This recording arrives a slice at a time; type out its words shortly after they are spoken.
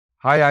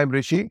Hi, I'm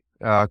Rishi,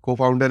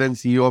 co-founder and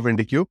CEO of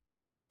IndiQube.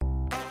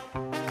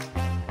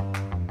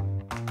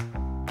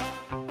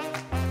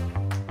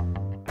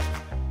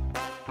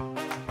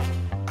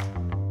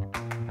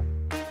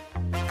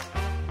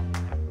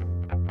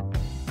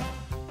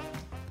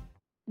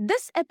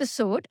 This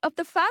episode of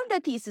the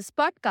Founder Thesis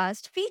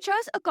podcast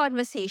features a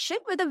conversation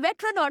with a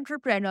veteran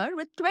entrepreneur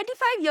with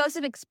 25 years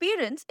of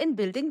experience in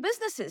building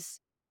businesses.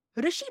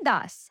 Rishi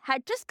Das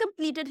had just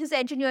completed his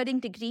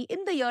engineering degree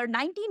in the year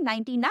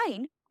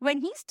 1999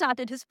 when he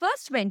started his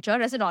first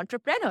venture as an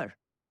entrepreneur.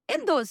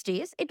 In those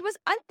days, it was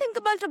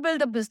unthinkable to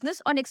build a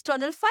business on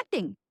external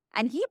funding,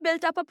 and he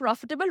built up a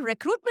profitable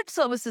recruitment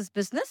services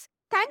business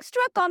thanks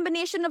to a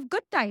combination of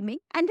good timing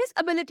and his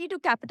ability to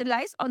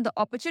capitalize on the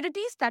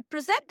opportunities that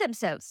present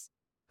themselves.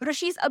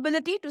 Rishi's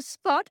ability to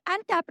spot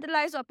and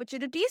capitalize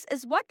opportunities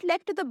is what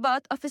led to the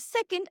birth of his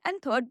second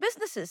and third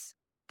businesses.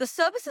 The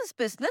services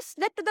business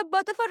led to the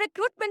birth of a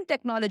recruitment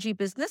technology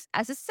business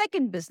as his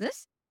second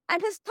business,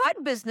 and his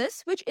third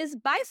business, which is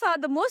by far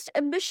the most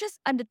ambitious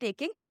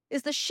undertaking,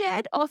 is the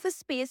shared office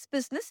space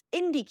business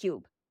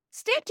IndiQube.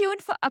 Stay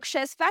tuned for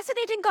Akshay's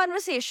fascinating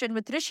conversation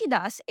with Rishi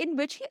Das, in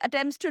which he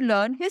attempts to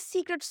learn his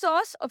secret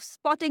sauce of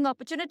spotting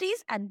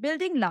opportunities and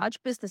building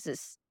large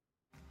businesses.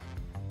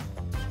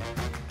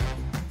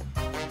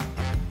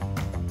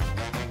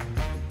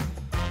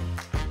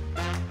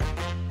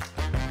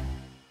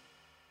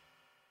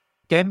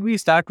 Can we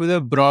start with a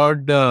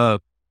broad uh,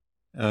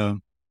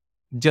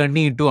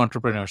 journey into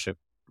entrepreneurship?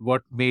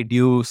 What made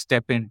you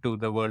step into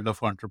the world of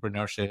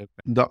entrepreneurship?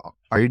 The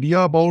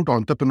idea about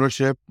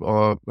entrepreneurship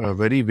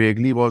very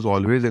vaguely was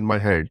always in my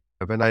head.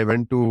 When I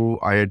went to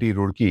IIT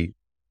Roorkee,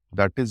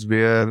 that is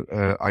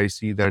where I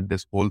see that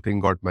this whole thing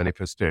got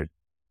manifested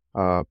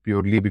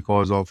purely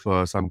because of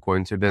some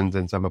coincidence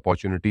and some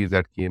opportunities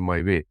that came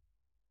my way.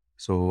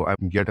 So I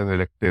get an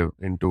elective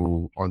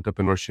into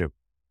entrepreneurship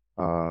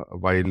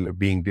while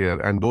being there.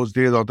 And those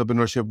days,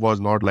 entrepreneurship was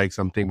not like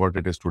something what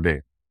it is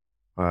today.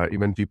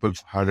 Even people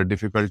had a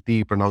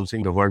difficulty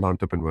pronouncing the word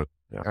entrepreneur.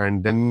 Yeah.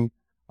 And then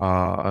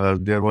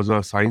there was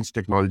a science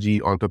technology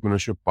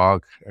entrepreneurship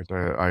park at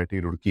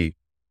IIT Roorkee.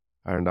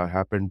 And I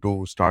happened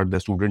to start the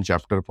student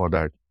chapter for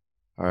that.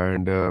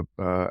 And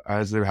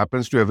as it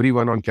happens to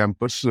everyone on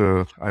campus,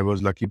 I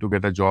was lucky to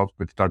get a job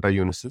with Tata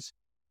Unisys.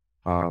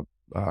 Uh,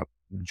 uh,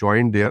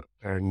 Joined there.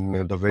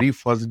 And the very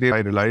first day, I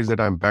realized that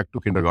I'm back to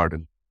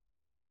kindergarten.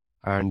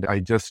 And I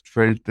just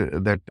felt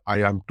that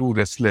I am too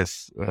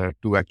restless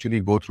to actually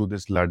go through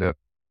this ladder.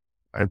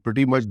 And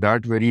pretty much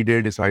that very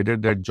day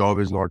decided that job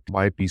is not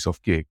my piece of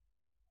cake.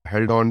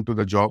 Held on to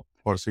the job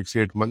for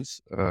 6-8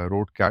 months,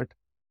 wrote CAT,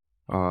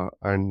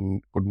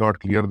 and could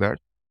not clear that.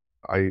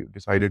 I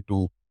decided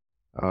to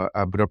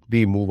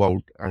abruptly move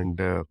out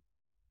and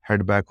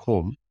head back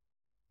home.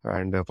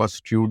 And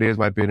first few days,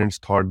 my parents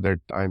thought that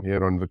I'm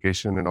here on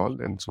vacation and all.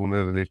 And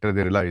sooner or later,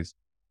 they realized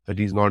that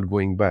he's not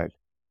going back.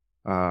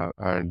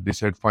 And they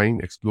said,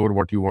 fine, explore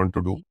what you want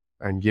to do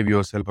and give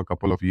yourself a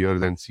couple of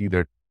years and see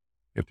that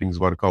if things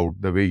work out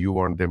the way you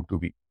want them to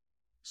be.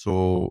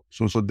 So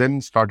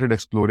then started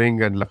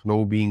exploring, and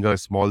Lucknow being a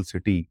small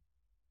city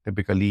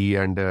typically,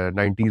 and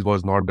 90s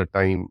was not the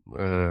time.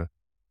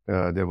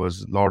 There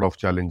was a lot of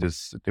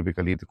challenges,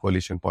 typically the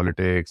coalition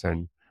politics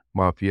and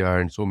mafia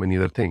and so many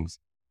other things.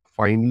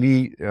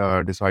 Finally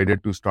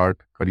decided to start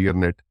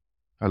CareerNet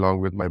along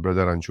with my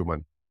brother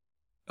Anshuman.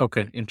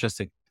 Okay,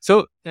 interesting.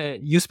 So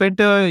you spent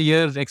a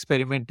year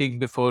experimenting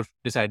before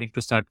deciding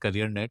to start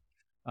CareerNet.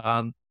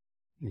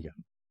 Yeah.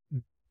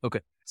 Okay.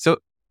 So,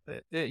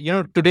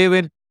 today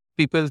when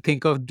people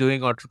think of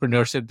doing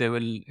entrepreneurship, they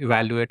will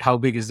evaluate how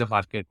big is the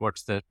market,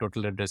 what's the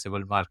total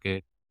addressable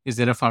market, is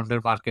there a founder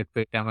market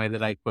fit, am I the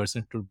right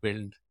person to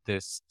build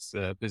this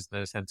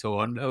business, and so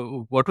on.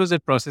 What was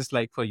that process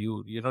like for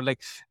you?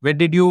 When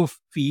did you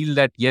feel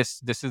that, yes,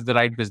 this is the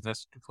right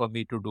business for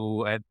me to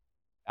do, and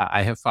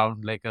I have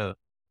found like a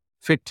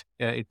fit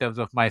in terms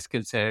of my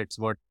skill sets,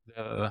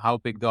 how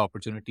big the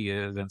opportunity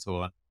is, and so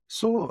on.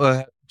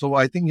 So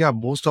I think, yeah,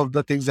 most of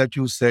the things that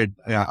you said,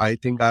 yeah, I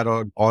think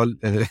are all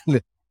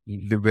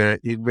they were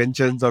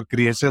inventions or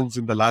creations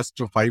in the last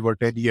 5 or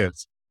 10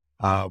 years.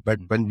 But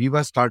when we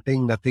were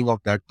starting, nothing of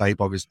that type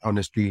of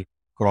honestly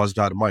crossed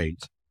our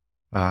minds.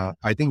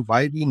 I think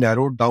why we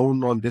narrowed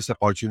down on this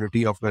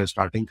opportunity of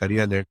starting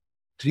CareerNet,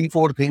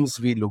 3-4 things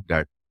we looked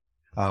at.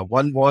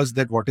 One was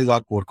that what is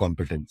our core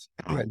competence?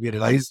 And we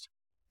realized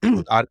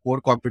our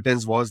core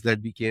competence was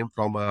that we came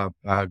from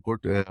a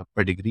good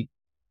pedigree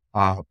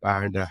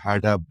and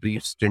had a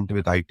brief stint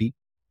with IT,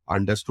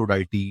 understood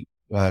IT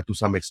to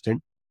some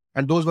extent.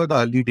 And those were the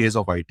early days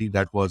of IT.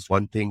 That was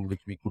one thing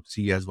which we could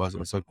see as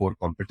was a core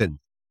competence.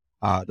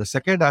 The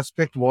second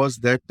aspect was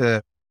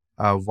that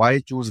why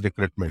choose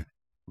recruitment?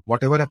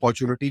 Whatever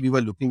opportunity we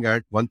were looking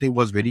at, one thing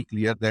was very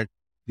clear that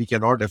we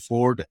cannot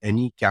afford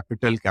any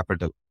capital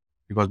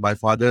because my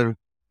father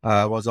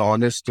was an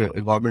honest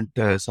government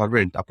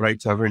servant,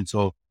 upright servant.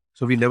 So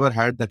we never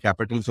had the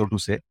capital, so to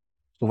say.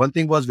 So one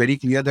thing was very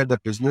clear that the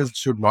business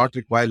should not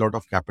require a lot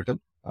of capital.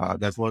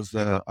 That was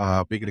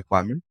a big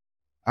requirement.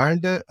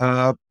 And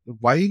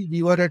while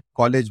we were at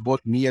college,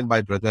 both me and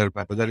my brother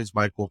is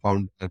my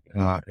co-founder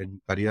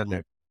in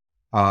CareerNet.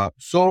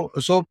 So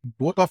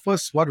both of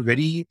us were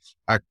very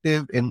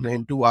active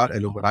into our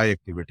alumni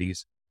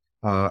activities,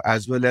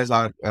 as well as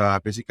our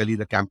basically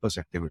the campus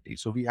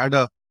activities. So we had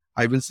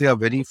I will say, a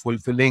very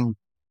fulfilling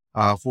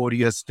 4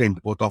 year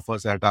stint, both of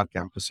us at our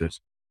campuses.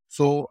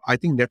 So I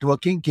think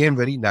networking came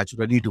very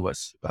naturally to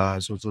us.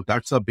 So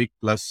that's a big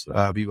plus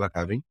we were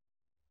having.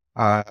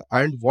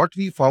 And what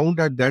we found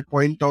at that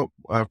point of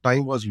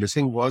time was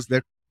missing was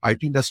that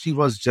IT industry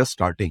was just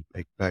starting.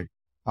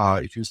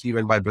 If you see,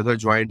 when my brother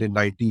joined in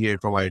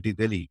 98 from IIT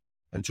Delhi,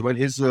 and so when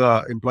his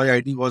employee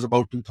ID was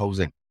about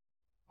 2000.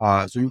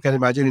 So you can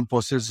imagine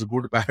Infosys,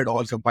 good, bad,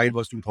 all combined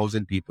was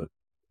 2000 people.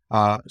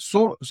 And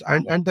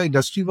the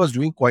industry was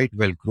doing quite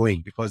well,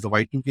 growing, because the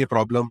Y2K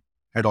problem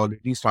had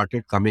already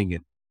started coming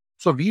in.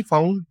 So we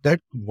found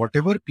that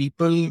whatever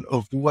people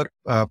who were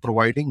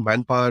providing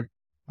manpower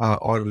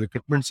or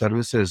recruitment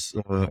services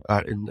for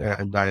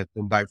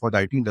the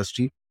IT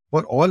industry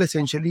were all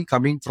essentially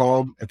coming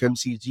from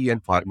FMCG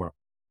and pharma,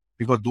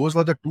 because those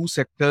were the two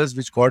sectors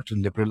which got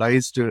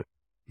liberalized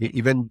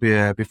even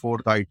before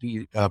the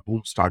IT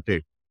boom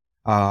started.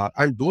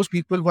 And those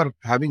people were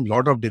having a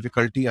lot of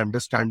difficulty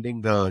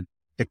understanding the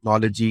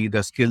technology,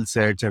 the skill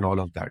sets, and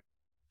all of that.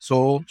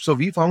 So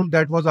we found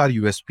that was our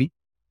USP.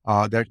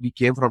 That we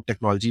came from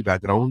technology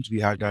backgrounds.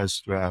 We had a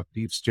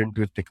brief stint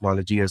with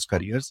technology as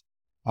careers.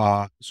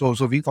 So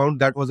we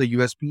found that was a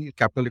USP.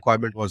 Capital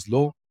requirement was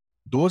low.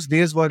 Those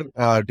days were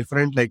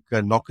different. Like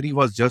Naukri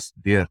was just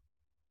there,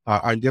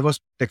 and there was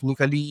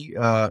technically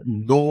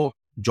no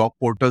job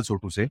portal, so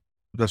to say.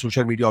 The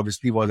social media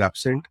obviously was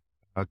absent.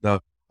 The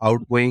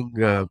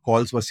outgoing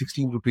calls were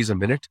 16 rupees a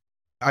minute.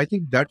 I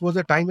think that was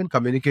a time when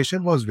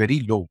communication was very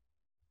low.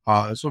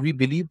 So we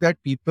believe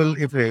that people,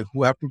 if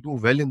who have to do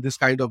well in this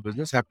kind of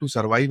business, have to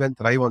survive and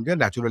thrive on their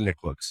natural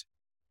networks,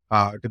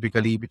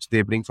 typically which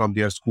they bring from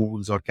their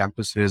schools or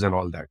campuses and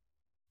all that.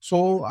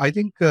 So I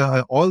think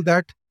all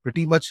that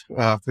pretty much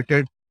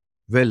fitted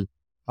well.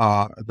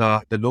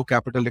 The low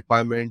capital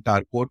requirement,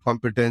 our core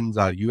competence,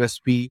 our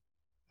USP,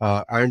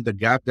 and the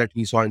gap that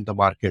we saw in the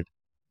market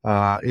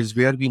is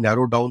where we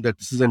narrowed down that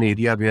this is an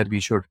area where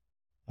we should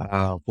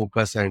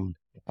focus and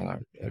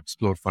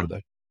explore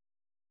further.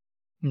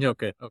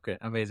 Okay, okay,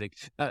 amazing.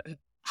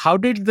 How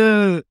did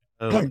the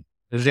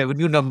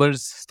revenue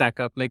numbers stack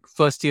up? Like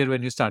first year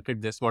when you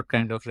started this, what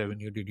kind of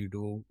revenue did you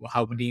do?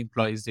 How many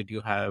employees did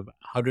you have?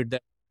 How did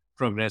that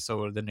progress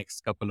over the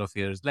next couple of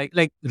years?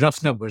 Like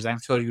rough numbers. I'm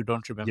sure you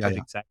don't remember Yeah.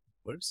 exact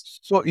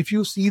numbers. So if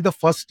you see, the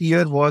first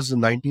year was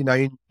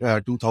 99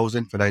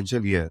 2000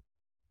 financial year,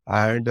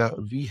 and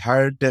we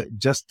had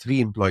just 3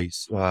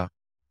 employees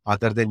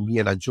other than me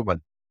and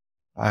Anshuman.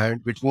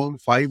 And between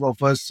 5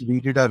 of us,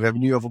 we did a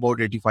revenue of about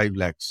 85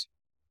 lakhs.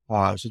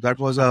 So that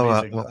was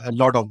Amazing. a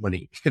lot of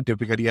money,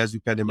 typically, as you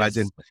can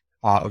imagine,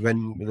 Yes.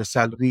 when the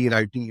salary in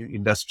IT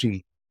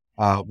industry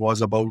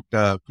was about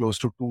close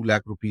to 2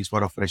 lakh rupees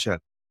for a fresher.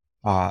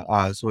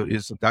 So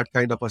is that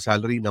kind of a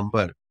salary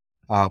number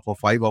for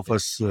 5 of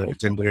us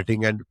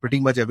generating, and pretty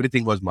much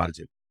everything was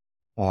margin,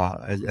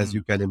 as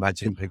you can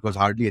imagine, because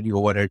hardly any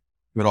overhead.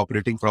 We're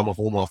operating from a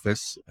home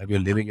office, and we're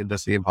living in the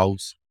same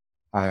house,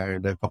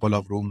 and a couple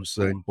of rooms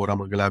in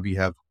Koramangala we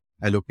have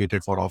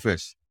allocated for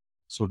office.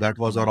 So that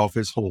was our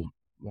office home,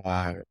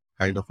 uh,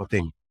 kind of a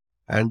thing.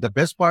 And the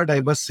best part, I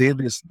must say,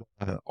 is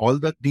all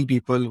the 3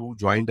 people who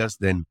joined us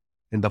then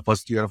in the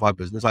first year of our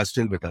business are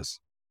still with us.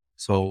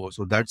 So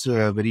that's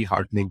a very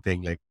heartening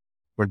thing. Like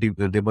 20,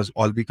 they must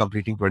all be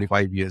completing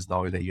 25 years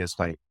now in a year's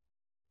time.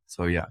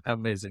 So yeah.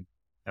 Amazing.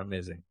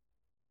 Amazing.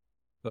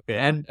 Okay.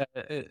 And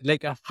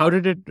how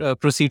did it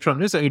proceed from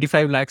this? So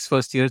 85 lakhs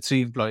first year,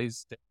 3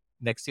 employees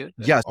next year?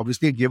 Yes,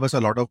 obviously it gave us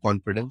a lot of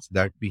confidence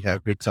that we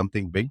have hit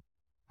something big,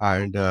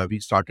 and we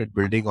started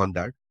building on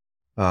that.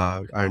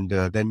 And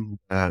then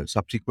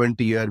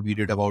subsequent year, we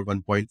did about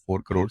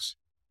 1.4 crores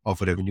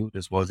of revenue.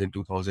 This was in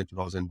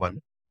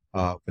 2001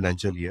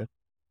 financial year.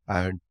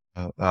 And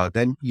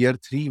then year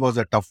 3 was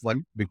a tough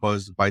one,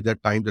 because by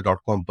that time the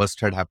dot-com bust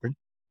had happened.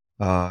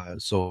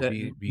 So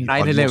The we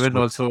almost 9/11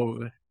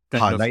 also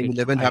kind of hit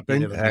 9/11 IT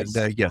happened, and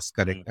revenues. yes,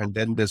 correct. And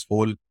then this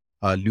whole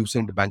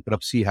Lucent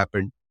bankruptcy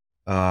happened.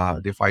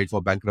 They filed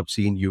for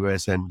bankruptcy in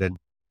US, and then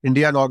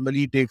India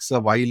normally takes a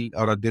while,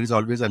 or there is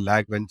always a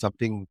lag when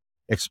something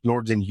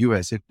explodes in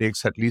US. It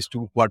takes at least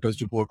 2 quarters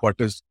to 4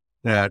 quarters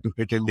to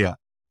hit India.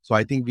 So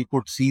I think we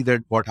could see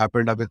that what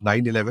happened with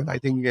 9/11. I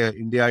think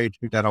India, it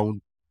hit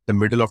around the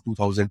middle of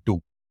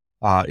 2002.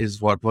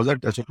 Is what was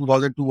it? So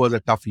 2002 was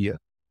a tough year.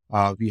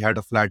 We had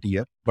a flat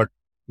year, but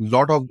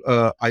lot of,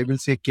 I will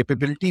say,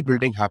 capability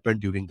building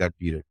happened during that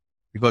period.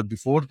 Because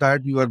before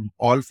that, we were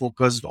all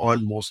focused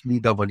on mostly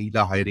the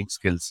vanilla hiring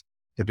skills,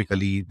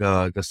 typically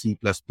the C++,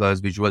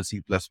 Visual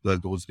C++,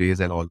 those days,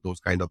 and all those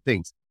kind of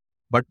things.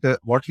 But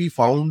what we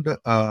found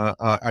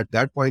at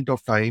that point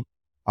of time,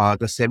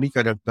 the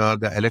semiconductor,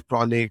 the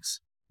electronics,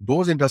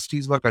 those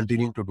industries were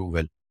continuing to do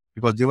well,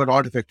 because they were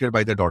not affected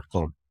by the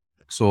dot-com.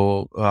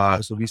 So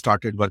we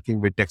started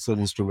working with Texas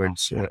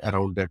Instruments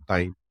around that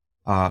time,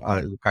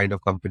 kind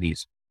of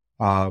companies.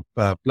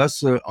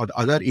 Plus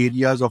other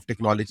areas of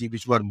technology,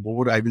 which were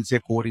more, I will say,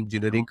 core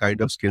engineering kind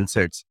of skill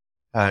sets,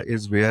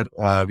 is where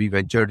we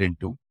ventured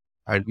into.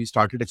 And we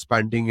started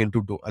expanding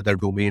into other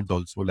domains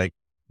also, like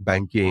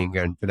banking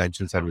and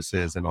financial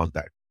services and all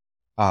that.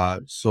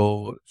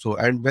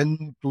 And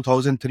when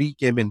 2003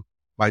 came in,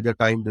 by the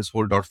time this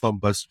whole dot-com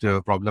bust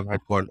problem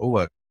had gone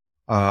over,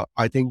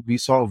 I think we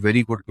saw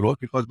very good growth,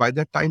 because by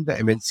that time the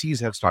MNCs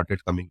have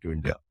started coming to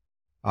India.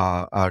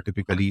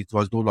 Typically, it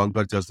was no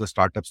longer just the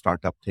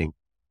startup thing.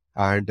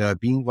 And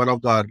being one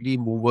of the early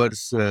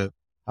movers,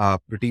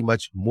 pretty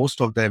much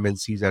most of the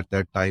MNCs at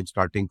that time,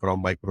 starting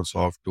from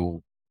Microsoft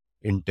to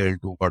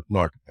Intel to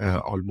whatnot,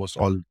 almost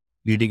all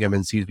leading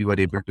MNCs we were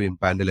able to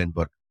impanel and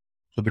work.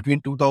 So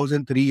between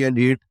 2003 and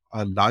 8,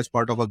 a large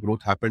part of our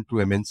growth happened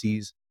through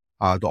MNCs,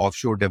 the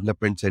offshore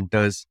development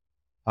centers.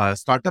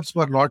 Startups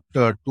were not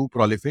too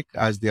prolific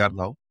as they are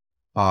now.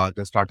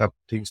 The startup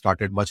thing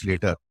started much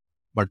later.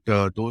 But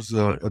those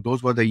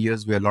were the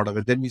years where a lot of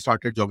it. Then we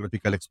started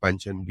geographical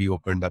expansion. We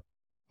opened up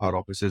our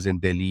offices in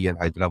Delhi and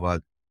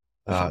Hyderabad,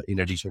 in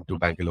addition to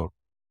Bangalore.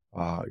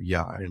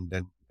 And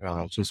then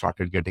also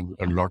started getting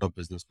a lot of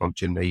business from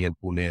Chennai and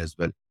Pune as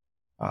well.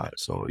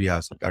 So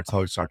that's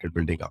how it started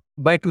building up.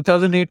 By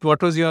 2008,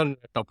 what was your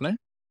top line?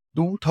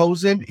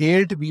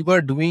 2008, we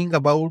were doing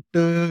about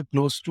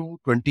close to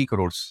 20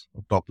 crores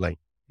of top line.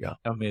 Yeah.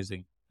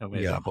 Amazing.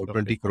 Yeah, about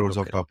 20 crores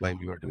of top line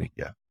we were doing.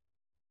 Yeah.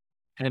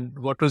 And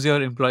what was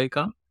your employee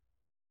count?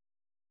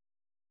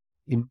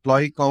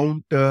 Employee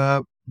count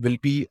will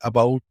be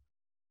about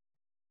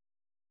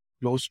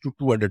close to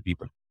 200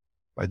 people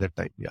by that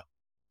time. Yeah.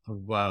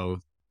 Wow.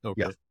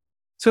 Okay. Yeah.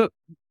 So,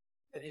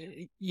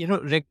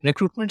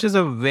 recruitment is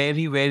a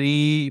very,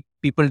 very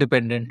people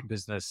dependent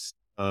business.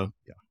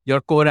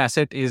 Your core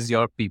asset is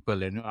your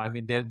people. I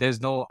mean,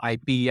 there's no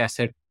IP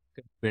asset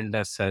built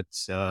as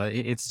such.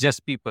 It's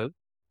just people.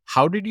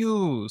 How did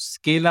you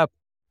scale up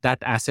that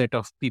asset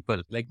of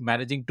people, like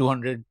managing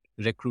 200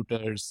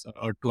 recruiters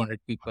or 200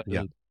 people,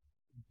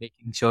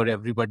 making sure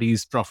everybody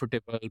is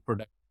profitable,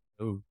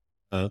 productive?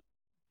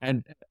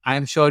 And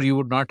I'm sure you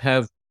would not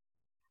have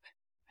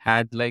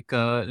had like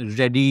a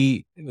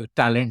ready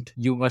talent.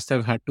 You must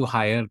have had to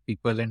hire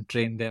people and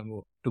train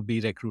them to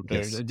be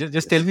recruiters. Yes.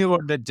 Just tell me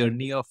about the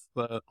journey of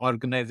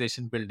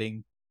organization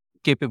building,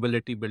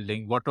 capability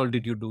building. What all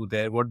did you do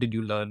there? What did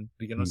you learn?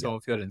 Some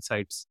of your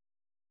insights.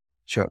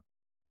 Sure.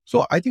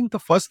 So I think the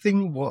first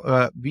thing,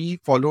 we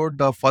followed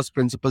the first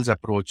principles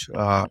approach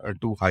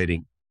to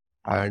hiring.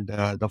 And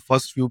the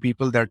first few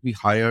people that we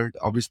hired,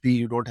 obviously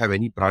you don't have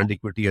any brand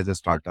equity as a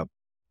startup.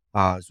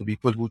 So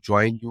people who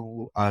join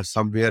you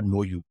somewhere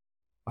know you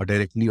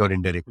directly or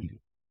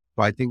indirectly.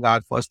 So I think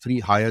our first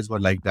 3 hires were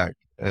like that.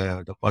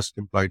 The first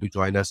employee to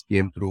join us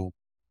came through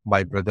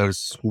my brother's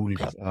school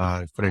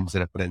friend's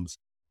reference.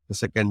 The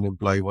second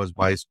employee was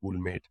my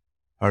schoolmate.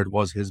 Third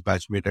was his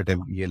batchmate at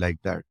MBA, like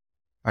that.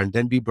 And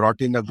then we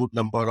brought in a good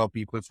number of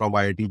people from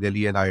IIT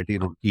Delhi and IIT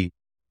Roorkee,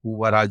 who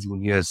were our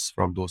juniors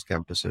from those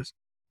campuses.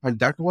 And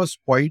that was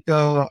quite,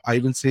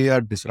 I will say,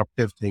 a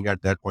disruptive thing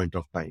at that point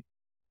of time,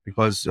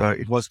 because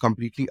it was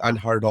completely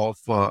unheard of,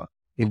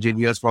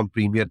 engineers from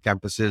premier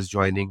campuses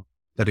joining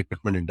the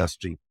recruitment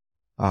industry.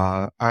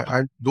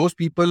 And those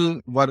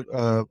people were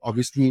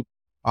obviously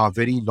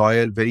very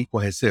loyal, very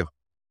cohesive.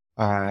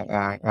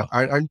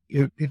 And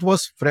it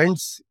was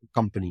friends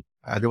company.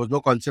 There was no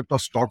concept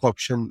of stock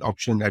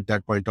option at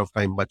that point of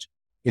time much.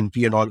 In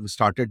P and all, we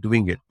started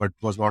doing it, but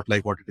it was not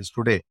like what it is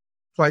today.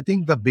 So I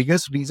think the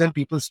biggest reason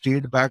people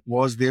stayed back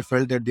was they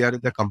felt that they are in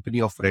the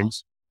company of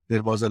friends.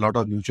 There was a lot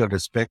of mutual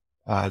respect.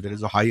 There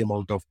is a high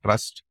amount of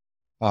trust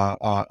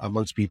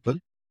amongst people.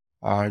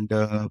 And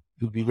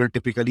we will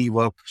typically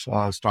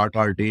start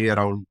our day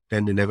around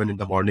 10, 11 in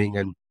the morning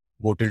and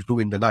go till 2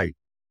 in the night.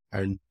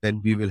 And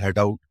then we will head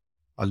out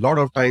a lot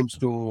of times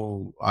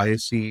to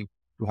ISC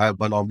to have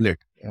one omelette,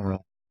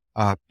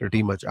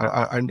 pretty much.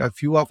 And a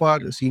few of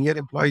our senior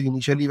employees,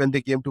 initially when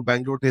they came to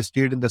Bangalore, they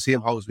stayed in the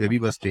same house where we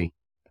were staying.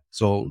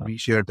 So we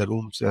shared the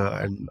rooms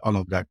and all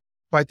of that.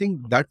 So I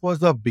think that was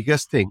the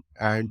biggest thing,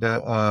 and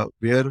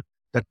where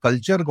that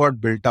culture got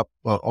built up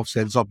of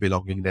sense of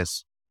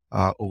belongingness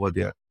over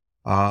there.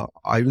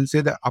 I will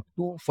say that up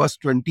to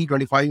first 20,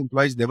 25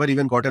 employees never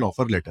even got an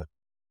offer letter.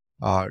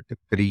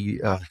 Typically,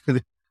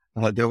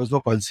 there was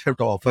no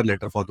concept of offer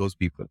letter for those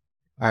people.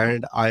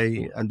 And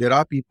there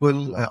are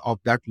people of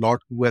that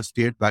lot who have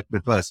stayed back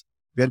with us,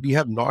 where we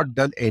have not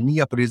done any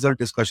appraisal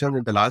discussion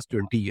in the last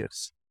 20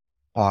 years.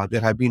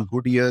 There have been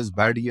good years,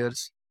 bad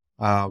years,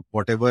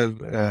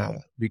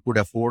 whatever we could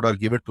afford or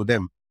give it to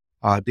them.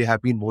 They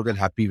have been more than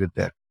happy with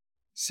that.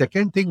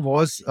 Second thing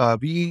was,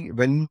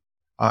 when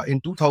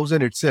in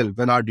 2000 itself,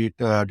 when our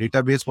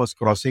database was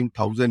crossing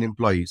 1,000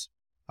 employees,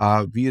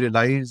 we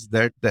realized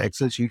that the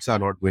Excel sheets are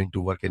not going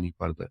to work any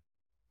further.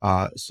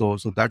 So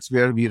that's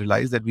where we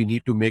realized that we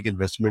need to make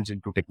investments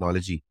into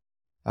technology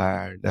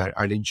and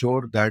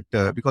ensure that,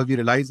 because we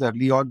realized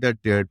early on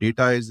that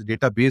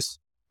database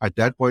At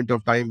that point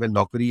of time when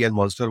Naukri and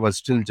Monster was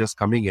still just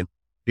coming in,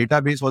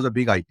 database was a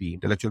big IP,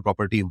 intellectual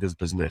property in this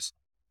business.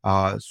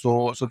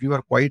 So we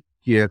were quite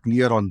clear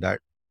on that,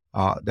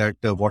 that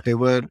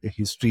whatever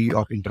history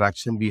of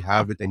interaction we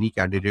have with any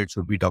candidate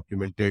should be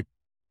documented.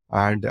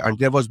 And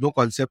there was no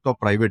concept of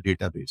private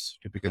database.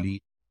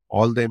 Typically,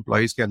 all the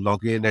employees can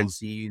log in and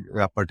see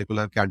a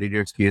particular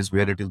candidate's case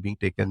where it is being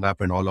taken up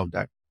and all of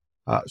that.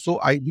 So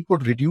we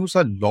could reduce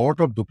a lot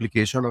of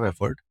duplication of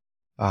effort,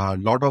 a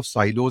lot of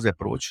silos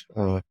approach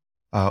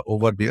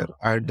over there.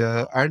 And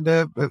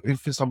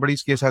if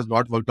somebody's case has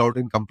not worked out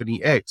in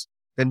company X,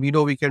 then we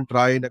know we can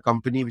try in a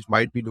company which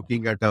might be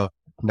looking at a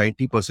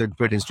 90%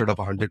 fit instead of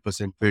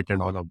 100% fit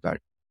and all of that.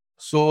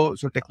 So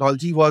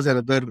technology was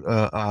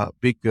another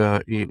big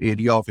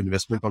area of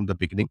investment from the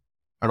beginning.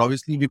 And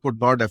obviously, we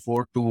could not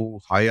afford to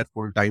hire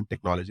full-time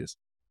technologists.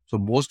 So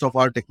most of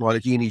our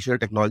initial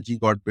technology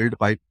got built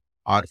by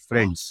our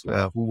friends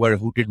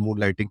who did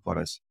moonlighting for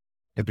us.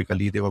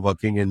 Typically, they were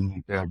working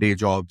in day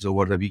jobs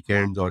over the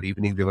weekends or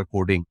evenings. They were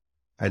coding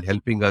and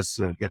helping us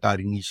get our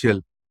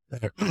initial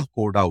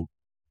code out.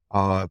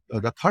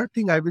 The third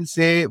thing I will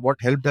say,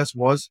 what helped us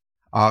was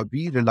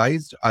we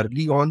realized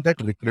early on that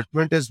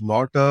recruitment is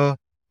not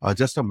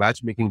just a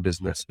matchmaking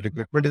business.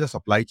 Recruitment is a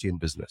supply chain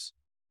business.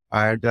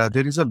 And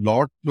there is a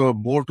lot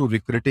more to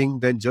recruiting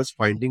than just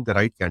finding the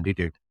right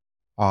candidate.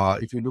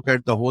 If you look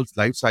at the whole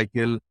life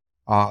cycle,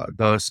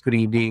 the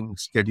screening,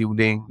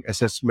 scheduling,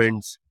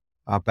 assessments,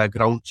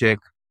 background check,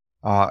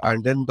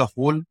 and then the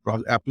whole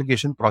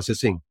application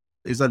processing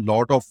is a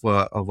lot of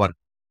work.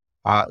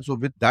 So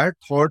with that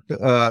thought,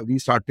 we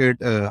started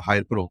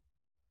HirePro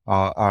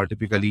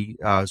typically.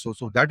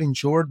 So that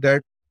ensured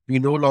that we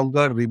no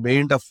longer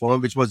remained a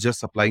firm which was just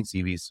supplying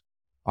CVs.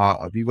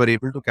 We were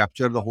able to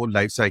capture the whole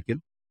life cycle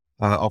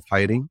of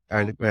hiring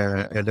and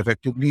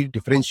effectively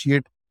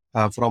differentiate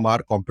from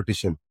our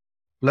competition.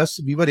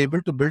 Plus, we were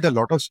able to build a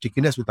lot of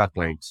stickiness with our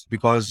clients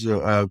because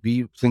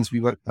since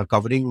we were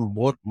covering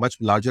much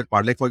larger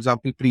part, like for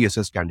example,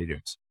 pre-assessed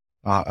candidates,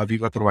 we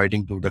were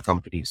providing to the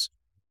companies.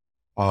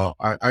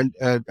 And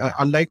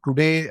unlike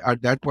today,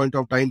 at that point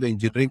of time, the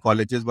engineering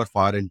colleges were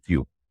far and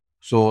few.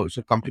 So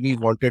companies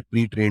wanted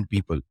pre-trained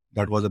people.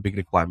 That was a big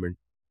requirement.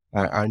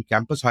 And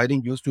campus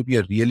hiring used to be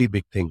a really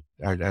big thing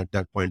at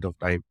that point of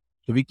time.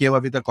 So we came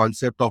up with the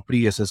concept of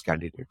pre-assessed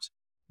candidates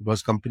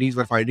because companies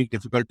were finding it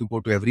difficult to go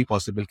to every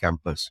possible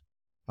campus.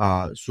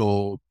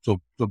 So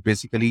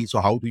basically,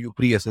 how do you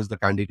pre-assess the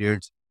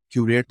candidates,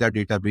 curate that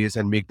database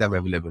and make them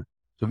available?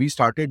 So we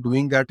started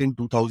doing that in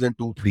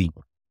 2002-3.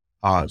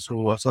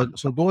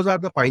 So those are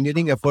the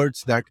pioneering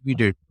efforts that we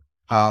did,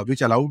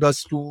 which allowed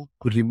us to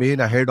remain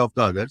ahead of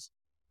the others.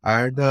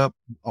 And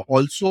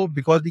also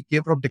because we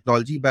came from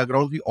technology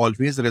background, we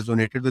always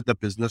resonated with the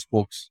business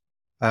folks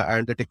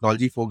and the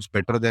technology folks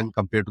better than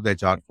compared to the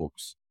HR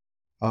folks.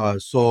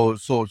 So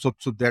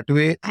that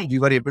way we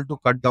were able to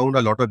cut down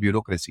a lot of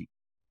bureaucracy.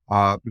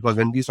 Because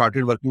when we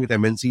started working with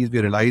MNCs,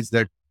 we realized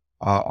that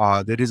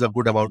there is a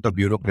good amount of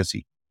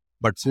bureaucracy.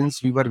 But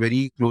since we were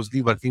very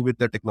closely working with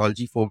the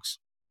technology folks,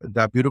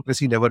 the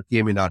bureaucracy never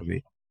came in our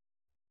way.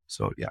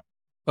 So, yeah.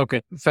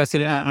 Okay,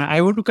 fascinating.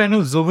 I want to kind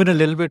of zoom in a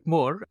little bit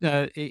more.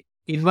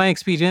 In my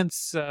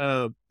experience,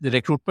 the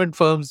recruitment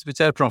firms which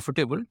are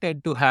profitable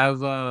tend to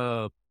have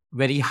a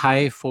very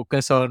high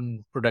focus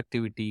on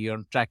productivity,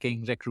 on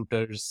tracking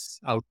recruiters'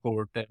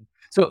 output. And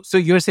so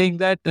you're saying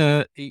that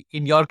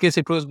in your case,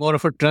 it was more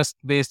of a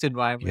trust-based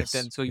environment. Yes,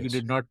 And so you yes.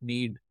 did not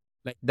need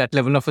like that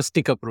level of a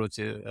stick approach.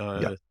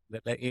 Yeah.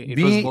 It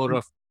was more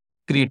of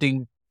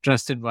creating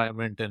trust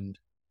environment and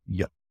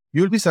Yeah.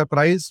 You'll be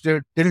surprised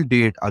till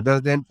date, other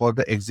than for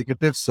the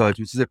executive search,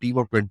 which is a team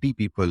of 20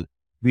 people,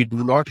 we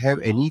do not have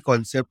any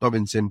concept of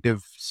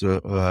incentives,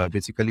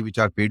 basically, which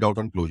are paid out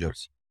on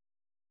closures.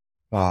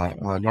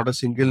 Not a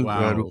single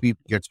wow. rupee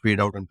gets paid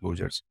out on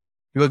closures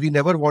because we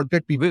never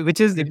wanted people. Which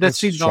is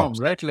industry norm,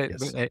 shops. right?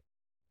 Yes.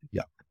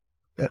 Yeah.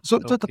 So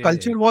the Okay,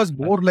 culture was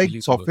more that's like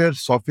really good.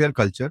 software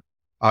culture.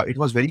 It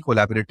was very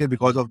collaborative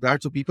because of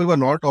that. So people were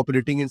not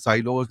operating in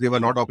silos. They were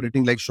not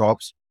operating like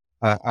shops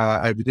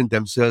within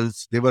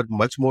themselves. They were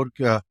much more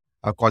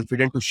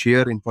confident to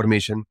share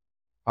information.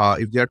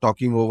 If they are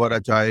talking over a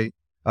chai,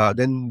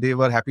 then they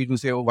were happy to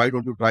say, "Oh, why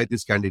don't you try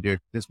this candidate?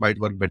 This might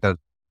work better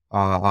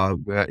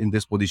in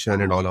this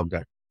position," and all of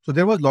that. So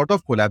there was a lot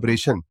of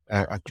collaboration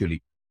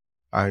actually,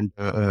 and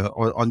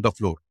on the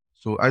floor.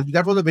 So, and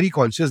that was a very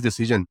conscious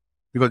decision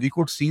because we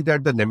could see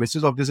that the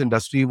nemesis of this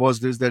industry was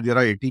this, that there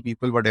are 80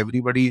 people, but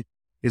everybody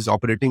is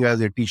operating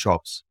as 80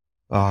 shops.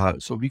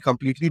 So we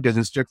completely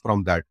desisted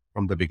from that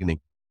from the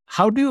beginning.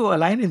 How do you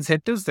align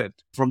incentives then?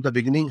 From the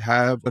beginning,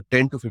 have a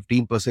 10 to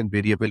 15%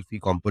 variable fee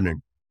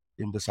component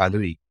in the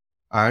salary.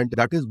 And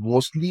that is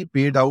mostly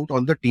paid out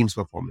on the team's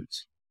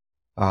performance.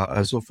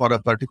 So for a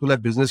particular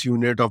business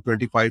unit of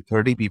 25,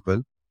 30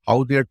 people,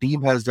 how their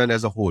team has done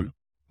as a whole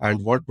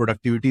and what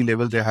productivity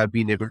level they have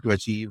been able to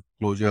achieve,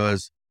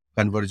 closures,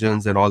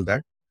 conversions and all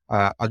that.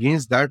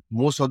 Against that,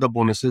 most of the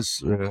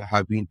bonuses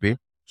have been paid.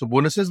 So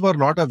bonuses were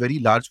not a very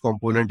large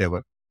component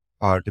ever.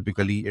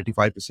 typically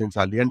 85%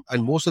 salary.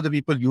 And most of the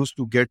people used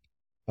to get,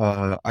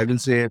 I will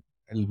say,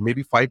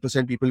 maybe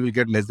 5% people will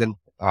get less than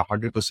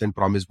 100%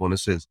 promised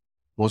bonuses.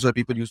 Most of the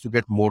people used to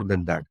get more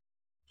than that.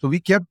 So we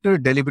kept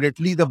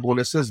deliberately the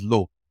bonuses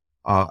low.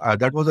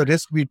 That was a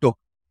risk we took.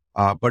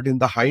 But in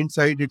the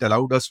hindsight, it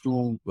allowed us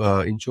to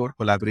ensure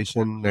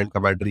collaboration and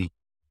camaraderie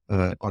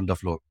on the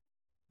floor.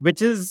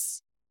 Which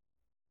is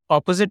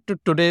opposite to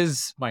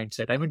today's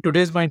mindset. I mean,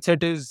 today's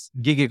mindset is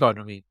gig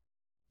economy.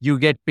 You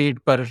get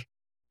paid per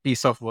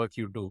piece of work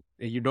you do.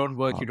 You don't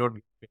work, Uh, you don't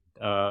get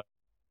paid.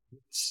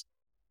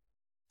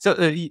 So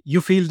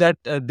you feel that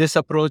this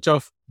approach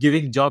of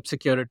giving job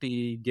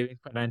security, giving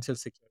financial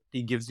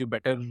security gives you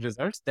better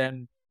results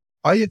than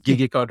I agree.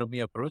 gig economy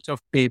approach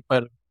of pay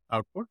per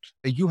output?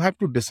 You have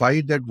to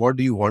decide that what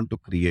do you want to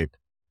create.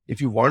 If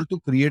you want to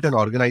create an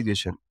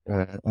organization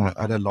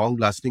and a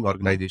long-lasting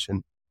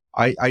organization,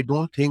 I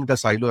don't think the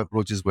silo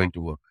approach is going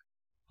to work.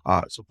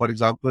 So, for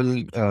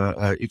example,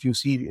 if you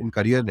see in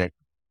CareerNet,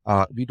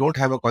 we don't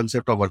have a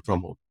concept of work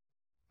from home.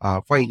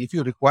 Fine, if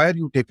you require,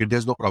 you take it.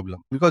 There's no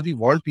problem because we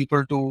want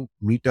people to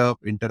meet up,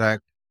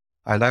 interact.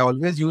 And I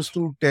always used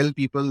to tell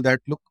people that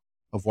look,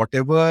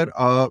 whatever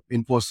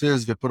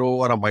Infosys, Wipro,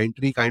 or a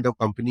Mindtree kind of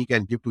company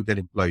can give to their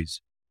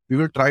employees, we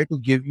will try to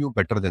give you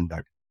better than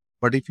that.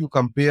 But if you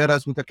compare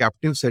us with a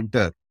captive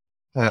center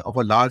of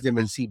a large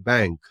MNC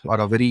bank or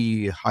a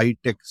very high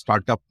tech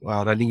startup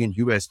running in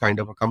US kind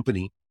of a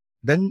company,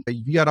 then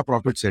we are a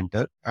profit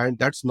center, and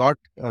that's not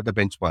the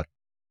benchmark.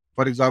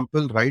 For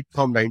example, right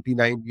from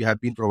 99, we have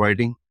been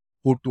providing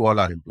food to all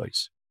our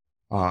employees.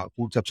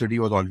 Food subsidy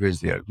was always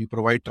there. We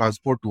provide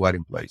transport to our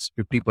employees.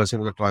 50%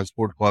 of the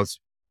transport costs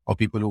of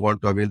people who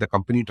want to avail the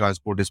company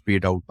transport is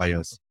paid out by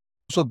us.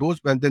 So those,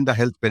 and then the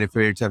health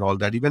benefits and all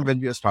that, even when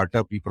we are a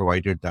startup, we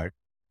provided that.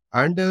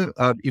 And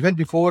even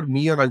before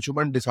me and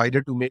Anshuman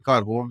decided to make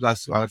our homes,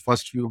 as our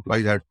first few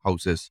employees had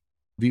houses,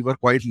 we were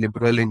quite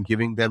liberal in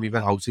giving them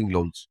even housing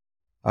loans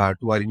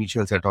to our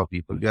initial set of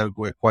people. We are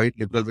quite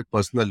liberal with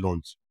personal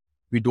loans.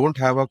 We don't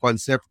have a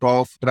concept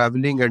of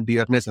traveling and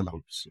dearness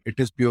allowance. It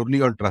is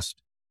purely on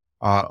trust.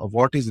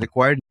 What is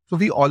required. So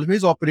we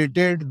always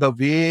operated the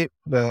way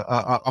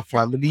a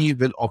family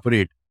will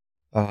operate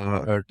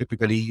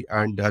typically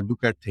and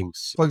look at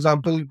things. For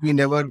example, we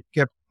never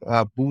kept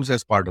booze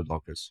as part of the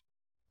office.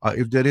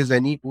 If there is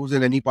any booze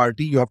in any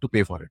party, you have to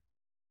pay for it.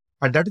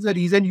 And that is the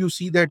reason you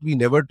see that we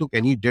never took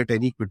any debt,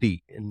 any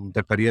equity in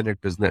the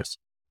CareerNet business.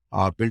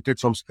 Built it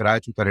from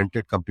scratch with a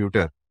rented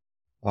computer.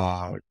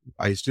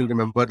 I still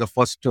remember the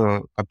first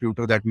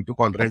computer that we took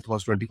on rent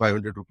was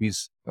 2,500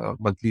 rupees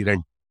monthly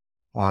rent.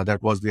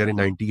 That was there in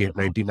 98,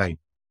 99.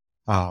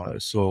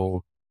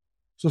 So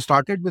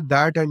started with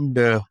that and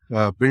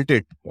built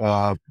it.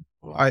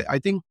 I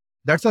think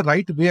that's the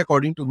right way,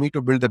 according to me,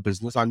 to build a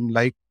business,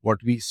 unlike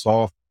what we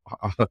saw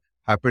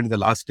happen in the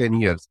last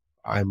 10 years.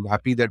 I'm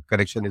happy that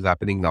correction is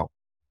happening now.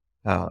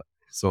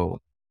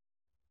 So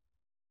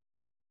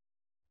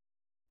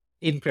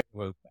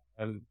Incredible.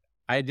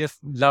 I just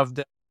love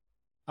the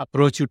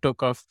approach you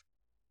took of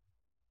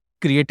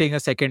creating a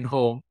second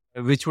home,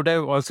 which would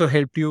have also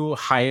helped you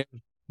hire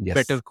yes,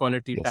 better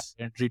quality yes.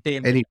 talent,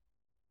 retain Any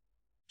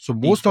So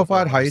team most of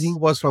our hiring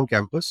performance. was from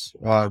campus.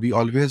 We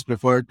always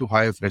preferred to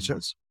hire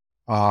freshers.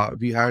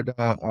 We had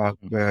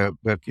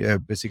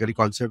basically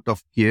concept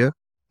of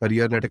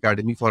CareerNet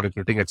Academy for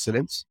recruiting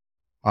excellence.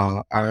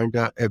 And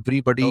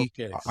everybody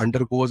Okay.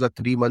 undergoes a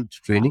 3-month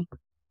training.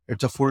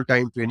 It's a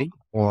full-time training,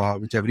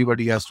 which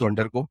everybody has to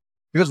undergo.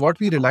 Because what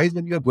we realized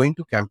when we are going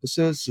to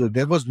campuses,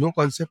 there was no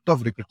concept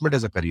of recruitment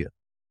as a career.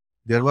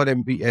 There were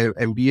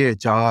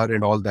MBA, HR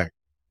and all that.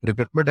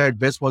 Recruitment at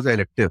best was an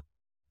elective.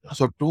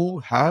 So to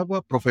have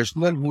a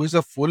professional who is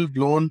a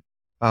full-blown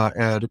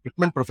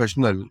recruitment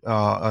professional,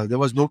 there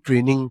was no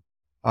training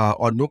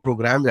or no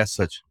program as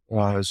such.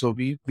 So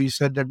we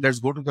said that let's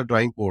go to the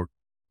drawing board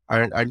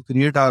and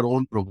create our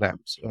own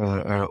programs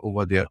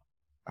over there.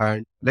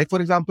 And like,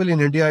 for example,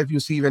 in India, if you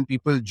see when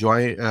people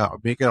join,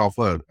 make an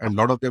offer and a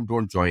lot of them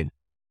don't join.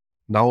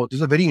 Now, this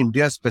is a very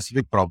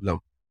India-specific problem.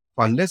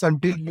 Unless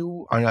until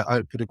you,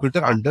 a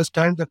recruiter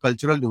understand the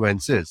cultural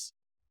nuances,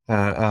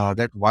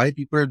 that why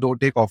people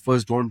don't take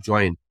offers, don't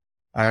join,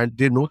 and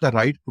they know the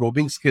right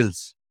probing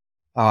skills,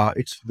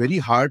 it's very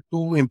hard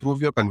to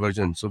improve your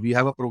conversion. So we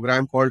have a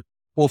program called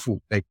POFU,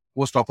 like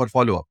post-offer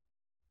follow-up.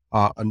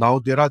 Now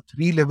there are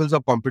 3 levels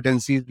of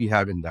competencies we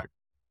have in that.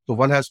 So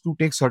one has to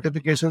take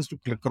certifications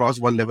to cross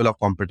one level of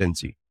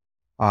competency.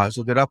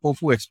 So there are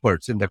POFU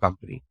experts in the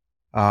company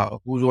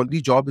whose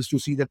only job is to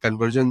see that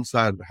conversions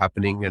are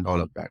happening and all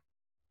of that.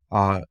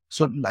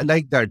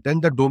 Like that,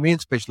 then the domain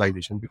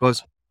specialization,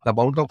 because the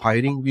amount of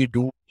hiring we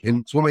do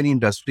in so many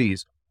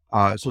industries,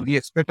 so we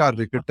expect our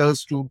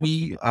recruiters to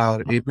be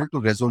able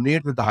to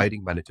resonate with the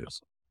hiring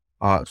managers.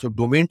 So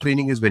domain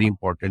training is very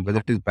important, whether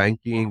it is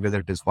banking, whether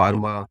it is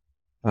pharma,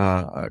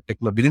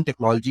 within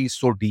technology is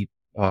so deep,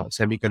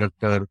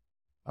 semiconductor,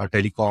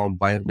 telecom,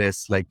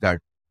 wireless, like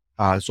that.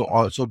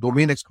 So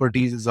domain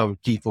expertise is a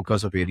key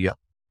focus of area.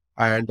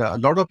 And a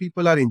lot of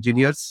people are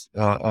engineers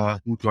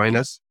who join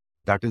us.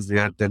 That is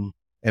there. Then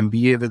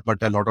MBA with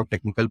but a lot of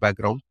technical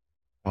background.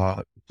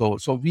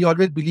 So we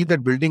always believe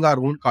that building our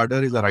own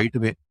cadre is the right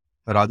way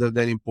rather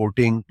than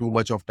importing too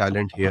much of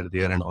talent here,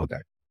 there, and all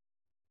that.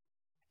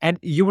 And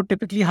you would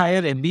typically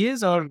hire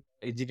MBAs or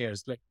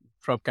engineers like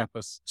from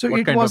campus? So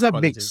What it kind was of a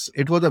colleges? mix.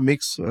 It was a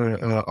mix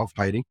of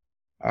hiring.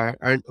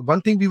 And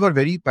one thing we were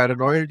very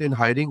paranoid in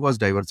hiring was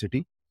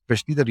diversity,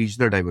 especially the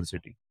regional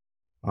diversity.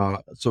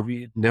 So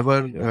we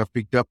never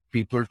picked up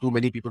too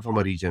many people from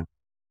a region,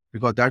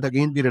 because that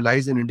again we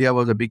realized in India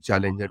was a big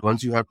challenge, that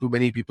once you have too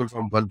many people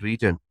from one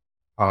region,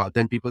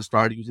 then people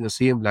start using the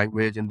same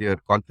language in their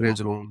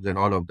conference rooms and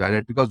all of that.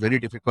 It becomes very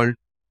difficult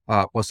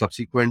for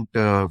subsequent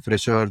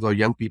freshers or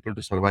young people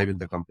to survive in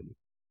the company.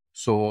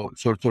 So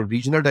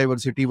regional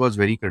diversity was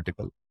very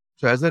critical.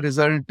 So as a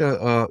result,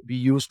 we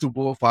used to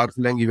go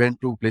far-flung even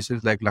to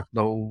places like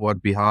Lucknow or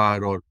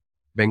Bihar or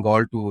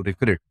Bengal to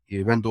recruit,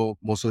 even though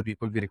most of the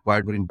people we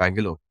required were in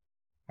Bangalore.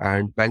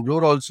 And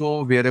Bangalore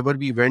also, wherever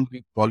we went,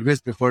 we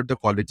always preferred the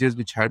colleges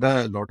which had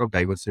a lot of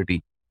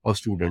diversity of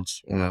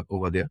students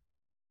over there.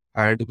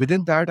 And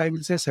within that, I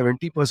will say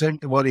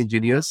 70% were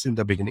engineers in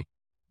the beginning.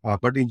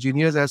 But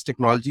engineers, as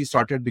technology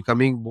started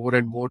becoming more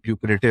and more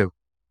lucrative,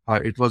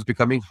 it was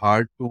becoming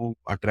hard to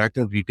attract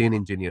and retain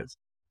engineers.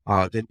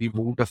 Then we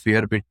moved a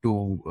fair bit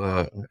to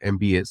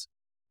MBAs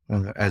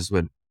as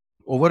well.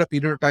 Over a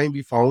period of time,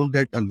 we found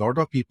that a lot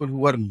of people who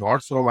were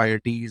not from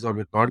IITs or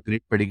with not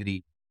great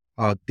pedigree,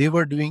 they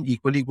were doing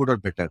equally good or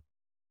better.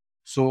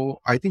 So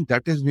I think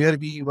that is where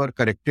we were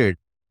corrected,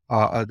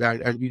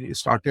 and we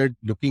started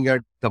looking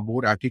at the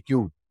more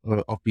attitude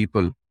of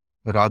people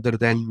rather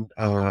than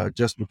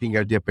just looking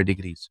at their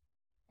pedigrees.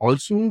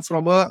 Also,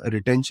 from a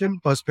retention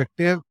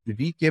perspective,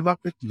 we came up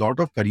with a lot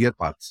of career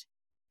paths.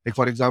 Like,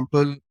 for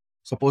example,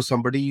 suppose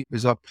somebody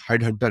is a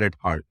headhunter at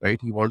heart, right?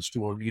 He wants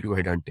to only do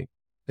headhunting.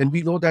 Then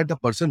we know that the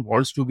person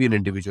wants to be an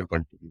individual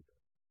contributor.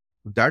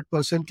 That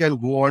person can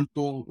go on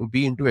to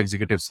be into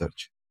executive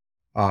search,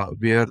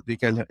 where they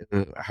can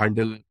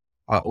handle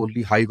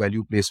only high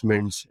value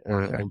placements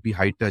and be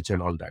high touch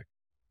and all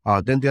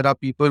that. Then there are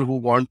people who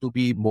want to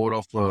be more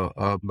of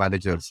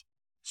managers.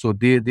 So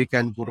they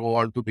can go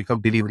on to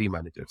become delivery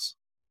managers,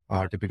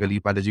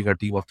 typically managing a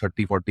team of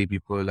 30, 40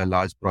 people, a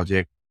large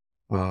project,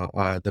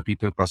 the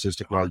people process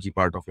technology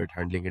part of it,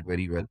 handling it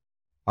very well.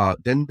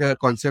 Then the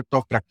concept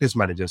of practice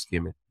managers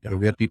came in,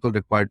 where people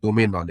require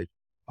domain knowledge.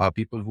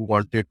 People who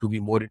wanted to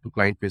be more into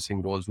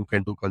client-facing roles, who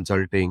can do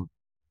consulting,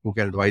 who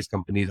can advise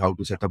companies how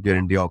to set up their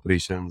India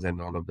operations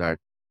and all of that,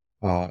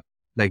 uh,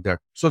 like that.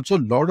 So a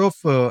lot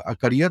of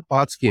career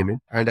paths came in,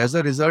 and as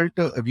a result,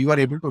 we were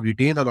able to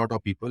retain a lot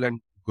of people and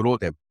grow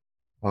them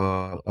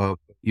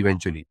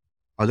eventually.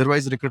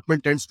 Otherwise,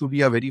 recruitment tends to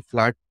be a very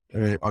flat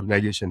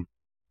organization,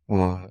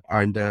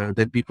 and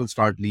then people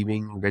start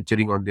leaving,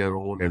 venturing on their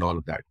own, and all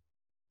of that.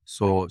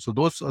 So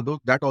those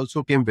that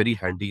also came very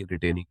handy in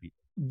retaining people.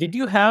 Did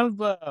you have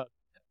a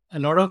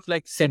lot of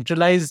like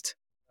centralized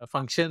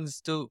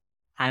functions to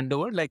hand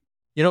over? Like,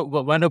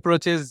 one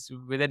approach is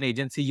with an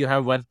agency, you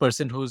have one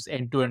person who's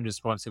end to end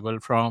responsible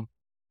from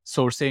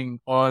sourcing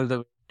all the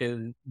way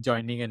till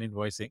joining and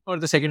invoicing. Or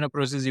the second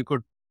approach is you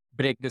could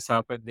break this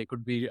up and they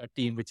could be a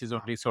team which is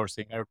only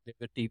sourcing, or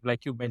the team,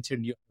 like you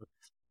mentioned, you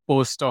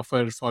post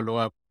offer follow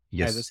up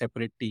as a Yes.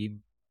 separate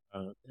team.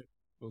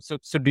 So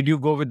did you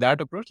go with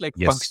that approach, like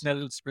Yes.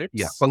 functional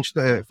Yeah, splits?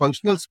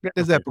 functional split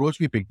is the Okay. approach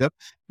we picked up,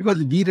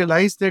 because we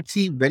realized that,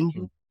 see, when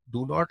you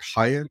do not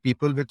hire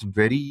people with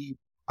very,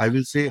 I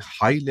will say,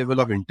 high level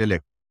of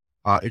intellect,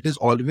 it is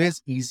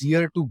always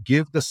easier to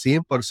give the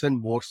same person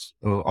more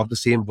of the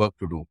same work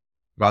to do,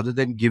 rather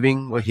than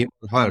giving him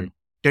or her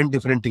 10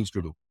 different things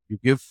to do. You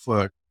give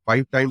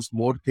 5 times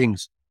more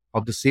things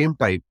of the same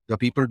type, the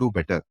people do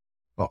better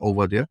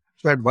over there.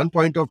 So at one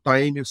point of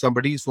time, if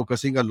somebody is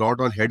focusing a lot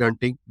on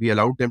headhunting, we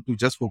allowed them to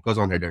just focus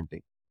on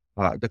headhunting.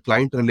 The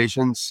client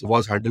relations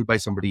was handled by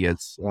somebody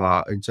else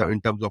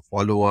in terms of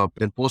follow-up.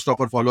 Then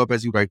post-offer follow-up,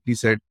 as you rightly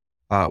said,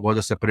 was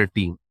a separate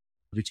team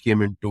which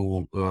came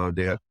into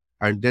there.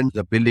 And then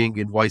the billing,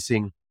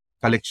 invoicing,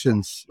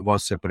 collections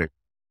was separate.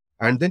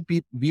 And then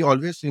we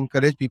always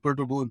encourage people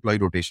to do employee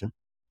rotation.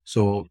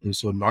 So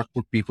not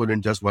put people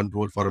in just one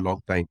role for a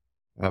long time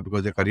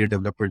because their career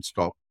development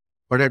stop.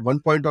 But at one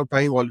point of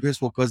time, always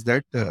focus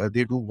that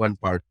they do one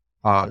part.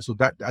 So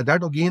that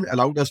again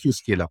allowed us to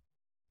scale up.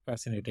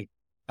 Fascinating.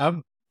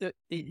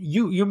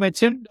 You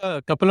mentioned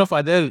a couple of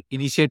other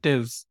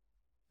initiatives,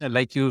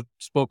 like you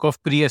spoke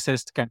of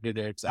pre-assessed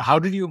candidates. How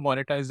did you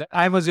monetize that?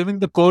 I'm assuming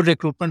the core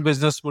recruitment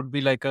business would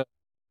be like a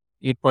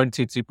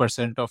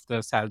 8.33% of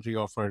the salary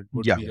offered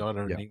would Yeah, be your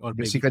yeah. earning, or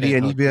maybe Basically,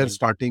 10 or anywhere 12,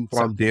 starting from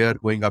something. there,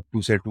 going up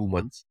to say 2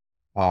 months,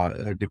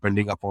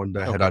 depending upon the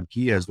Okay.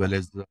 hierarchy as well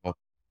as the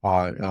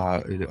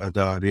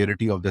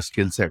rarity of the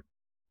skill set,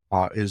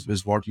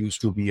 is what used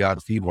to be our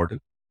fee model.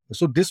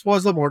 So this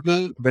was the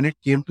model when it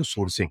came to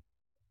sourcing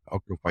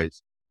of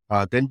profiles.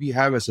 Then we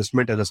have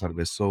assessment as a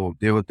service. So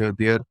they were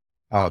there.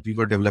 We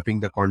were developing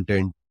the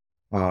content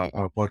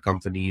for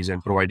companies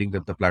and providing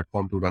them the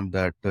platform to run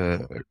that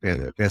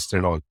test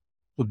and all.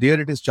 So there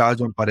it is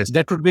charged on per ST.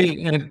 That would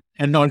be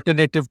an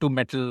alternative to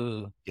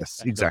metal. Yes,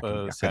 kind of exactly. a Yeah,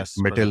 correct. SaaS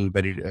Metal,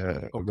 product.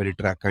 Okay. very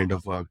track kind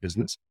of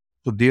business.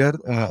 So there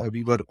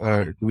we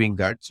were doing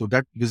that. So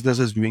that business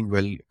is doing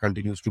well,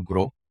 continues to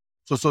grow.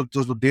 So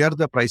there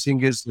the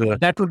pricing is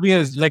That would be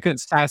like a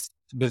SaaS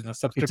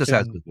business, it's a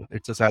SaaS subscription business.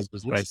 It's a SaaS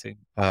business. pricing.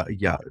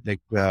 Yeah,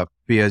 like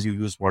pay as you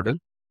use model,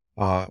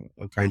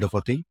 kind of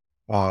a thing.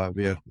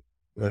 Where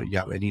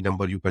yeah, any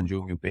number you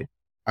consume, you pay.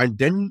 And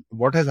then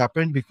what has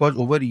happened, because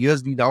over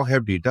years we now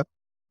have data.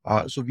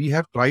 So we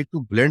have tried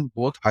to blend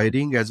both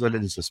hiring as well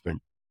as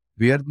assessment,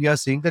 where we are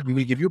saying that we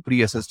will give you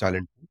pre-assessed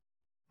talent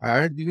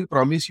and we will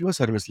promise you a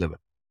service level.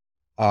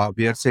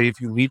 Where say if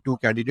you need two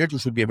candidates, you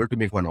should be able to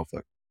make one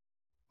offer.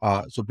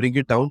 So bring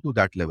it down to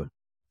that level.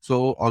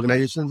 So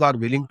organizations are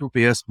willing to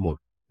pay us more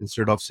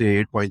instead of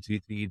say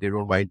 8.33. They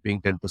don't mind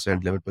paying 10%,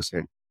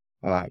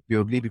 11%,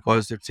 purely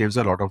because it saves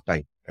a lot of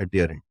time at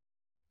their end.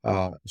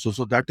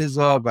 So that is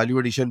a value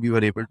addition we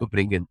were able to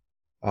bring in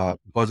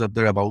because of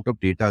the amount of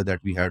data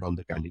that we had on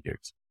the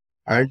candidates.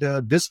 And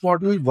this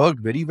model worked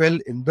very well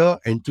in the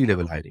entry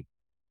level hiring.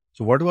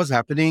 So what was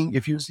happening,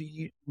 if you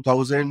see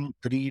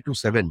 2003 to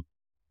 7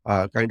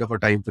 kind of a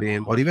time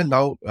frame, or even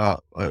now to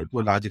a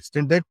large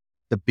extent, that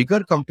the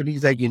bigger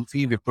companies like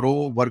Infi,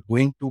 Wipro were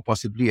going to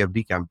possibly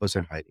every campus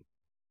and hiring.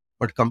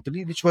 But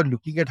companies which were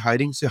looking at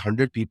hiring say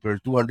 100 people,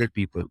 200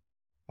 people,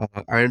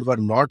 and were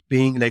not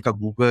paying like a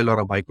Google or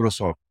a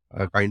Microsoft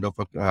kind of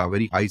a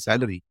very high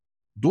salary,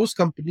 those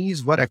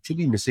companies were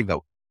actually missing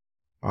out.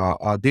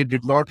 They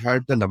did not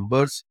have the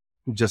numbers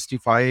to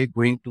justify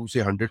going to say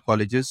 100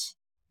 colleges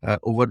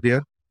over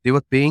there. They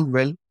were paying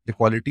well. The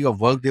quality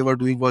of work they were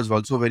doing was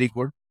also very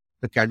good.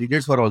 The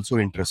candidates were also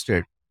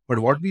interested. But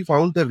what we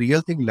found the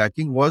real thing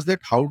lacking was that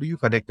how do you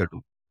connect the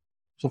two?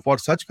 So for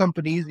such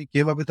companies, we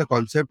came up with a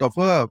concept of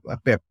a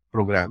PEP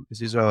program.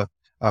 This is a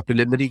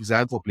preliminary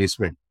exam for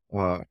placement,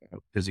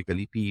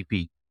 physically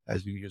PEP,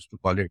 as we used to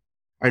call it.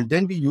 And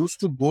then we used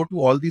to go to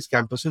all these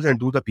campuses and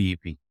do the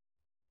PEP.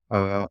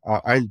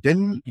 And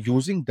then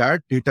using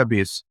that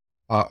database,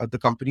 the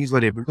companies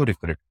were able to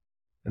recruit.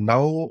 And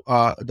now,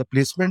 the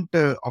placement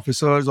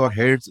officers or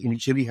heads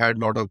initially had a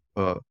lot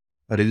of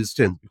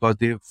resistance because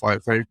they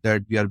felt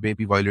that we are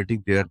maybe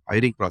violating their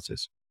hiring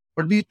process.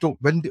 But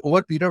over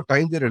a period of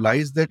time, they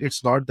realized that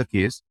it's not the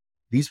case.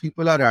 These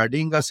people are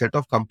adding a set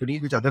of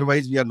companies which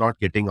otherwise we are not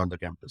getting on the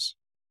campus,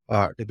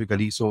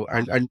 typically. So,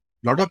 and a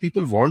lot of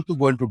people want to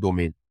go into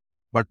domain,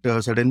 but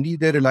suddenly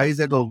they realize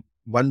that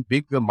one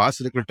big mass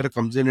recruiter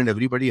comes in and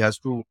everybody has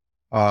to,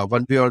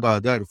 one way or the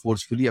other,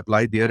 forcefully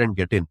apply there and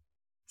get in.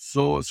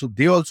 So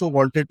they also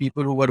wanted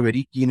people who were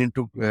very keen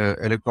into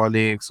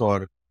electronics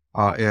or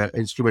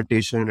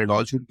instrumentation and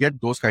all should get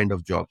those kind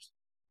of jobs.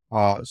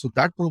 So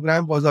that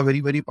program was a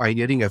very, very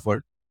pioneering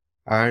effort.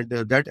 And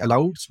that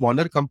allowed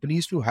smaller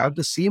companies to have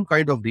the same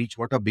kind of reach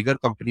what a bigger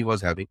company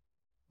was having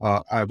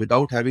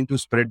without having to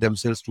spread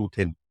themselves too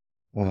thin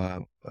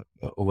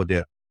over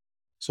there.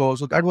 So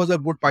that was a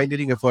good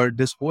pioneering effort.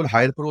 This whole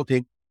Hire Pro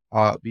thing,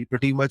 we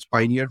pretty much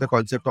pioneered the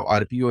concept of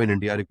RPO in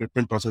India,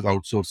 recruitment process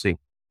outsourcing.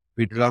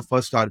 We did our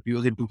first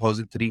RPOs in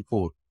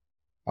 2003-4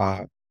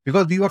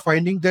 because we were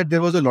finding that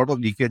there was a lot of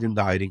leakage in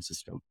the hiring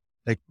system.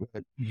 Like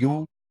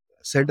you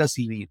send a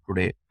CV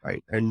today,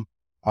 right? And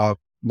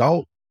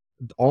now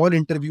all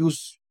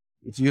interviews,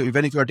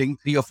 even if you are taking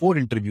 3 or 4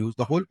 interviews,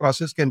 the whole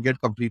process can get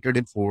completed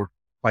in 4-5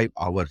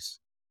 hours.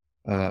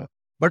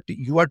 But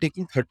you are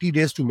taking 30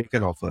 days to make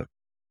an offer.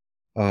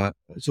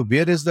 So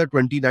where is the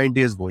 29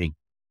 days going?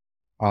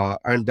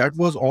 And that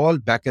was all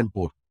back and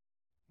forth.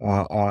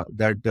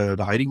 That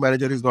the hiring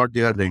manager is not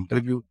there, the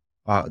interview,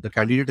 the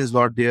candidate is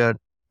not there,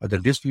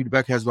 this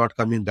feedback has not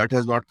come in, that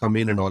has not come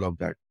in and all of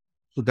that.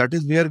 So that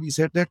is where we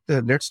said that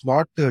let's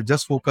not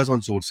just focus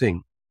on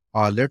sourcing.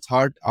 Let's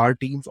have our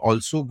teams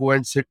also go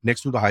and sit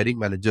next to the hiring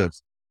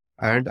managers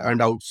and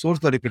outsource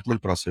the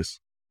recruitment process.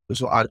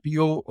 So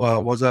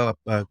RPO was a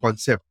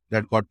concept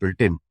that got built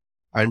in.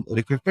 And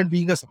recruitment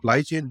being a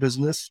supply chain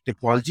business,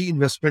 technology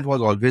investment was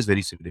always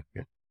very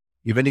significant.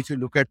 Even if you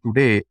look at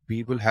today,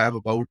 we will have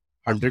about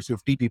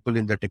 150 people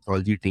in the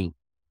technology team.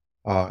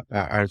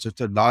 And so it's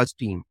a large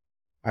team.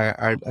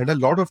 And a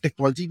lot of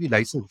technology we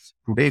license.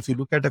 Today, if you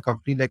look at a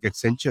company like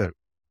Accenture,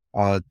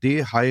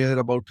 they hire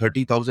about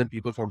 30,000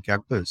 people from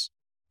campus.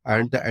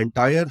 And the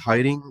entire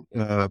hiring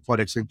for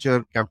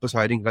Accenture campus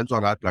hiring runs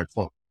on our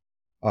platform.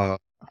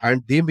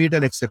 And they made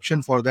an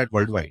exception for that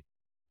worldwide.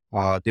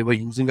 They were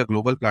using a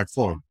global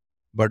platform,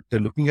 but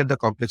looking at the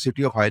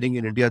complexity of hiring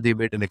in India, they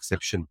made an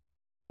exception.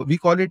 We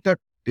call it a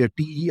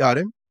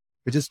TERM,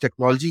 which is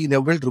technology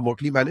enabled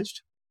remotely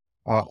managed.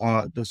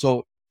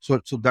 So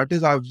that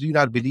is our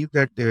belief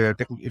that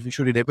if we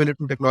should enable it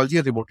to technology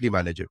and remotely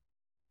manage it,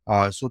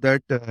 so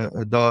that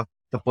the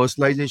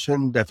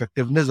personalization, the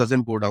effectiveness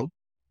doesn't go down.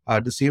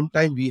 At the same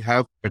time, we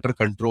have better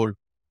control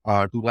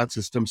to run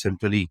systems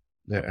centrally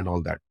and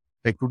all that.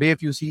 Like today,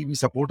 if you see, we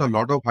support a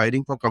lot of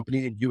hiring for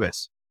companies in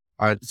US.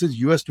 This is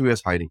US to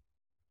US hiring,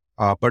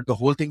 but the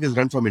whole thing is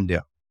run from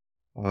India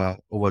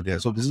over there.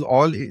 So this is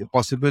all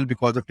possible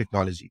because of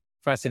technology.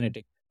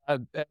 Fascinating.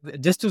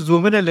 Just to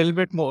zoom in a little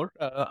bit more,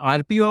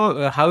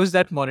 RPO, how is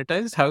that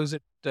monetized? How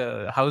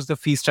is the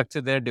fee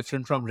structure there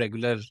different from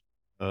regular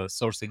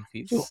sourcing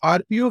fees? So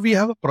RPO, we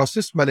have a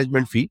process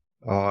management fee,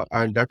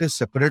 and that is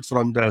separate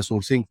from the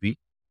sourcing fee.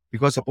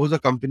 Because suppose a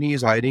company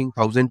is hiring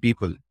 1,000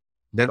 people,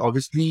 then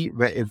obviously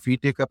if we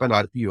take up an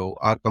RPO,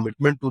 our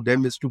commitment to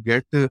them is to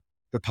get the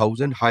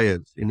 1,000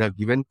 hires in a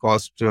given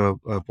cost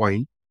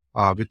point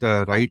with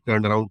the right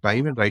turnaround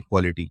time and right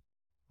quality.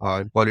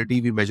 And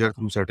quality we measure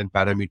through certain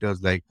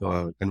parameters like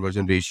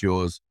conversion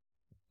ratios,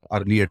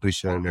 early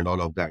attrition, and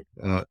all of that.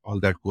 All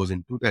that goes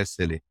into the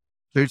SLA.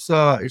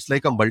 So it's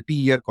like a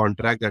multi-year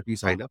contract that we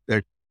sign up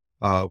that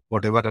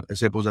whatever,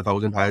 suppose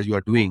 1,000 hires you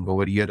are doing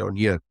over year on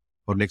year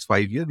for next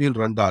 5 years, we'll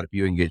run the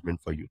RPO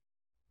engagement for you.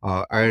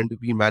 And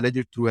we manage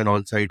it through an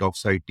on-site,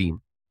 off-site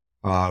team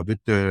with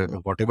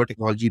whatever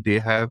technology they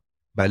have,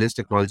 balanced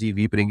technology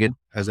we bring in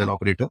as an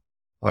operator,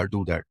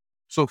 do that.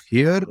 So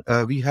here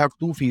we have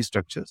two fee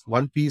structures.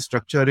 One fee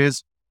structure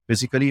is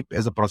basically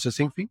as a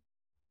processing fee.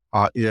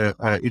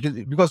 It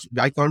is because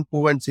I can't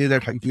go and say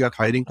that if you are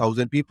hiring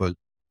 1,000 people,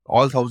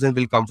 all 1,000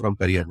 will come from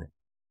Careernet.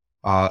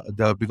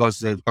 Because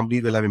the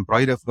company will have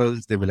employee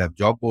referrals, they will have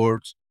job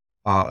boards,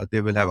 they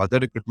will have other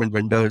recruitment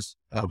vendors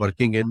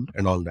working in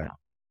and all that.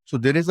 So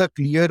there is a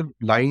clear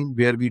line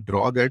where we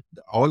draw that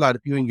all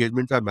RPO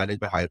engagements are managed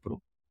by HirePro.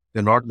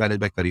 They're not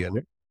managed by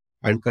Careernet.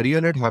 And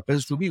Careernet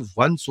happens to be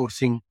one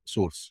sourcing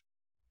source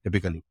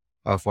typically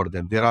for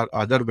them. There are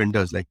other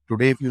vendors. Like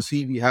today, if you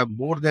see, we have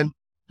more than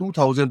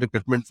 2,000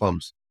 recruitment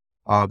firms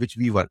which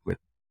we work with.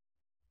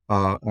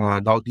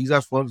 Now, these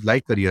are firms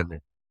like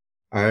Careernet.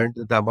 And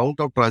the amount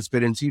of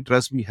transparency,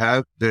 trust we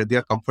have, they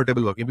are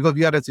comfortable working because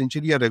we are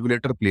essentially a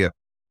regulator player.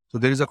 So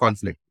there is a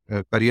conflict.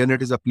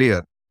 Careernet is a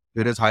player,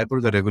 whereas Hyper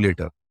is a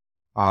regulator.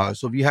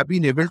 So we have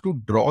been able to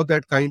draw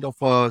that kind of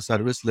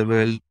service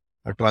level,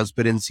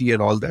 transparency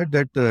and all that,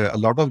 that a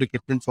lot of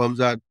recruitment firms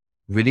are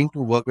willing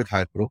to work with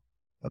Hypro,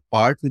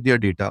 part with their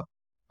data,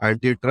 and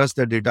they trust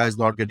that data is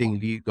not getting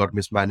leaked or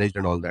mismanaged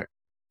and all that.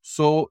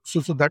 So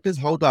that is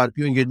how the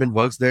RPO engagement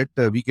works, that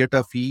we get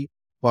a fee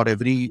for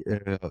every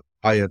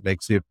hire,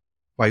 like say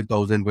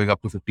 5,000 going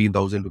up to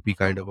 15,000 rupee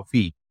kind of a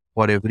fee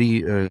for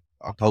every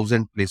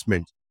 1,000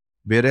 placements.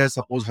 Whereas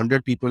suppose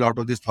 100 people out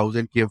of this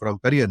 1,000 came from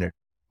Careernet,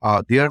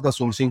 there the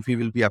sourcing fee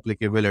will be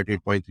applicable at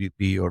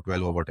 8.33 or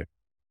 12 or whatever,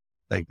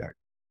 like that.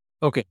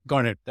 Okay,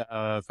 got it.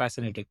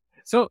 Fascinating.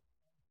 So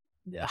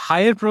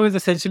HirePro is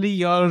essentially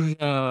your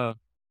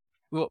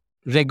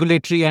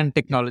regulatory and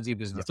technology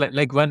business.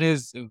 Like one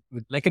is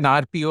like an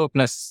RPO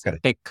plus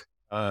Correct. tech.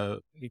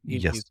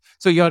 Yes.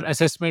 So your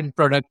assessment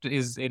product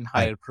is in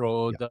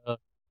HirePro, Yeah.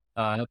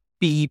 the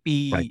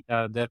PEP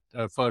that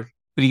for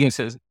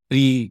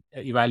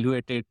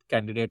pre-evaluated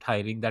candidate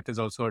hiring, that is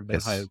also under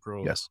Yes.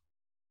 HirePro. Yes.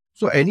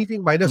 So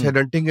anything minus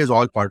headhunting is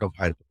all part of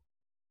HirePro,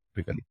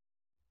 typically.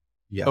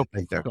 Yeah, Okay,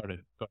 like that. got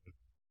it.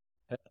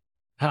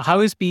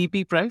 How is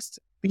PEP priced?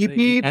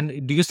 PEP,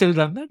 And do you still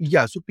run that?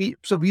 yeah. So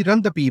we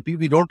run the PEP.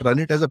 We don't run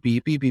it as a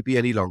PEP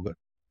any longer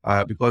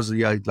because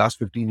last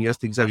 15 years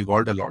things have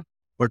evolved a lot.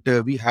 But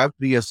we have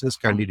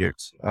pre-assessed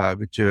candidates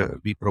which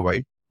we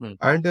provide.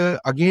 And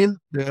again,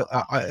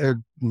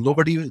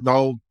 nobody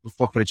now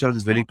for freshers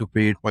is willing to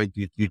pay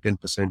 0.33,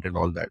 10% and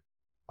all that.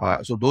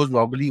 So those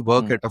normally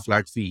work at a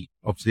flat fee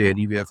of say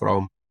anywhere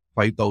from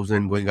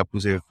 5,000 going up to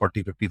say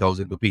 40,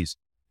 50,000 rupees,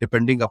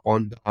 depending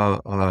upon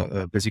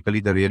basically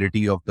the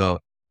reality of the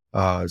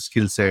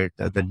skill set,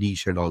 the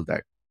niche and all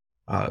that.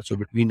 So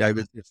between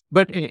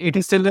but it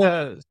is still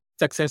a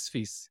success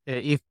fees.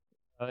 If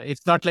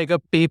it's not like a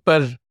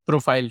paper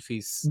profile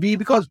fees.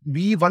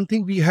 One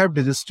thing we have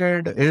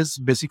registered is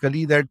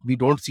basically that we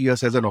don't see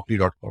us as a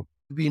Naukri.com.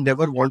 We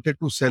never wanted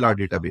to sell our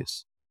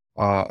database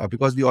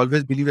because we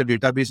always believe the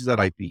database is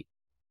our IP.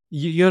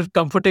 You're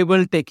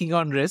comfortable taking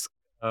on risk,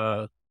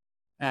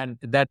 and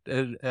that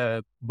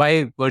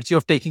by virtue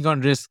of taking on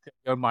risk,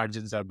 your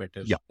margins are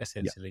better,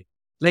 essentially.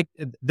 Like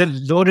the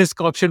low risk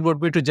option would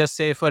be to just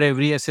say for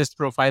every assist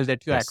profile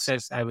that you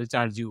access, I will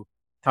charge you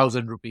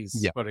 1,000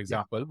 rupees, for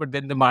example. But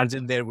then the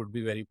margin there would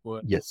be very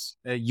poor. Yes.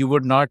 You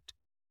would not,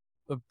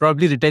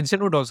 probably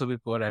retention would also be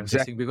poor, I'm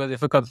guessing, because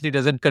if a company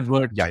doesn't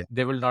convert,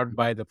 they will not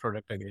buy the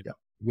product again. Yeah,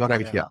 you're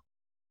right. Yeah.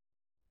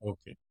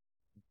 Okay.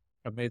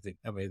 Amazing.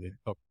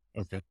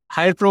 Okay.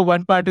 HirePro,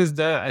 one part is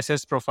the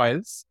assess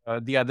profiles.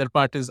 The other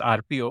part is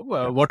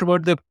RPO. What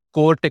about the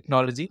core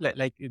technology?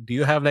 Like, do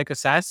you have like a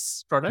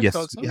SaaS product yes,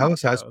 also? We have a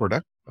SaaS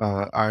product.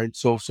 And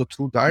so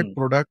through that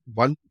product,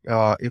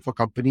 if a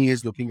company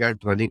is looking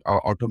at running,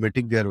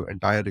 automating their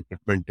entire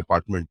recruitment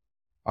department,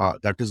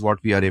 that is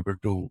what we are able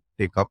to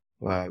take up,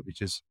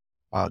 which is,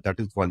 that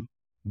is one.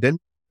 Then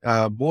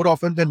more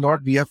often than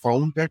not, we have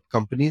found that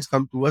companies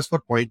come to us for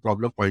point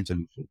problem, point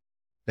solution.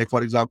 Like,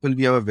 for example,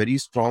 we have a very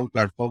strong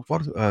platform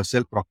for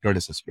self-proctored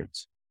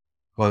assessments.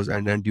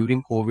 And then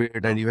during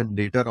COVID and even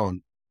later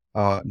on,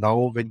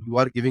 now when you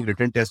are giving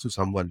written tests to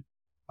someone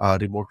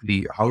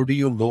remotely, how do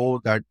you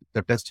know that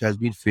the test has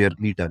been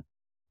fairly done?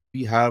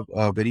 We have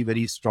a very,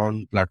 very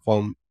strong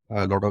platform,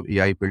 a lot of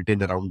AI built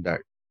in around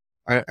that.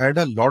 And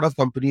a lot of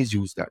companies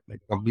use that.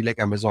 Like a company like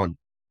Amazon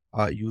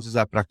uses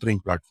our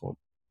proctoring platform.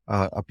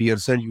 A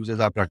Pearson uses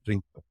our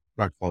proctoring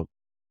platform.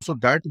 So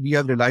that we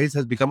have realized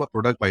has become a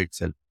product by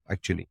itself,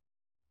 actually,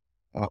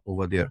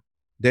 over there.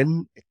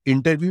 Then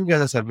interviewing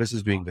as a service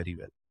is doing very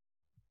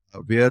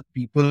well, where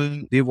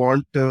people, they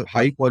want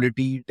high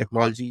quality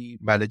technology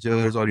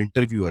managers or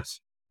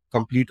interviewers,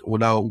 complete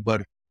Ola,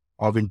 Uber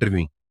of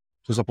interviewing.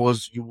 So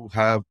suppose you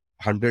have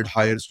 100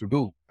 hires to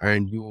do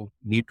and you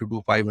need to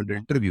do 500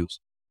 interviews,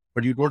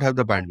 but you don't have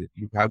the bandwidth.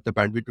 You have the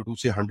bandwidth to do,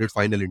 say, 100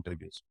 final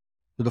interviews.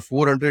 So the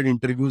 400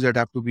 interviews that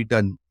have to be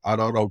done are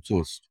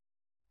outsourced.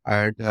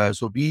 And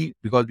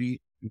because we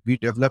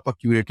develop a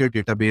curated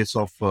database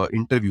of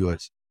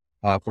interviewers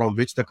from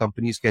which the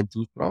companies can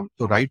choose from.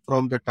 So right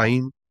from the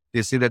time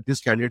they say that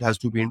this candidate has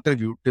to be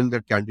interviewed till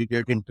that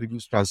candidate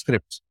interviews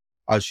transcripts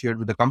are shared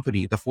with the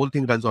company, the whole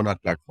thing runs on our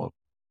platform.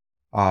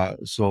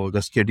 So the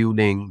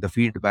scheduling, the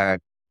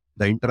feedback,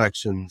 the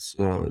interactions,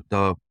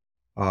 the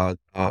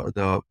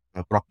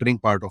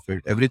proctoring part of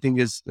it, everything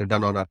is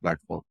done on our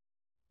platform.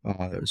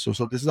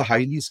 So this is a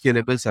highly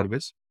scalable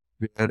service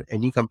where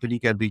any company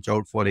can reach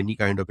out for any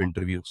kind of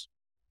interviews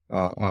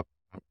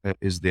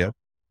is there.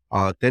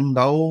 Then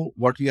now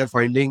what we are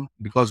finding,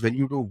 because when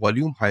you do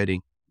volume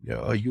hiring,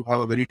 you have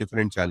a very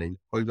different challenge.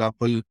 For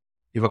example,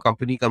 if a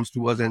company comes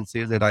to us and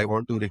says that I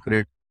want to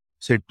recruit,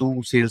 say,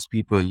 2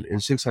 salespeople in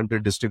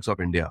 600 districts of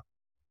India,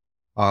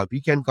 we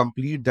can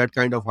complete that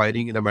kind of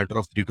hiring in a matter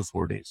of 3 to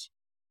 4 days.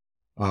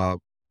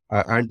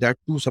 And that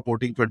too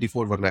supporting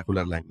 24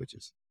 vernacular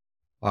languages.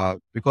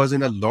 Because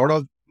in a lot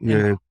of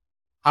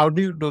how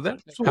do you do that?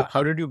 So-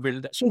 How did you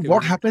build that? So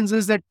what happens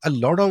is that a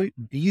lot of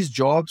these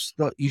jobs,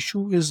 the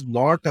issue is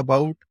not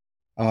about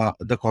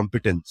the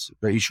competence.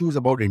 The issue is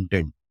about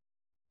intent.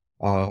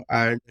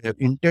 And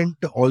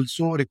intent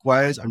also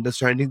requires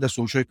understanding the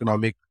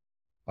socioeconomic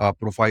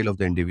profile of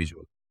the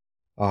individual.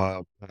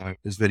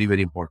 Is very,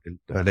 very important.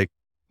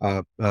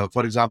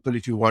 For example,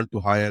 if you want to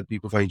hire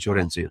people for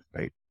insurance sales,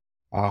 right?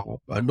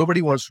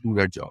 Nobody wants to do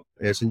that job.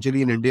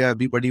 Essentially, in India,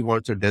 everybody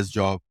wants a desk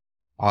job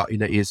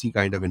in an AC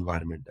kind of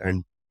environment.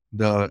 And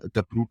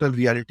the brutal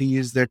reality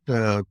is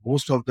that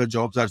most of the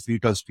jobs are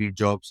feet on street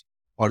jobs,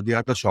 or they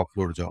are the shop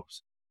floor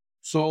jobs.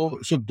 So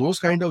those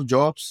kind of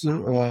jobs,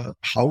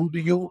 how do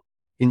you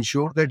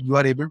ensure that you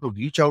are able to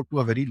reach out to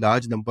a very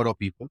large number of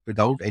people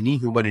without any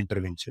human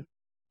intervention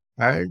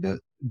and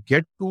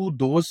get to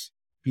those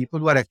people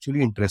who are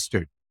actually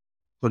interested?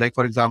 So like,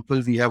 for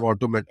example, we have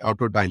auto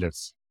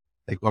dialers,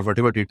 like, or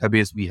whatever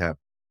database we have.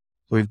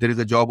 So if there is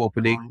a job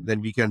opening,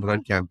 then we can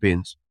run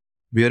campaigns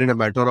where in a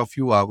matter of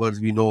few hours,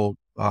 we know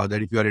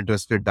that if you are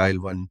interested, dial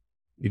 1.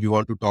 If you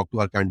want to talk to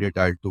our candidate,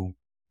 dial 2.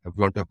 If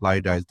you want to apply,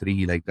 dial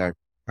 3, like that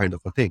kind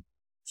of a thing.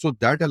 So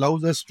that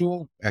allows us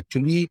to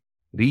actually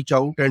reach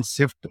out and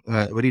sift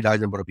a very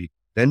large number of people.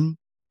 Then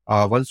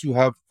once you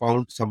have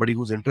found somebody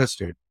who's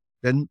interested,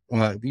 then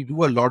we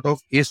do a lot of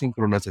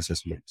asynchronous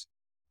assessments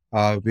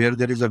where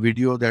there is a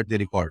video that they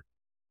record,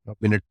 a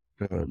minute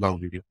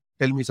long video.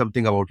 Tell me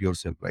something about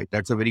yourself, right?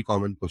 That's a very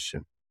common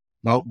question.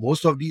 Now,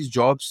 most of these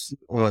jobs,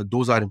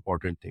 those are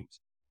important things.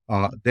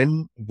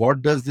 Then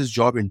what does this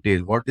job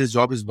entail? What this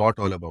job is not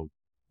all about?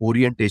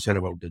 Orientation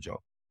about the job.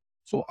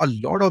 So a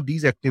lot of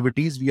these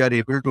activities we are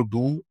able to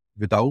do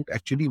without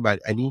actually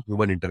any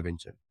human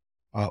intervention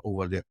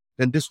over there.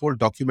 Then this whole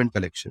document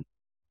collection.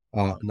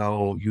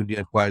 Now you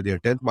acquire their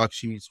 10th mark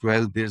sheets,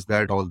 12, this,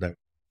 that, all that.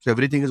 So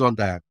everything is on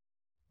the app.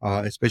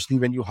 Especially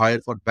when you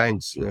hire for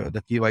banks,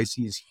 the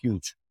KYC is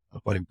huge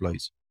for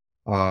employees.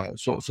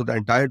 So the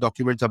entire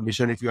document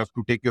submission, if you have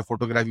to take your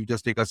photograph, you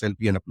just take a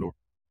selfie and upload.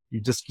 You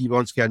just keep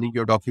on scanning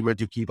your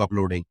document, you keep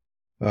uploading.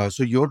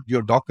 So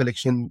your doc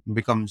collection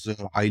becomes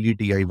highly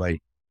DIY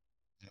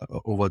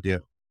over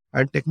there.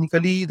 And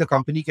technically, the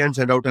company can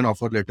send out an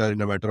offer letter in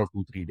a matter of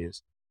 2-3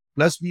 days.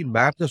 Plus, we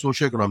map the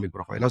socioeconomic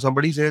profile. Now,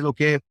 somebody says,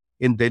 okay,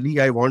 in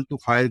Delhi, I want to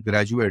hire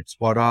graduates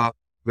for a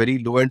very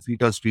low-end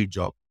feet on street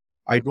job.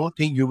 I don't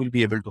think you will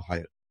be able to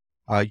hire.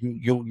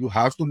 You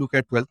have to look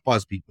at 12th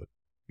pass people.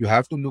 You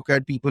have to look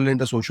at people in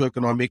the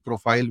socioeconomic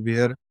profile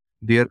where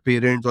their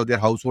parents or their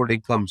household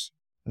incomes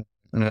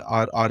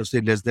are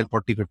say less than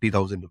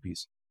 40,000-50,000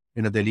 rupees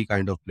in a Delhi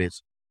kind of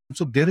place.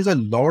 So there is a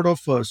lot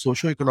of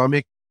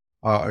socioeconomic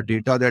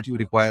data that you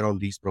require on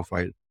these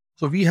profiles.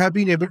 So we have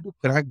been able to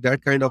crack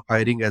that kind of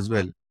hiring as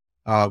well,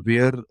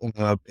 where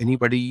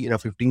anybody in a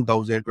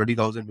 15,000,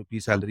 20,000 rupee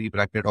salary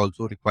bracket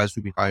also requires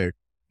to be hired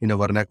in a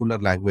vernacular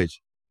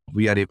language.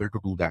 We are able to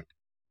do that.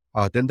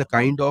 Then the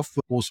kind of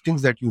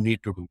postings that you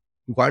need to do.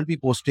 You can't be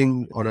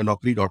posting on a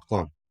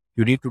Naukri.com.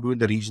 You need to do in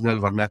the regional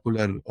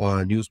vernacular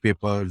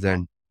newspapers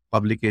and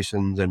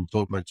publications and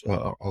so much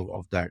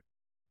of that.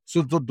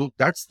 So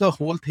that's the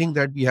whole thing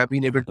that we have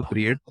been able to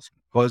create,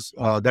 because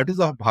that is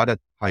a Bharat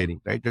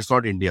hiring, right? It's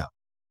not India.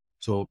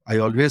 So I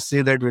always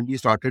say that when we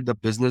started the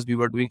business, we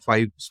were doing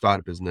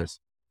 5-star business,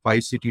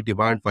 5-city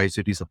demand,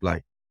 5-city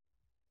supply.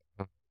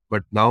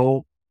 But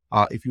now,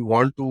 if you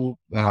want to,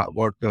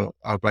 what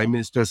our Prime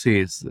Minister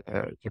says,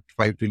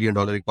 $5 trillion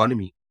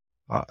economy,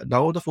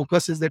 Now the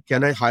focus is that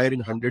can I hire in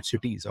 100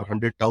 cities or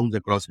 100 towns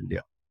across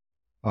India?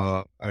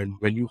 And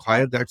when you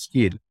hire that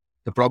scale,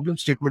 the problem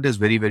statement is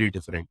very, very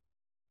different.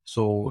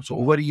 So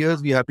over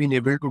years, we have been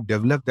able to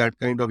develop that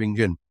kind of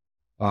engine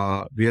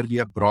where we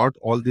have brought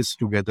all this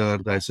together,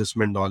 the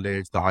assessment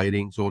knowledge, the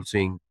hiring,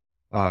 sourcing,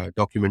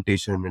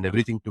 documentation and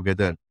everything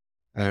together.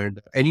 And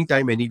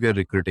anytime, anywhere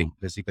recruiting,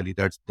 basically,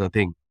 that's the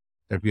thing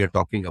that we are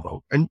talking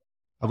about. And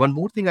one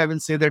more thing I will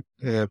say that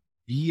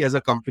we as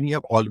a company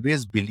have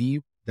always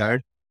believed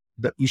that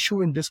the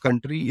issue in this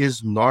country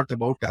is not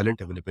about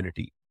talent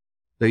availability.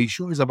 The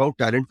issue is about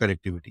talent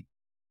connectivity.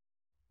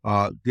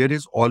 There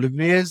is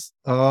always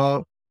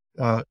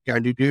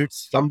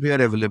candidates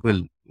somewhere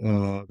available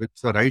with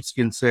the right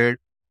skill set,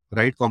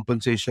 right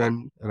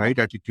compensation, right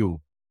attitude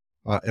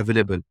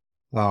available.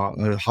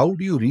 How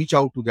do you reach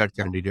out to that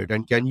candidate,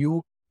 and can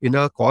you, in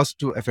a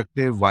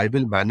cost-effective,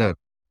 viable manner,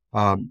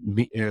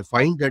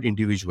 find that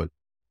individual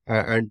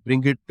and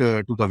bring it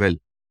to the well?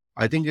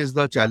 I think is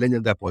the challenge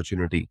and the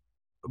opportunity.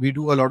 We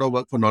do a lot of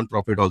work for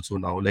non-profit also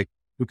now. Like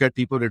look at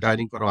people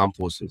retiring from armed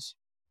forces.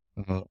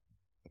 Uh,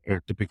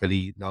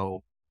 Typically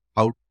now,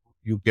 how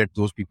you get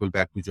those people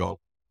back to job.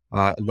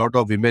 A lot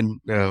of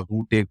women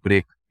who take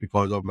break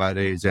because of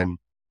marriage and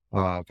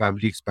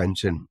family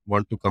expansion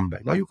want to come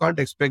back. Now you can't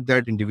expect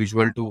that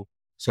individual to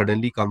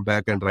suddenly come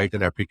back and write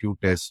an aptitude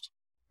test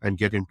and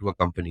get into a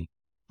company.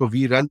 So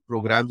we run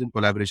programs in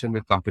collaboration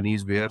with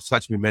companies where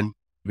such women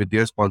with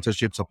their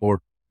sponsorship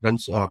support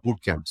runs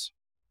boot camps.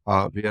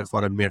 Where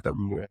for a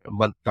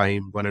month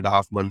time,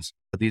 1.5 months,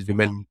 these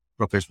women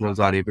professionals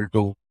are able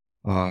to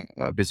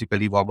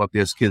basically warm up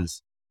their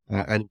skills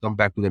and come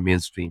back to the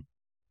mainstream.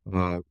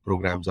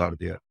 Programs are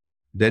there.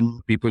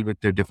 Then people with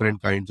the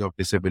different kinds of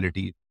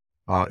disability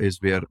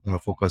is where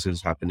focus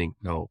is happening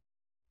now.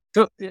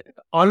 So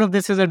all of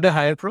this is under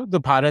Hire Pro,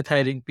 the Bharat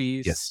hiring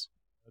piece, Yes.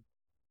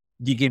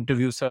 gig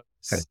interview service.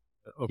 Correct.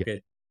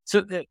 Okay.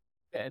 So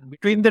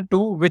between the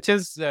two, which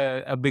is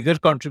a bigger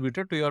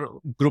contributor to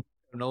your group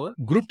turnover?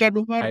 Group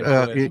turnover, Hire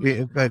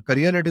Pro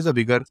CareerNet is a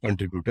bigger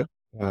contributor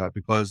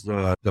because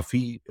the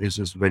fee is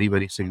very,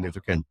 very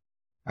significant.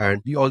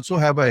 And we also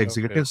have an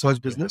executive search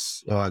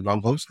business,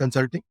 Longhouse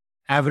Consulting.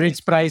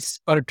 average price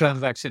per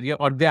transaction, yeah,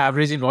 or the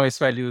average invoice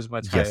value is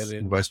much higher. Yes,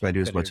 invoice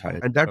value is much Career.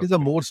 higher. And that is a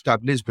more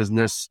established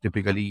business,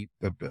 typically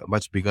a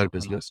much bigger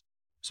business.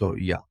 So,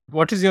 yeah.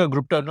 What is your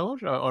group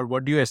turnover or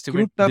what do you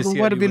estimate? Group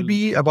turnover will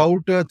be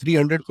about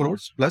 300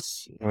 crores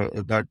plus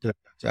that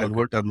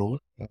annual turnover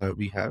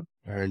we have.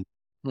 And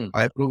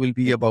iPro will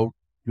be about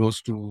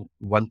close to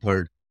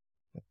 1/3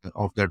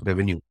 of that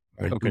revenue.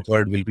 And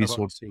 2/3 will be About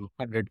sourcing.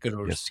 100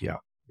 crores. Yes, yeah.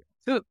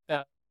 So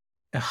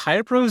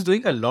Hire Pro is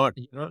doing a lot,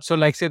 you know. So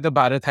like say the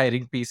Bharat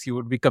hiring piece, you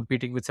would be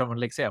competing with someone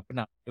like say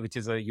Apna, which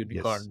is a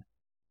unicorn.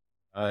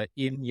 Yes.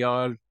 In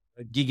your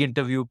gig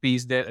interview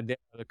piece, there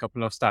are a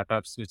couple of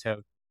startups which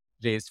have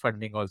raised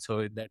funding also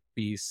in that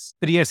piece.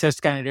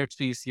 Pre-assessed candidates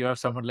piece, you have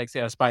someone like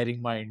say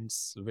Aspiring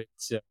Minds,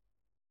 which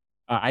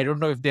I don't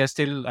know if they're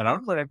still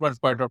around, but at one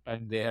point of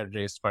time they had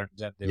raised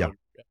funds and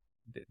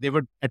they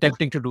were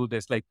attempting to do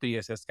this like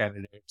pre-assessed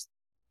candidates.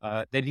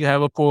 Then you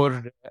have a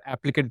core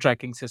applicant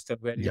tracking system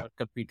where you are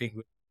competing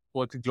with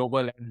both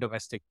global and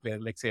domestic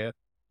players, like say a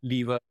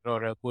Lever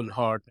or a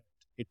Bullhorn at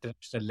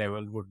international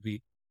level would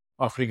be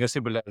offering a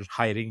similar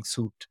hiring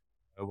suite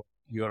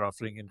you're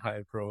offering in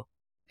Hire Pro.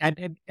 And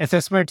in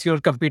assessments, you're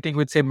competing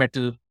with say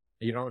Metal,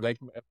 you know, like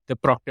the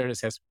Proctor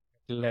assessment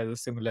Metal has a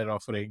similar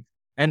offering.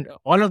 And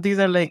all of these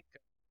are like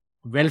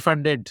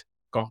well-funded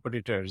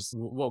competitors.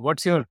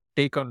 What's your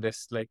take on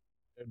this? Like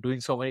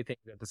doing so many things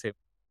at the same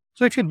time.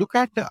 So if you look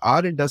at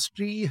our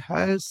industry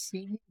has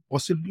seen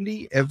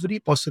possibly every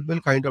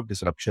possible kind of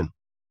disruption.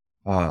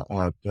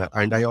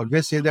 And I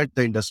always say that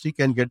the industry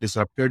can get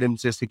disrupted in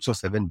say 6 or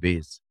 7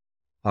 ways.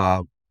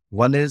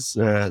 One is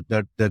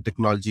the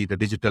technology, the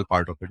digital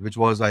part of it, which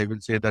was, I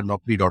will say, the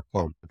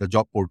Naukri.com, the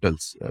job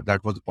portals.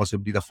 That was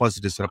possibly the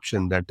first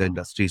disruption that the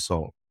industry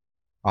saw.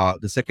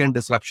 The second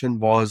disruption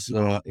was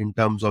in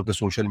terms of the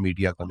social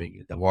media coming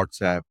in, the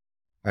WhatsApp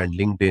and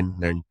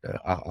LinkedIn and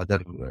other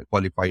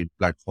qualified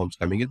platforms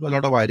coming in. A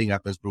lot of hiring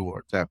happens through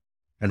WhatsApp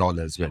and all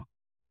as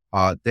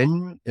well.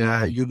 Then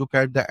you look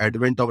at the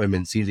advent of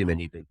MNCs in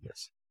any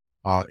business.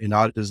 In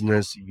our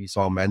business, we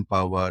saw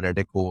Manpower,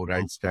 Adecco,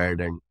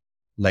 Randstad, and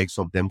likes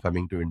of them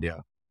coming to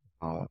India.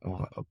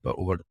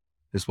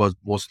 This was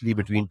mostly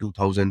between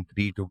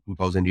 2003 to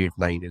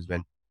 2008-9 is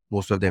when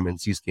most of the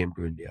MNCs came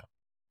to India.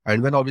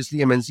 And when obviously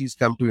MNCs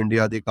come to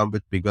India, they come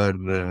with bigger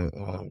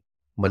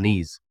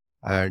monies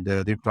and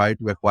they try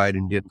to acquire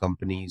Indian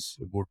companies,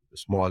 good,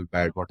 small,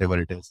 bad, whatever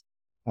it is,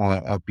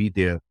 be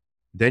there.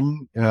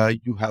 Then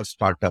you have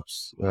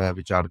startups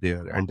which are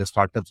there and the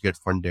startups get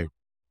funded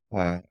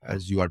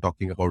as you are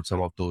talking about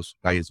some of those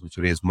guys which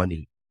raise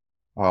money.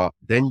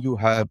 Then you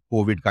have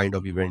COVID kind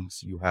of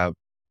events. You have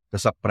the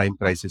subprime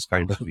crisis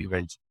kind of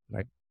events,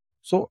 right?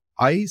 So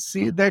I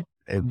say that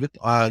with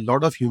a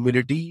lot of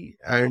humility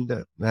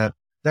and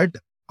that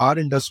our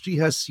industry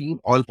has seen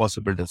all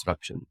possible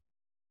disruption.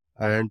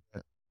 And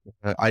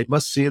I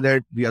must say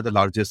that we are the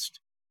largest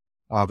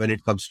when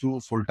it comes to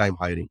full-time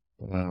hiring.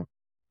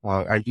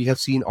 And we have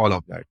seen all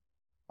of that.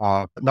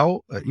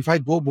 Now, if I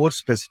go more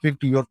specific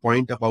to your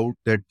point about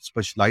that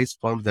specialized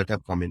firms that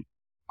have come in,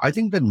 I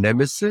think the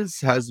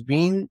nemesis has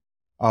been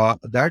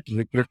that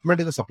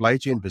recruitment is a supply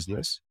chain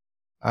business,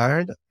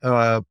 and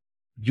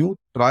you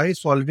try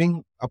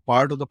solving a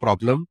part of the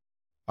problem.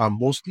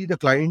 Mostly the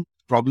client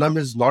problem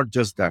is not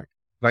just that.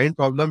 Client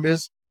problem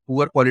is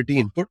poor quality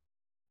input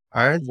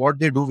and what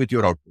they do with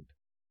your output.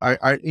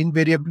 I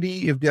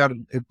invariably,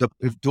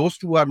 if those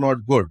two are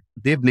not good,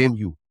 they blame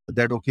you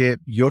that, okay,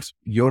 your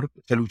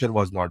solution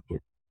was not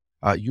good.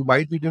 You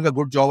might be doing a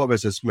good job of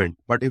assessment,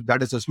 but if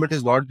that assessment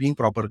is not being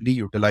properly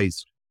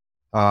utilized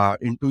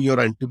into your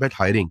ultimate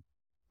hiring,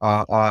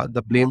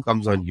 the blame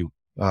comes on you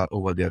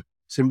over there.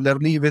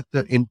 Similarly with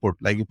the input,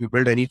 like if you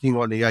build anything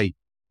on AI,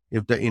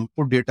 if the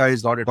input data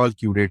is not at all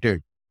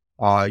curated,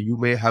 you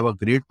may have a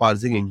great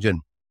parsing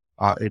engine.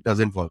 It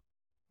doesn't work.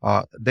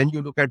 Then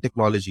you look at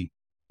technology.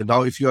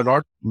 Now, if you are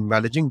not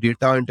managing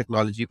data and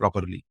technology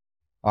properly,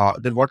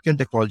 then what can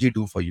technology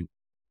do for you?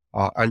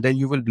 And then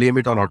you will blame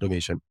it on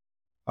automation.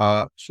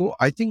 So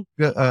I think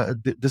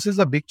this is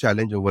a big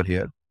challenge over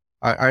here.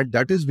 And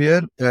that is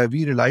where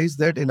we realize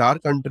that in our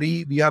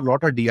country, we are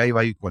not a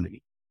DIY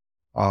economy,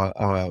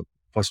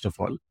 first of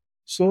all.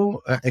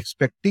 So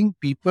expecting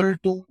people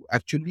to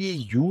actually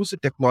use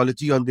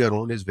technology on their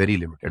own is very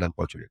limited,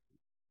 unfortunately.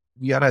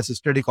 We are an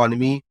assisted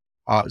economy.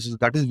 So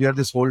that is where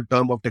this whole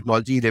term of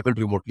technology-enabled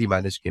remotely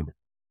managed came in.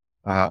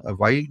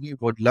 While we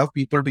would love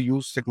people to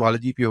use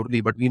technology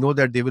purely, but we know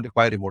that they will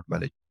require remote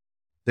management.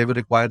 They will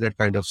require that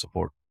kind of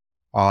support.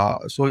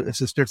 So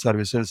assisted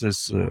services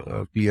is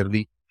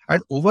clearly,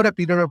 and over a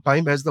period of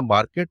time, as the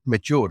market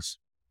matures,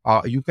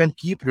 you can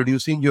keep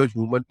reducing your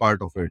human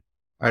part of it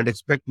and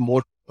expect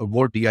more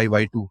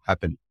DIY to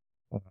happen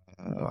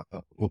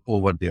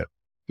over there.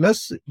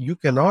 Plus, you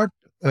cannot,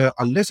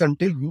 unless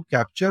until you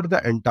capture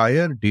the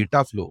entire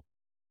data flow,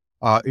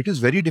 it is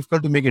very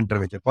difficult to make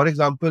intervention. For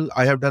example,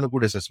 I have done a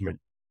good assessment,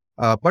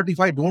 but if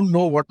I don't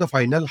know what the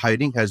final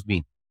hiring has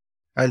been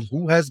and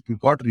who has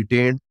got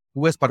retained,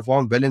 who has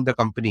performed well in the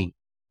company,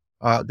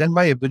 then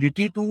my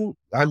ability to,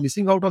 I'm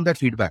missing out on that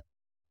feedback.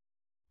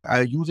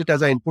 I use it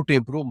as an input to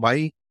improve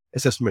my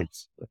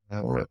assessments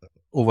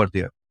over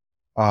there.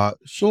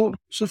 So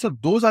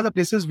those are the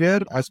places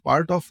where, as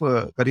part of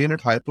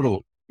CareerNet Hire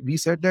Pro, we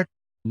said that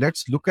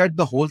let's look at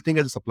the whole thing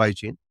as a supply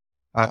chain.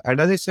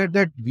 And as I said,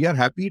 that we are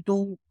happy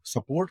to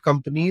support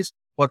companies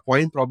for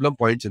point problem,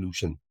 point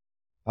solution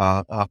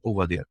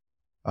over there.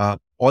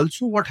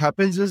 Also, what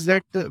happens is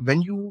that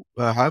when you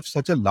have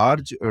such a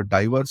large,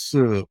 diverse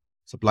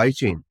supply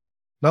chain,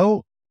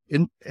 now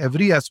in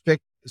every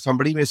aspect,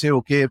 somebody may say,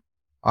 okay,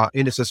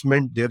 in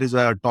assessment, there is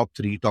a top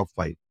 3, top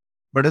 5.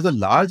 But as a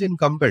large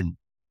incumbent,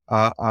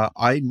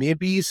 I may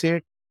be,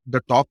 say,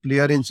 the top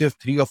player in, say,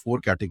 3 or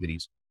 4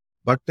 categories.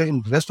 But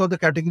in rest of the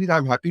categories,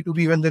 I'm happy to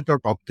be even the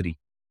top 3.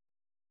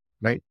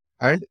 Right?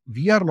 And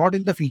we are not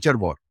in the feature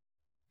war.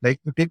 Like,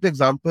 to take the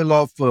example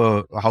of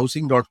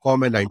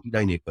housing.com and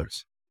 99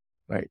 acres.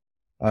 Right?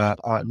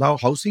 Now,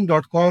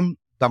 housing.com,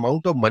 the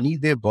amount of money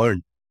they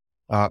burned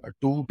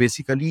to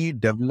basically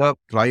develop,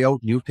 try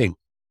out new things.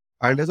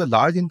 And as a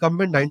large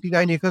incumbent,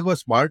 99 acres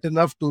was smart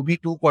enough to be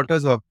 2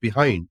 quarters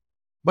behind.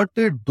 But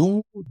they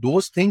do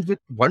those things with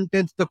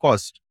 1/10 the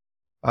cost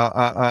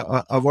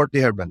of what they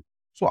have done.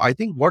 So I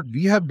think what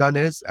we have done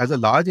is, as a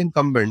large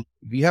incumbent,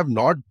 we have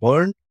not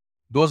burned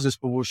those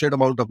disproportionate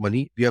amount of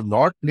money. We have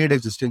not played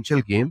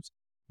existential games,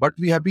 but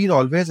we have been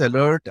always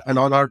alert and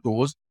on our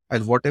toes.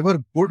 And whatever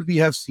good we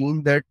have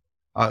seen that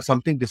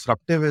something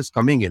disruptive is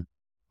coming in,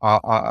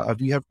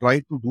 we have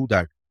tried to do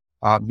that.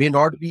 May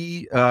not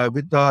be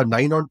with the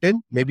 9 on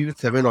 10, maybe with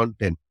 7 on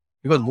 10.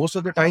 Because most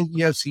of the time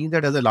we have seen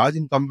that as a large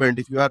incumbent,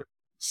 if you are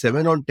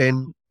 7 on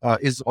 10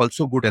 is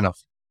also good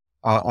enough,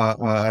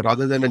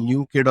 rather than a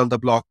new kid on the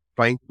block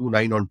trying to do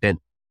 9 on 10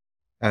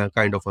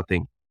 kind of a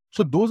thing.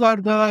 So those are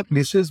the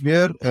places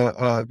where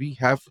we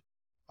have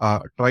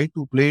tried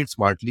to play it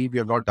smartly. We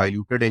have not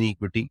diluted any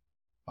equity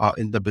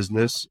in the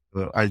business,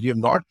 and we have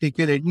not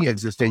taken any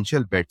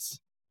existential bets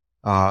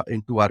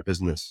into our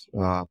business.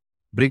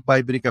 Brick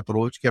by brick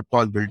approach, kept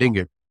on building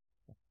it.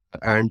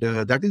 And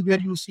that is where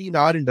you see in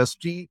our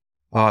industry,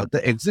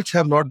 the exits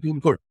have not been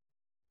good.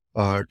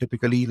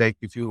 Typically, like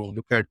if you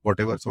look at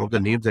whatever, some of the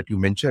names that you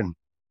mentioned,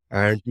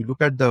 and you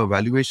look at the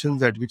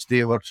valuations at which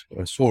they were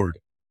sold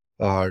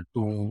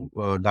to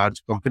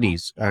large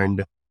companies,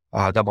 and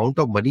the amount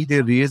of money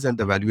they raised and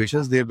the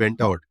valuations they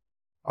went out,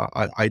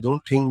 I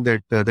don't think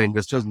that the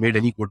investors made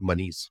any good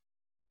monies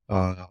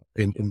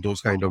in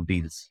those kind of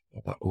deals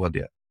over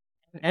there.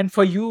 And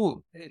for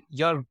you,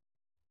 your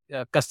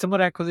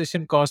customer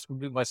acquisition cost would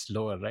be much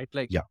lower, right?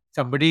 Like Yeah.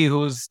 somebody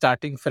who's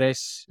starting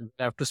fresh will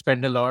have to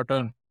spend a lot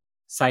on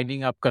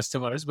signing up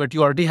customers, but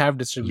you already have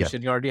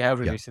distribution, you already have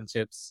Yeah.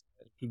 relationships.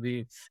 It will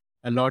be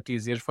a lot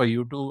easier for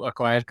you to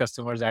acquire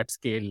customers at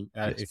scale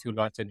Yes. if you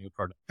launch a new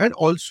product. And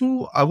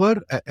also our,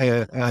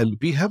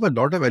 we have a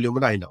lot of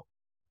alumni now.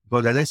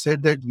 Because as I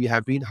said that we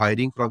have been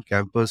hiring from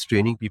campus,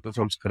 training people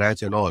from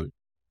scratch and all.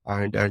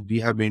 and we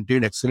have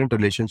maintained excellent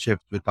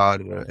relationships with our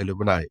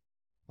alumni,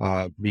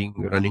 being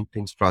running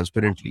things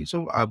transparently.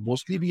 So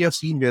mostly we have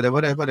seen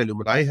wherever ever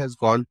alumni has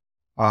gone,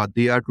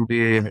 they are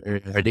today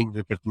heading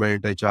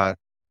recruitment, HR.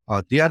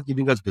 They are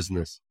giving us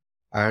business,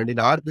 and in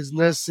our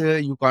business,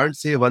 you can't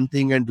say one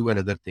thing and do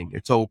another thing.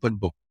 It's an open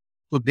book,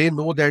 so they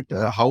know that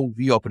how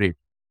we operate.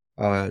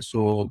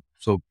 So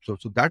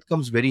that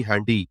comes very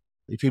handy.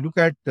 If you look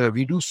at,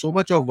 we do so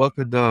much of work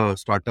with the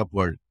startup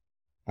world,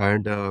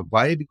 and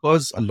why?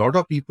 Because a lot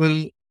of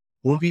people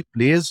whom we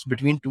placed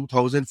between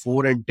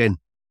 2004 and 10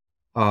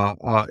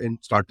 in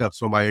startups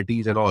from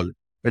IITs and all,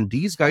 when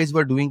these guys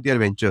were doing their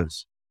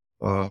ventures,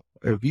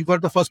 we were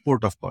the first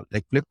port of call.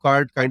 Like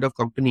Flipkart kind of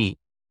company,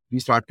 we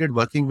started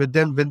working with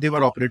them when they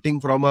were operating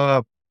from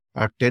a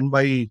 10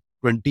 by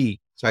 20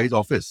 size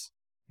office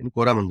in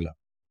Koramangala.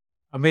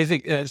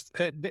 Amazing.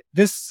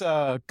 This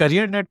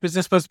CareerNet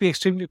business must be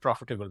extremely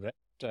profitable,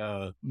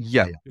 right?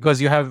 Yeah,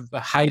 Because you have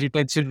high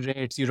retention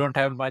rates, you don't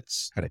have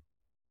much correct.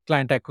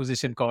 client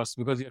acquisition costs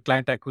because your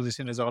client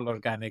acquisition is all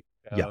organic.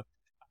 Yeah.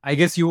 I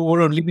guess you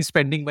would only be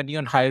spending money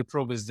on higher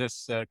pro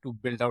business to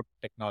build out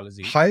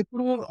technology.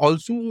 Hypro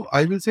also,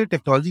 I will say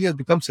technology has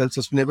become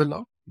self-sustainable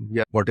now.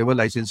 Yeah, whatever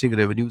licensing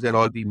revenues and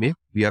all we make,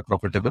 we are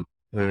profitable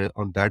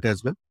on that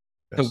as well.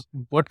 So Yes.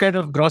 what kind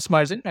of gross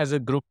margin as a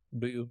group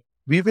do you?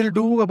 We will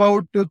do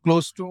about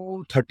close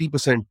to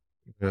 30%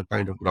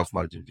 kind of gross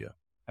margins. Yeah.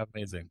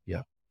 Amazing.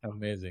 Yeah.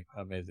 Amazing.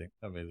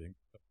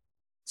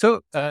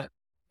 So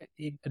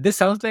this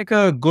sounds like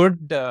a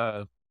good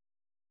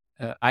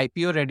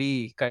IPO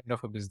ready kind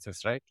of a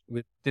business, right?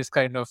 With this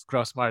kind of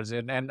gross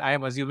margin. And I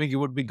am assuming you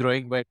would be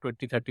growing by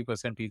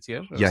 20-30% each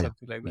year or Yeah.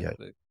 something like that.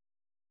 Yeah.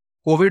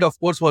 COVID, of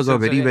course, was a So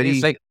very, it's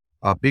very like,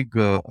 big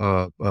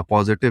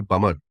positive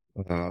bummer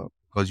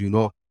because,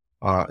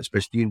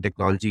 especially in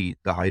technology,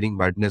 the hiring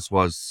madness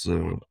was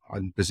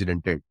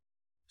unprecedented.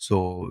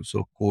 So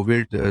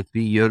COVID,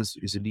 3 years,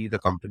 easily the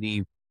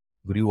company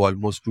grew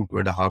almost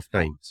 2.5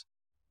 times.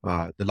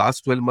 The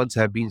last 12 months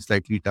have been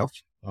slightly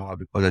tough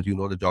because, as you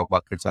know, the job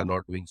markets are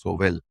not doing so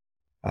well.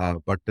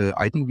 But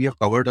I think we have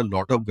covered a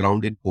lot of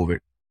ground in COVID,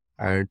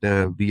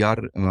 and we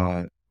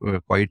are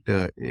quite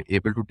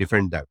able to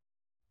defend that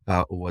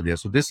over there.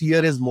 So this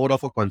year is more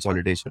of a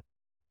consolidation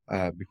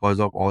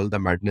because of all the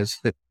madness,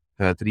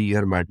 3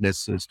 year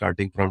madness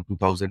starting from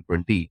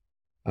 2020,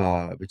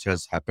 which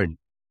has happened.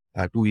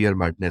 2 year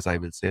madness, I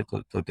will say.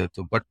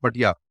 But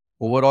yeah,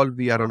 overall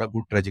we are on a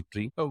good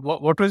trajectory.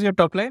 what was your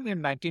top line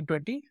in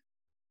 1920?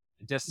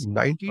 Just for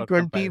 1920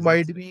 comparison's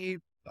might sake. be,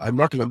 I'm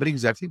not remembering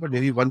exactly, but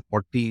maybe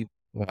 140,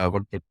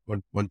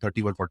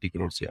 130, 140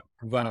 crores. Yeah.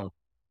 Wow.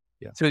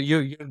 Yeah. So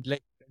you're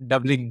like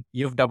doubling,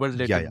 you've doubled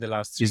it Yeah. in Yeah. the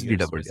last 3 Easily years,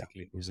 doubled.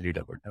 basically. Yeah. Easily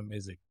doubled.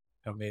 Amazing.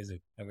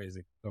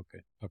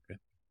 Okay.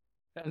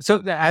 So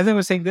as I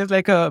was saying, there's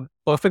like a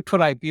perfect for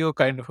IPO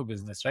kind of a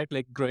business, right?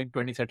 Like growing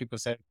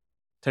 20-30%,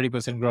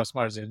 30% gross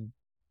margin.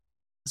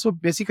 So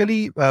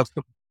basically,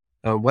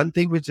 one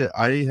thing which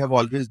I have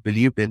always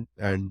believed in,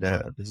 and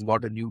this is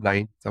not a new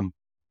line.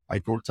 I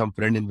told some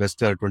friend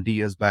investor 20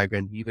 years back,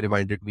 and he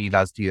reminded me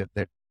last year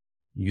that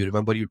you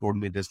remember you told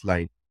me this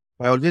line.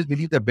 I always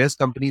believe the best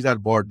companies are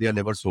bought; they are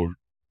never sold.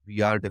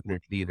 We are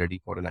definitely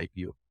ready for an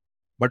IPO.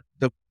 But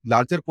the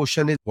larger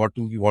question is, what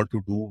do we want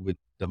to do with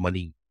the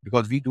money?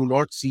 Because we do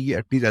not see,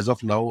 at least as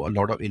of now, a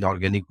lot of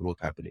inorganic growth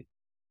happening.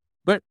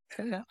 But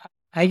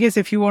I guess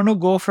if you want to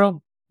go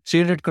from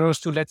 300 crores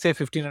to let's say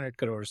 1500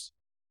 crores,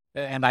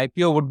 an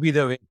IPO would be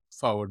the way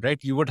forward,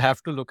 right? You would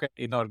have to look at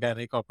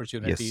inorganic Yes.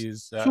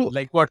 opportunities, So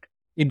like what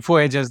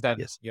InfoEdge has done,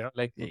 yes.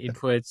 like Okay.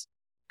 InfoEdge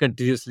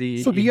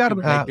continuously So we are,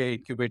 like they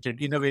incubated,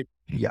 innovate,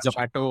 yeah.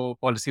 Zomato,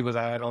 Policy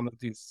Bazaar, all of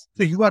these.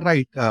 So you are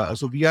right.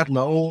 So we are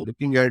now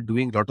looking at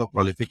doing a lot of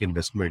prolific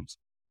investments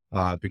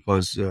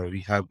because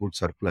we have good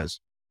surplus.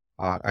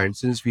 And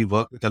since we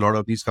work with a lot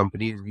of these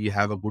companies, we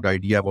have a good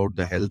idea about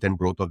the health and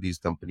growth of these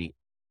companies.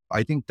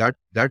 I think that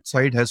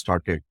side has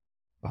started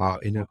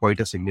in a quite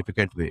a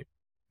significant way.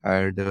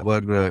 And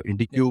our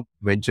IndiQube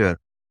venture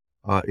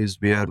is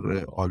where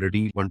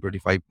already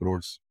 125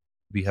 crores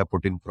we have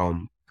put in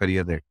from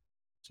CareerNet.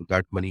 So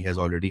that money has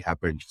already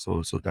happened.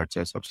 So that's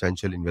a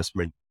substantial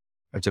investment.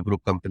 That's a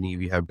group company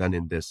we have done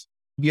in this.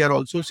 We are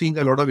also seeing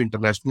a lot of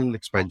international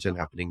expansion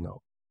happening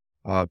now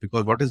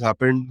because what has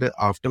happened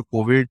after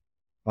COVID,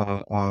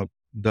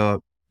 the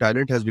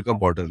talent has become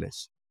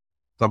borderless.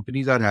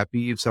 Companies are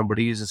happy if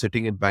somebody is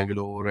sitting in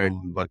Bangalore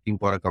and working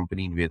for a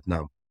company in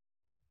Vietnam.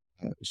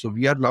 So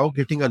we are now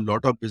getting a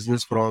lot of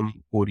business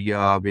from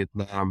Korea,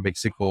 Vietnam,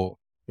 Mexico,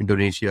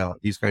 Indonesia,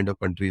 these kind of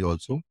countries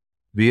also,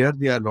 where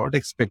they are not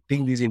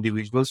expecting these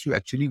individuals to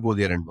actually go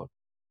there and work.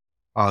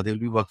 They'll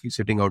be working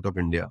sitting out of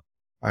India.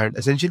 And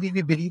essentially,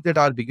 we believe that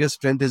our biggest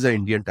strength is the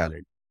Indian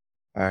talent.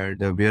 And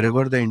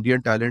wherever the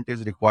Indian talent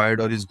is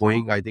required or is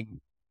going, I think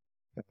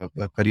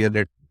a career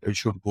that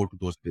should go to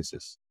those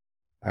places.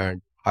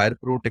 And higher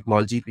pro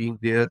technology being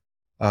there,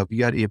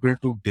 we are able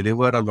to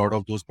deliver a lot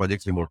of those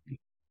projects remotely.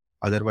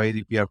 Otherwise,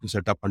 if we have to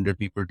set up 100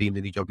 people team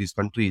in each of these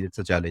countries, it's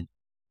a challenge.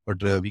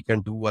 But we can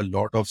do a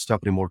lot of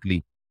stuff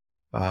remotely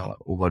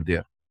over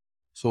there.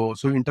 So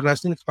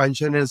international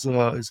expansion is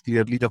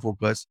clearly the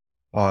focus.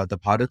 The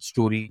Bharat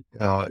story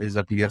is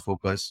a clear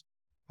focus.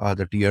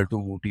 The tier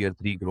 2, tier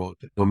 3 growth,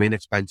 domain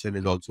expansion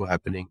is also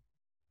happening,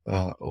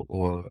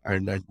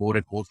 and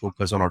more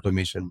focus on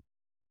automation.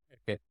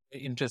 Okay,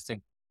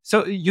 interesting.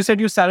 So you said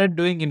you started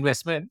doing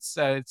investments.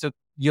 So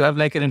you have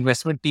like an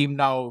investment team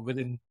now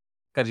within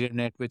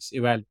CareerNet, which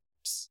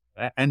evaluates.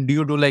 And do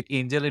you do like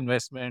angel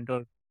investment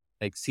or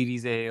like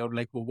Series A or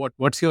like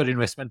what's your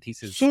investment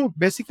thesis? So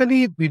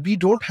basically, we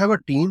don't have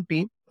a team.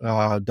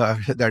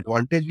 The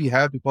advantage we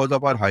have because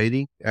of our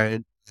hiring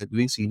and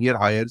doing senior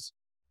hires,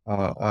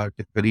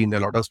 typically in a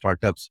lot of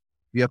startups,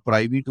 we are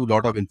privy to a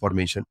lot of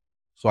information.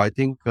 So I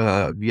think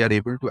we are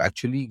able to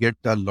actually get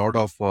a lot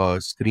of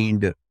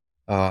screened,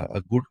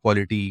 good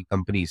quality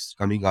companies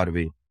coming our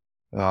way.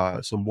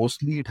 So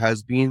mostly it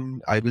has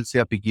been, I will say,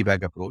 a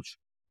piggyback approach.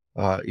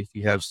 If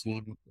we have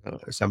seen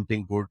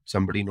something good,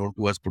 somebody known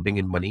to us putting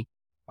in money,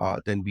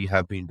 then we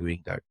have been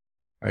doing that.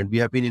 And we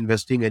have been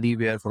investing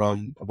anywhere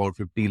from about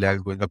 50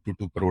 lakhs going up to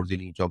 2 crores in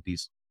each of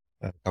these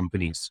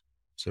companies.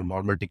 So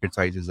normal ticket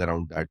size is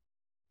around that.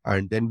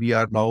 And then we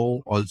are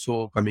now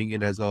also coming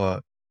in as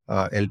a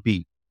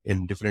LP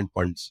in different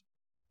funds.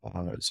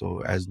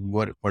 So as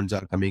more funds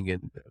are coming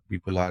in,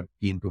 people are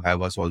keen to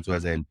have us also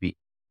as a LP.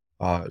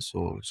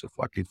 So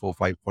for at least 4,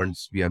 5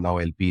 funds, we are now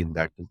LP in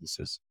that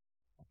businesses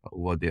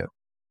over there.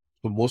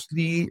 So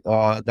mostly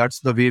that's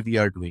the way we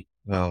are doing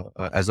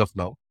as of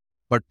now.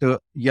 But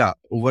yeah,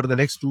 over the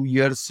next 2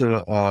 years,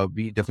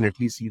 we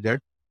definitely see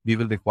that we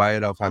will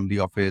require a family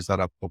office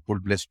or a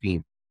full-fledged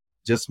team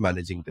just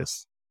managing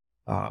this.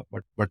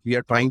 But we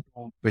are trying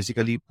to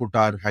basically put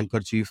our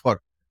handkerchief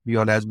or be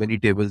on as many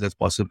tables as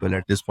possible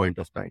at this point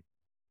of time,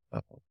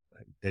 and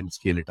then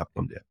scale it up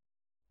from there.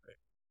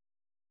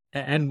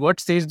 And what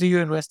stage do you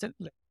invest in?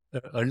 Like,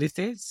 early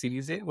stage,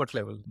 Series A, what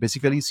level?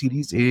 Basically,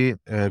 Series A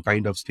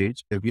kind of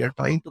stage. We are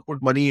trying to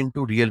put money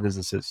into real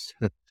businesses,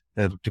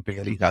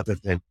 typically rather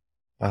than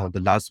the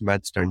last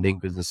man standing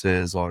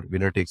businesses or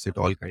winner takes it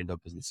all kind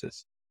of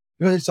businesses.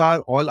 Because it's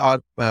all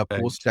our Right.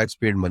 post-tax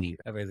paid money.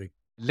 Amazing.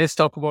 Let's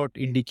talk about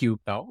IndiQube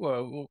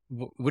now.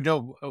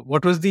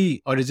 What was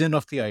the origin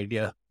of the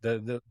idea,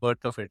 the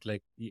birth of it?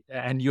 Like,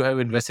 and you have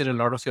invested a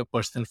lot of your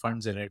personal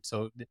funds in it.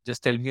 So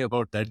just tell me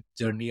about that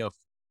journey of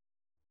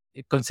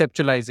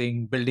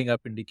conceptualizing, building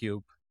up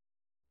IndiQube.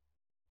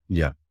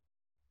 Yeah.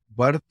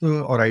 Birth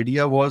or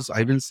idea was,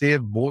 I will say,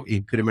 more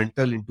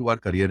incremental into our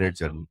CareerNet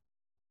journey.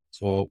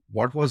 So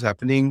what was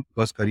happening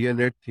was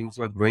CareerNet things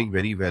were growing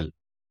very well.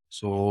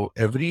 So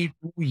every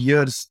 2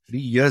 years, 3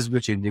 years,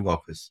 we're changing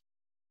office.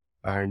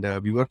 And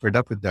we were fed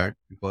up with that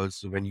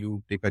because when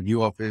you take a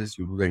new office,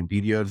 you do the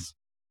interiors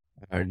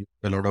and you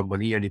pay a lot of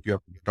money. And if you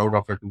have to get out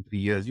after 2, 3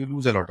 years, you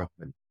lose a lot of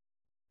money.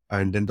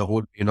 And then the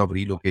whole pain of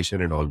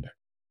relocation and all that.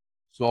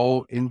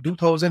 So in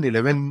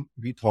 2011,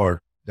 we thought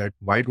that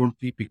why don't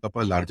we pick up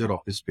a larger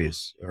office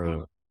space?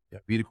 Yeah,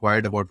 we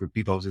required about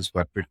 50,000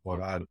 square feet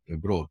for our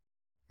growth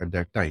at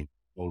that time.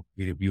 So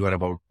we were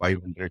about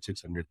 500,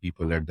 600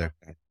 people at that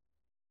time.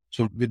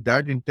 So with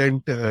that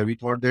intent, we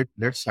thought that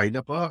let's sign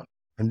up a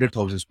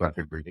 100,000 square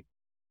feet building.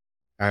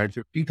 And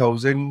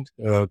 50,000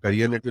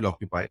 CareerNet will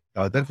occupy.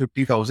 The other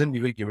 50,000 we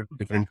will give it to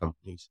different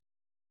companies.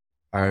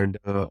 And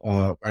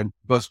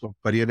because of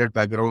CareerNet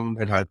background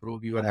and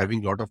Hypro, we were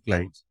having a lot of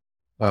clients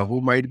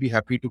who might be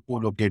happy to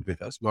co-locate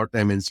with us, not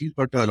MNCs,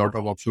 but a lot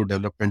of offshore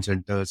development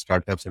centers,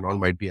 startups, and all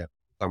might be happy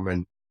to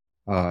come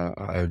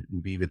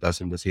and be with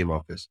us in the same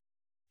office.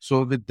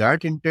 So with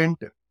that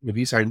intent,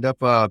 we signed up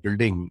a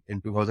building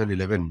in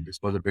 2011. This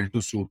was a build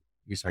to suit.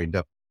 We signed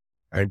up.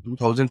 And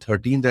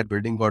 2013, that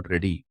building got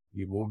ready.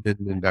 We moved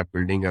in that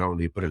building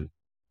around April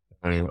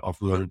of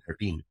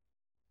 2013.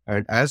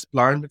 And as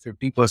planned,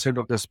 50%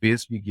 of the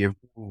space we gave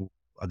to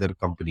other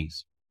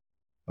companies.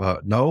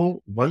 Now,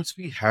 once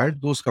we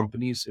had those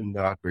companies in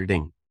the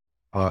building,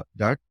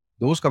 that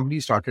those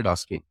companies started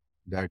asking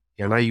that,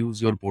 can I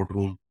use your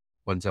boardroom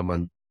once a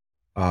month?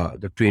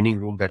 The training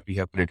room that we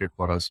have created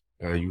for us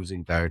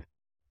using that,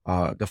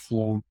 the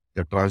food,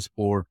 the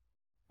transport,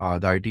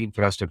 the IT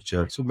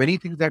infrastructure. So many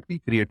things that we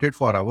created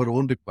for our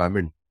own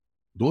requirement.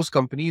 Those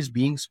companies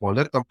being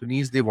smaller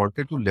companies, they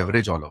wanted to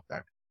leverage all of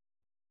that.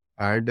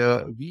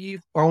 And we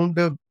found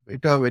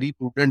it a very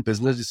prudent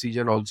business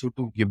decision also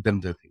to give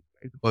them the thing,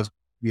 right? Because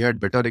we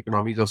had better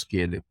economies of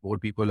scale. If more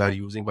people are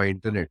using my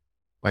internet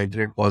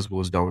cost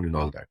goes down and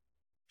all that.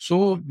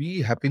 So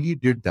we happily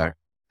did that.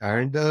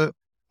 And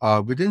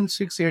within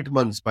 6, 8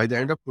 months, by the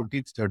end of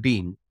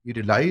 2013, we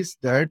realized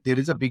that there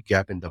is a big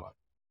gap in the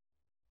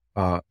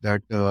market.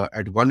 That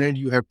at one end,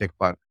 you have tech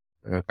park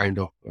kind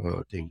of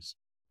things,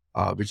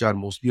 which are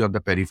mostly on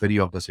the periphery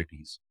of the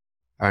cities.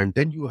 And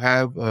then you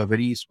have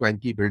very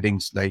swanky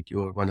buildings like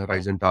your One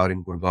Horizon Tower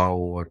in Gurgaon,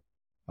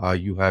 or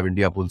you have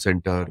India Bull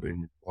Center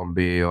in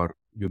Bombay, or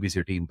UB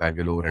City in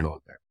Bangalore and all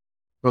that.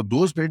 So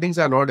those buildings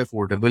are not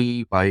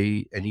affordable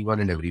by anyone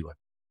and everyone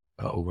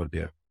over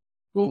there.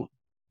 So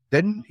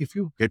then if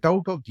you get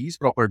out of these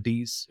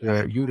properties,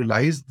 you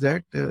realize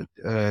that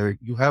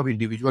you have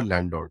individual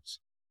landlords.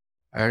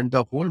 and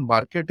the whole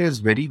market is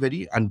very,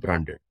 very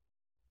unbranded.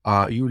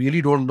 You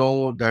really don't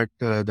know that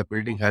the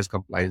building has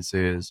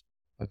compliances.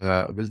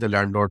 Will the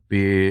landlord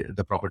pay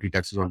the property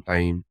taxes on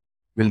time?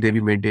 Will they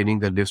be maintaining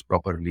the lifts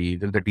properly?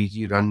 Will the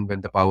DG run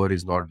when the power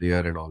is not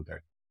there and all that?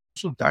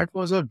 So that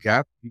was a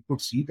gap. We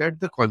could see that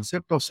the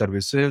concept of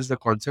services, the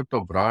concept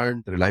of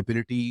brand,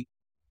 reliability,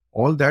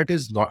 all that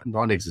is not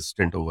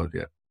non-existent over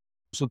there.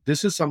 So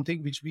this is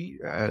something which we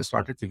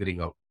started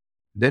figuring out.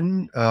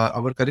 Then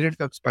our career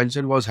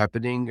expansion was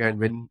happening, and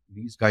when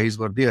these guys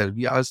were there,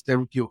 we asked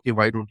them, okay,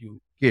 why don't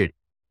you get?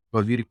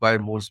 Because we require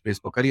more space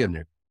for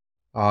CareerNet.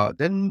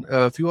 Then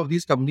a few of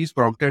these companies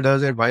prompted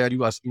us, and why are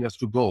you asking us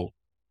to go?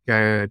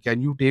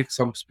 Can you take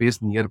some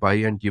space nearby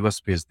and give us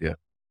space there?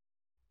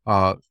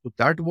 So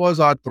that was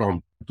our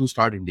prompt to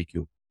start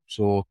IndiQube.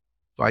 So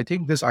I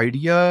think this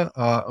idea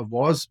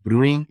was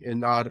brewing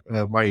in our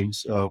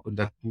minds in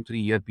that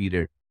 2-3 year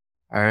period.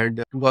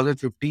 And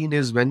 2015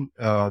 is when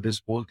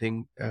this whole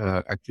thing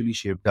actually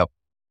shaped up.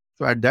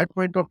 So at that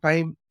point of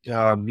time,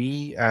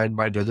 me and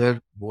my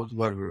brother both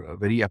were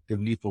very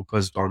actively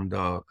focused on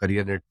the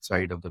CareerNet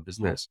side of the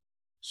business.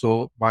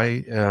 So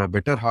my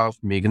better half,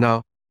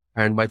 Meghna,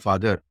 and my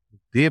father,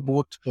 they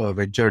both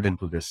ventured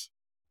into this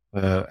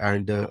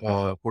and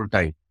full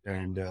time.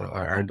 And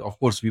of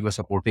course, we were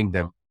supporting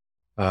them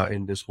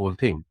in this whole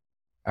thing.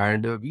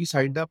 And we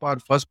signed up our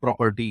first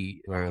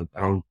property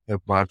around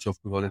March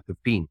of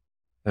 2015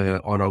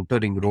 on Outer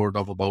Ring Road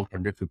of about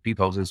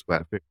 150,000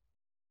 square feet.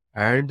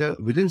 And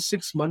within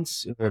 6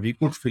 months, we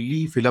could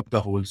fully fill up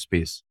the whole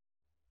space.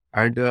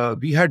 And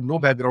we had no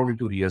background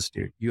into real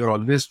estate. We are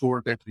always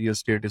told that real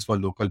estate is for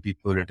local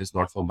people, it is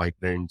not for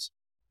migrants,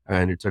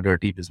 and it's a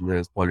dirty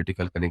business,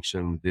 political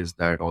connection, this,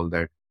 that, all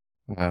that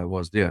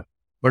was there.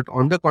 But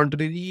on the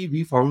contrary,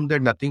 we found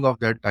that nothing of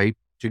that type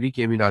actually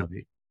came in our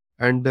way.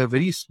 And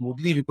very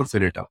smoothly, we could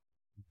fill it up.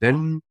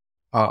 Then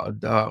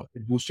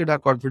it boosted our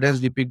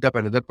confidence. We picked up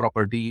another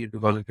property in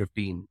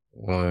 2015.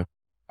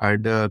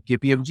 And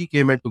KPMG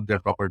came and took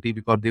that property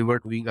because they were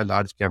doing a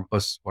large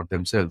campus for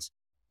themselves.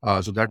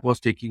 So that was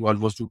taking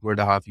almost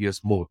 2.5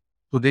 years more.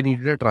 So they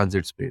needed a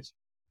transit space.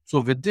 So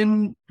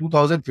within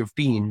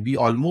 2015, we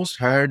almost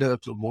had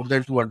more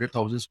than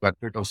 200,000 square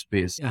feet of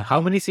space.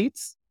 How many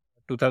seats?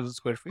 2,000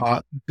 square feet?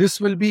 This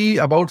will be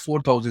about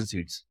 4,000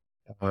 seats.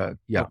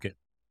 Yeah. Okay.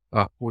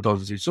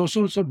 4,000 seats.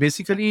 So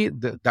basically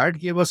that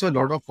gave us a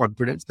lot of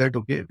confidence that,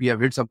 okay, we have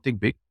hit something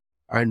big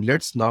and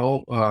let's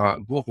now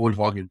go whole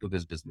hog into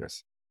this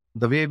business.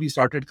 The way we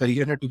started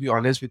CareerNet, to be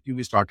honest with you,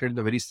 we started in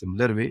a very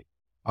similar way.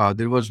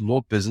 There was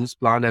no business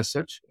plan as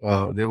such.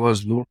 There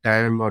was no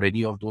TAM or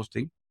any of those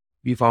things.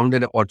 We found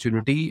an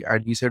opportunity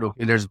and we said,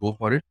 okay, let's go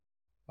for it.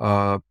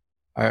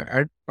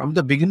 And from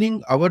the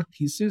beginning, our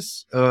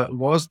thesis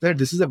was that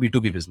this is a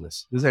B2B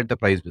business. This is an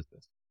enterprise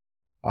business.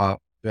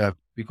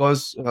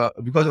 Because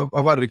of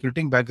our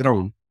recruiting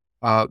background,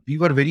 we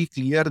were very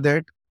clear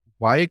that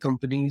why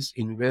companies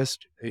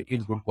invest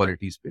in good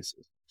quality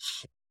spaces.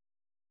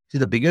 See,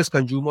 the biggest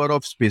consumer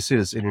of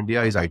spaces in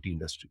India is IT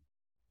industry,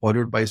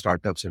 followed by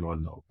startups and all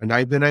now.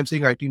 And when I'm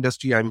saying IT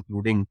industry, I'm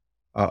including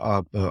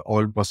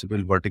all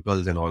possible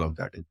verticals and all of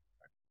that.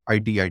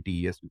 IT,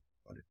 yes.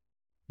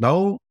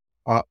 Now,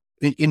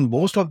 in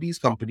most of these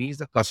companies,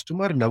 the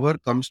customer never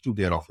comes to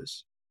their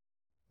office.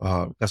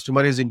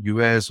 Customer is in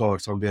US or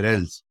somewhere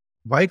else.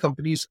 Why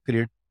companies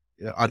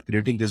are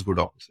creating these good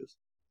offices?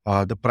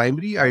 The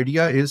primary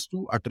idea is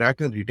to attract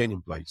and retain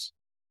employees.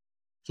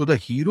 So the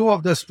hero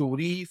of the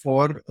story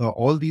for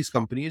all these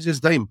companies is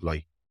the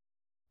employee.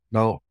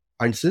 Now,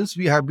 and since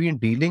we have been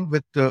dealing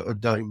with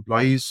the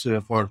employees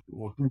for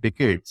 2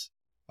 decades,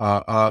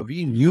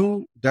 we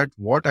knew that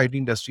what IT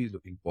industry is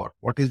looking for,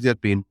 what is their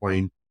pain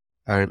point.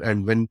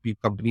 And when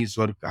companies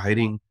were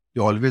hiring, they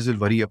always will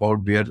worry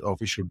about where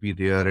office should be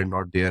there and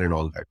not there and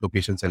all that.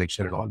 Location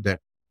selection and all that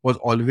was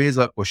always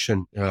a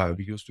question.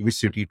 We used to which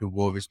city to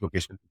go, which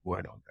location to go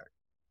and all that.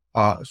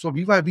 So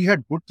we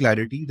had good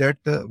clarity that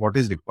what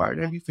is required,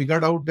 and we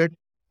figured out that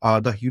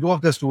the hero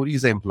of the story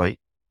is the employee,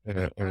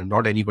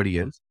 not anybody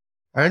else.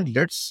 And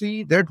let's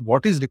see that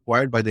what is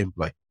required by the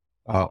employee.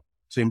 So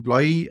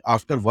employee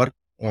after work,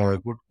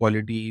 good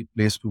quality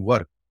place to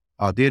work,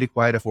 they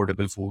require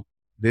affordable food,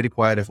 they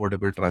require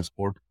affordable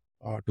transport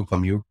to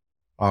commute,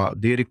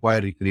 they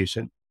require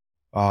recreation,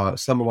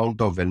 some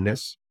amount of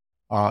wellness.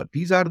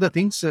 These are the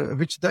things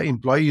which the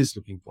employee is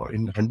looking for.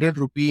 In 100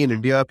 rupee in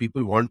India,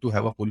 people want to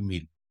have a full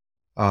meal.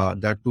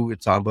 That too,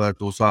 it's sambar,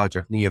 dosa,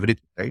 chutney,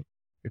 everything, right?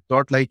 It's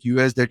not like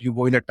US that you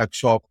go in a tuck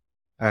shop,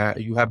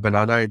 you have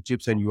banana and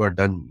chips and you are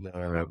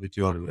done with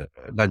your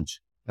lunch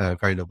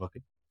kind of a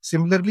thing.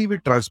 Similarly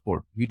with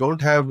transport, we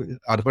don't have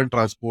urban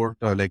transport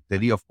like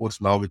Delhi, of course,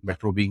 now with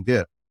metro being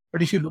there.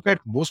 But if you look at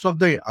most of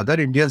the other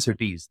Indian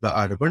cities, the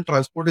urban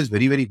transport is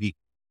very, very weak.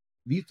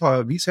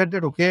 We said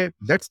that, okay,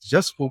 let's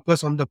just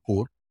focus on the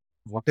core.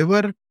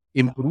 Whatever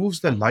improves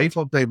the life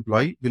of the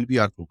employee will be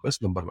our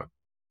focus, number one.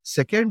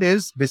 Second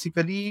is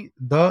basically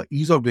the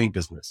ease of doing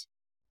business.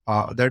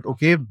 That,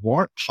 okay,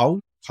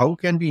 how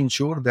can we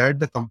ensure that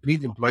the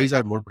company's employees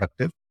are more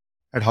productive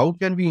And how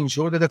can we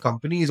ensure that the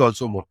company is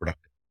also more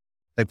productive?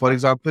 Like, for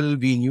example,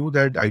 we knew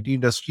that IT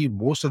industry,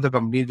 most of the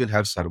companies will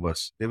have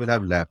servers, they will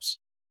have labs.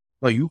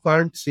 Now, you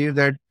can't say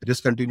that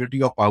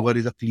discontinuity of power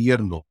is a clear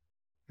no.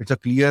 It's a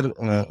clear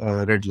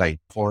red line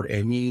for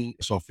any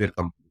software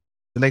company.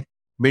 Like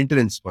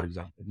maintenance, for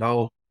example.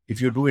 Now,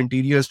 if you do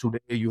interiors today,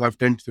 you have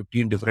 10,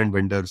 15 different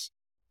vendors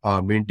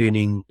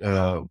maintaining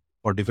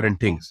for different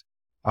things.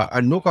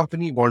 And no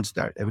company wants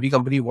that. Every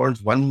company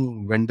wants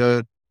one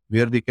vendor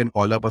where they can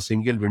call up a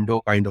single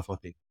window kind of a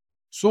thing.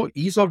 So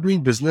ease of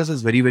doing business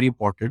is very, very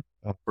important.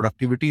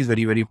 Productivity is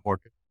very, very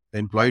important. The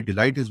employee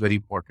delight is very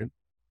important.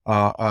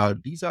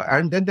 These are,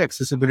 and then the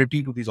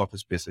accessibility to these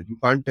office spaces. You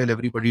can't tell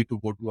everybody to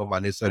go to a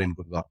Manesar in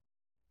Gurgaon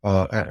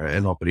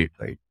and operate,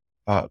 right?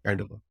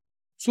 Kind of.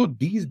 So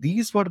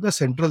these were the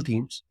central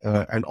themes.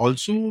 And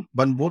also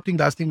one more thing,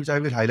 last thing which I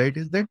will highlight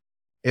is that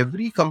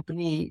every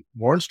company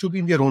wants to be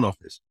in their own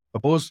office.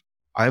 Suppose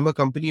I am a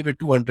company with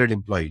 200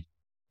 employees.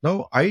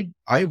 Now I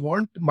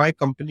want my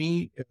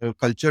company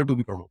culture to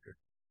be promoted.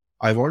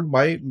 I want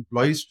my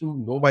employees to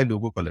know my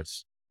logo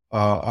colors.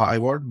 I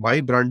want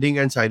my branding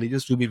and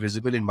signages to be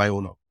visible in my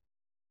own office.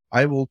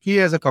 I'm okay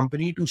as a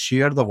company to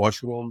share the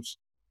washrooms,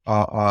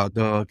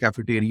 the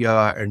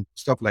cafeteria and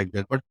stuff like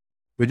that. But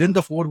within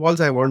the four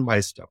walls, I want my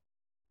stuff.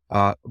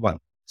 One.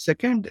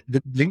 Second,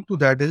 the link to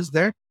that is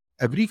that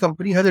every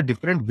company has a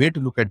different way to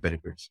look at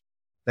benefits.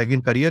 Like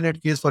in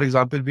CareerNet case, for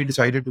example, we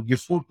decided to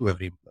give food to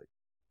every employee.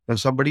 Now,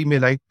 somebody may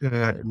like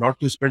not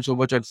to spend so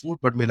much on food,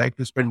 but may like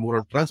to spend more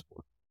on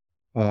transport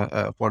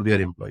for their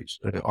employees,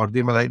 or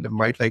they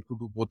might like to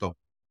do both of.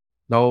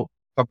 Now,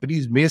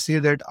 companies may say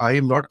that I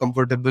am not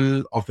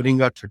comfortable offering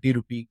a 30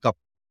 rupee cup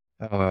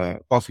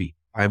coffee.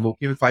 I am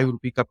okay with 5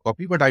 rupee cup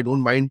coffee, but I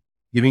don't mind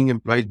giving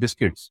employees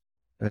biscuits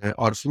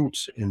or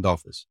fruits in the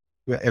office.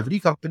 Where every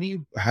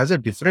company has a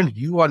different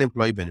view on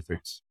employee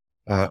benefits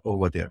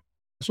over there.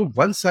 So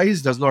one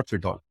size does not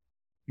fit all.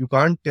 You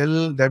can't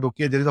tell that,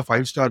 okay, there is a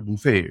 5-star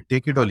buffet,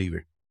 take it or leave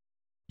it.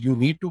 You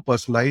need to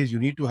personalize, you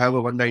need to have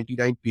a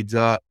 199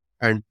 pizza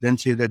and then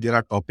say that there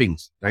are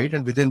toppings, right?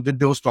 And with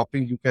those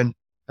toppings, you can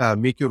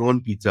make your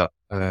own pizza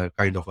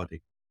kind of a thing.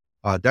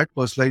 That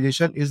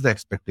personalization is the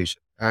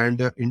expectation.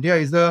 And India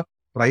is a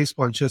price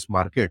conscious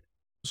market.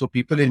 So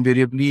people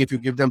invariably, if you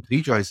give them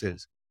three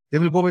choices, they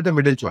will go with the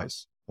middle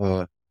choice.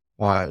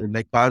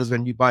 Like cars,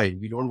 when we buy,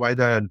 we don't buy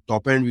the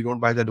top end, we don't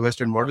buy the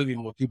lowest end model, we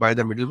mostly buy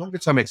the middle one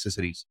with some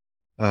accessories.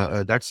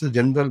 That's the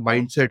general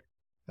mindset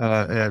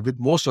with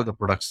most of the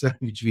products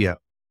which we have.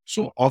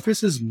 So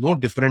office is no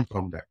different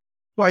from that.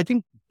 So I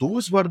think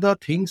those were the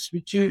things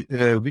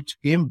which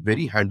came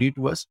very handy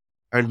to us,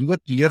 and we were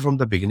clear from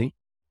the beginning.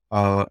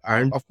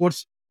 And of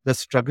course, the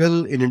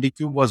struggle in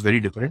IndiQube was very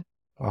different.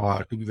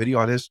 To be very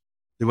honest,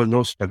 there was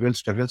no struggle,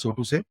 so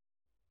to say,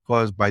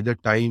 because by the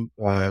time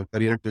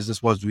career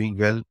business was doing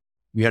well,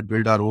 we had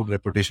built our own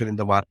reputation in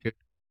the market.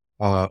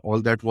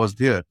 All that was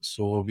there.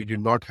 So we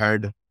did not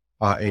had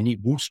any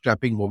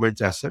bootstrapping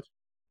moments as such.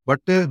 But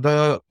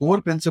the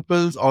core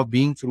principles of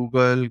being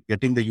frugal,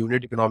 getting the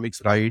unit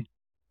economics right,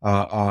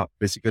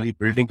 basically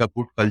building a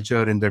good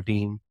culture in the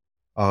team,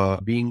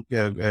 being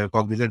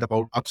cognizant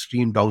about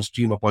upstream,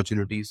 downstream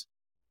opportunities.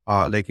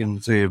 Like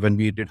in, say, when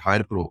we did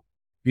Hire Pro,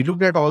 we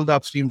looked at all the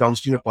upstream,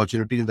 downstream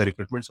opportunities in the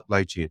recruitment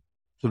supply chain.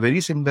 So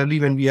very similarly,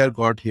 when we have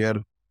got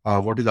here,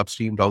 what is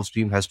upstream,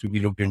 downstream has to be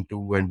looked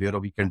into, and where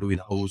we can do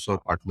in-house or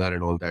partner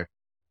and all that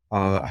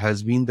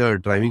has been the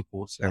driving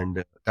force.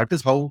 And that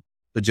is how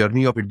the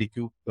journey of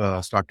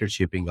IndiQube started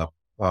shaping up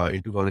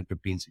in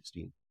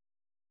 2015-16.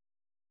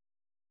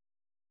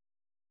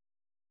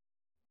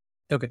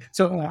 Okay.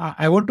 So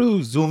I want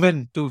to zoom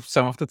in to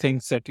some of the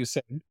things that you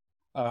said.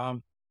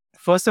 Um,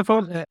 First of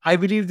all, I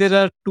believe there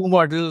are two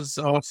models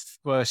of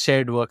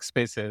shared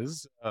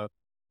workspaces.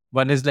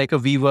 One is like a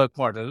WeWork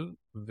model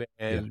where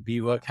Yeah.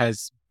 WeWork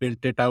has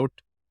built it out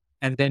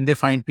and then they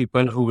find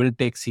people who will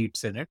take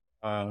seats in it.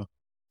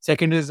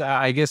 Second is,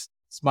 I guess,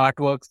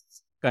 SmartWorks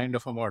kind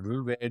of a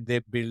model where they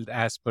build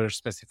as per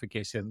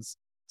specifications.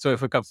 So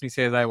if a company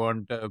says, I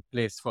want a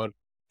place for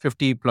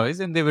 50 employees,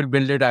 and they will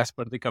build it as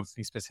per the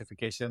company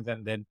specifications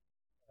and then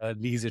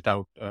lease it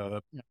out.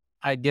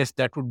 I guess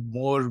that would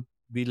more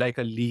be like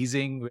a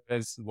leasing,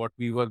 whereas what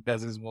WeWork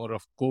does is more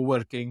of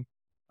co-working.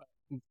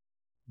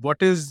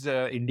 What is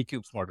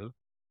IndiQube's model?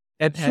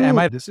 And am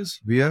So I this is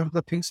where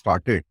the thing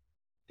started.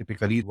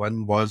 Typically,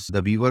 one was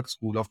the WeWork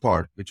school of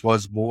thought, which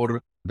was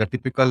more the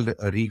typical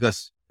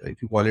Regus, if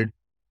you call it.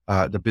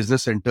 The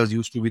business centers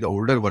used to be the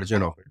older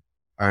version of it.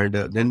 And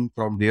then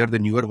from there, the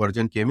newer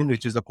version came in,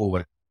 which is the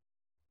co-work.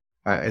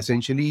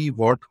 Essentially,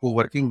 what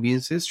co-working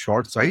means is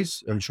short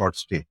size and short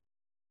stay,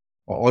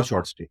 or all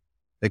short stay.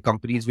 Like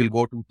companies will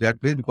go to that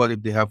place because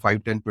if they have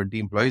 5, 10, 20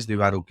 employees, they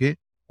are okay.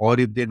 Or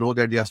if they know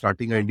that they are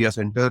starting an India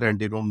center and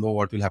they don't know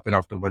what will happen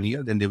after 1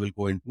 year, then they will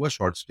go into a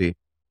short stay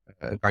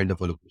kind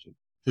of a location.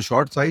 So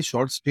short size,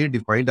 short stay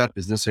defined our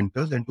business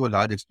centers and to a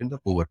large extent the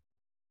co-work.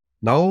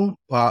 Now,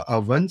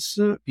 once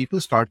people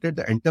started,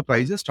 the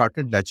enterprises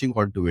started latching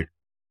onto it,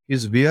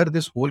 is where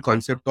this whole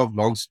concept of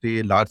long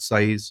stay, large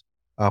size,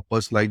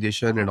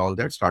 personalization and all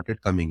that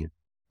started coming in.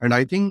 And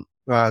I think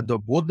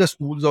both the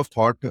schools of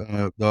thought,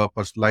 the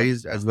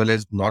personalized as well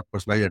as not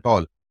personalized at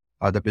all,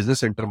 the business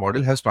center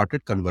model has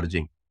started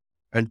converging.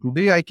 And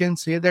today I can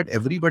say that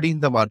everybody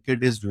in the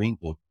market is doing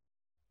both.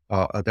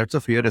 That's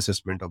a fair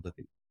assessment of the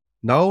thing.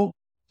 Now,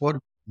 for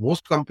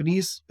most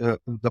companies,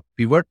 the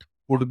pivot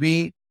would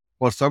be,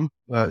 for some,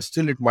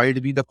 still it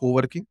might be the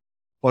co-working.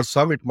 For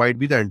some, it might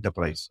be the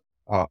enterprise.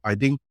 I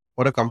think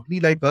for a company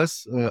like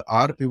us,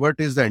 our pivot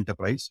is the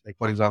enterprise. Like,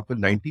 for example,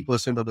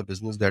 90% of the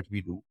business that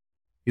we do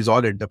is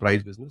all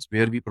enterprise business,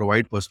 where we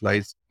provide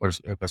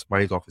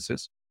customized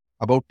offices.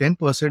 About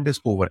 10% is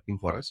co-working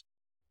for us.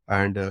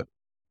 And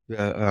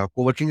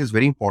co-working is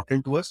very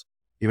important to us,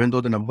 even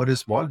though the number is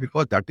small,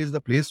 because that is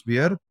the place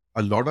where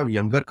a lot of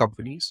younger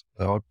companies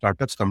or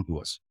startups come to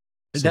us.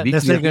 So we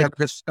That's like clearly a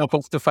have, top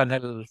of the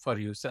funnel for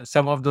you. So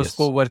some of those yes,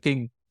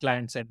 co-working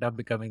clients end up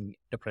becoming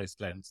enterprise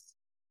clients.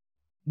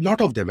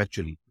 lot of them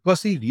actually,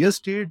 because see, real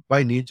estate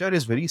by nature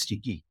is very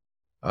sticky.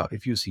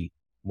 If you see,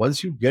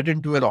 once you get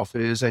into an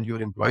office and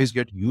your employees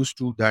get used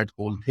to that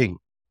whole thing,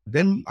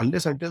 then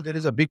unless until there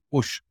is a big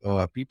push,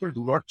 people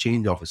do not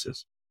change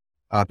offices.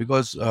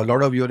 Because a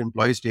lot of your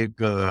employees take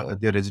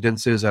their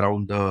residences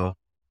around the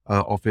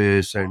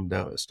office and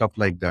stuff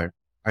like that.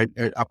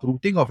 And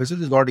uprooting offices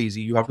is not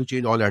easy. You have to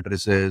change all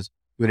addresses.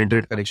 Your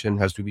internet connection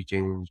has to be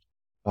changed,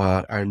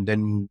 and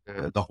then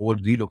the whole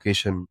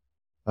relocation,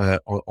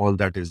 all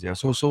that is there.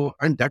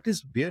 And that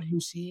is where you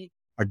see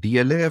a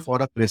DLF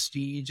or a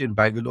Prestige in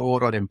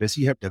Bangalore or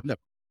Embassy have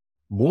developed.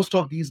 Most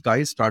of these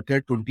guys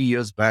started 20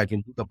 years back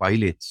into the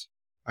pilots,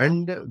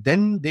 and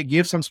then they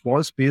gave some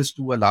small space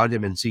to a large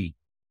MNC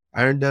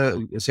and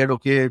said,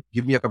 okay,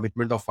 give me a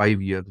commitment of 5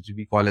 years, which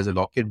we call as a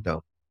lock-in term.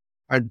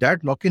 And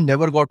that lock-in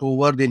never got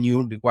over. They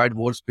knew required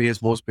more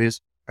space, more space.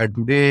 And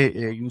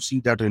today you see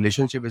that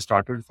relationship is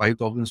started with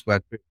 5,000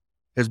 square feet.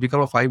 Has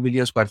become a 5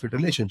 million square feet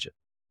relationship.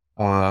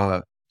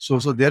 So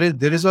there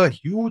is a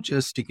huge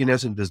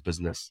stickiness in this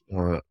business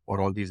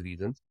for all these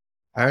reasons.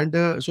 And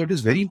so it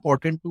is very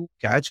important to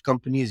catch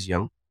companies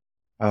young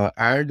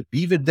and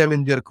be with them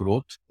in their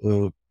growth,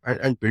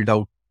 and build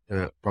out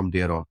from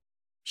there on.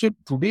 So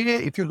today,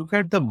 if you look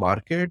at the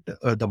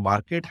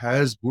market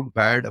has good,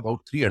 bad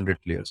about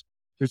 300 players.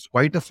 So it's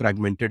quite a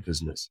fragmented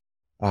business.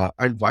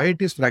 And why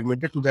it is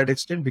fragmented to that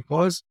extent?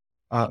 Because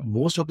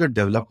most of the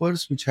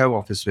developers which have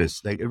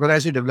offices, like when I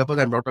say developers,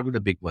 I'm not talking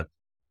the big one.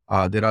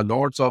 There are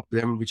lots of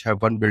them which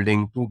have one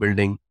building, two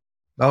building.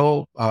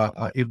 Now,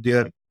 if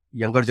their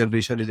younger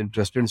generation is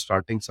interested in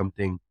starting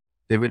something,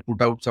 they will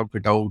put out some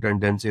fit out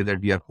and then say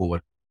that we are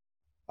covered.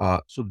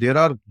 So there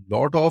are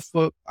lot of,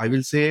 I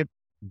will say,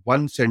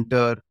 one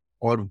center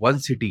or one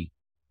city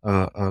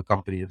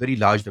company, a very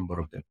large number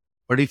of them.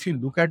 But if you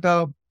look at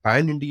a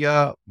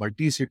pan-India,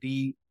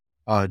 multi-city,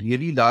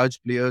 really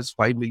large players,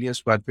 5 million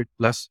square feet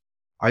plus,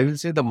 I will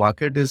say the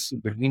market is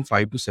between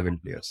 5 to 7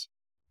 players.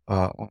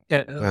 Uh,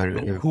 Yeah,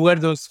 who are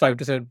those 5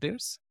 to 7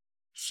 players?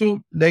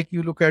 so like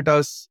you look at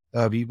us,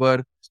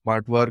 WeWork,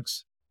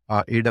 SmartWorks,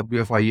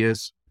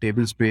 AWFIS,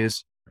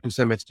 Tablespace, to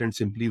some extent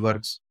Simply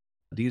Works.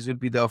 These will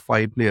be the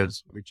 5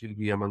 players which will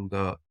be among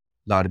the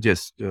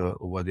largest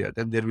over there.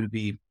 Then there will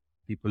be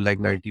people like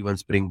 91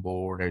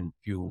 Springboard and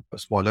few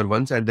smaller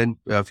ones, and then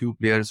a few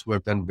players who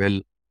have done well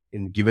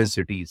in given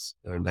cities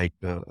like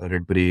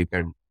Red Brick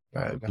and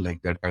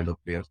like that kind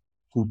of players.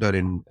 Cooter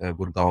in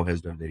Gurgaon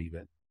has done very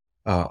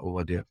well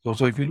over there.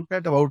 So if you look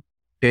at about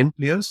 10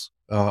 players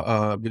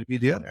will be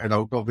there, and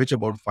out of which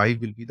about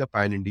 5 will be the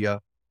pan India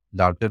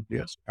larger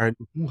players and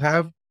who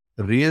have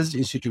raised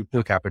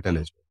institutional capital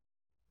as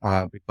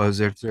well. Because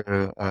it's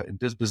in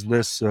this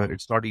business,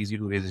 it's not easy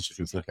to raise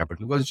institutional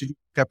capital because institutional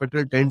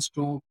capital tends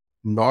to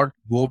not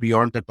go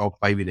beyond the top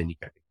 5 in any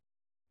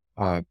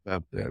category.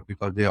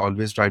 Because they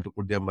always try to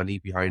put their money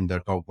behind the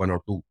top 1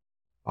 or 2.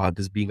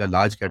 This being a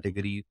large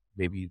category,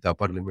 maybe the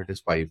upper limit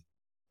is 5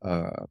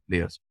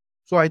 players.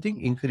 So I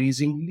think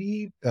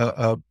increasingly,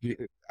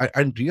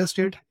 and real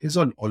estate is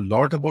a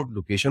lot about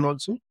location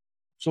also.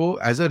 So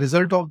as a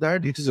result of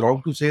that, it is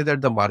wrong to say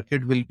that the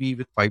market will be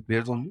with 5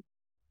 players only.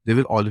 There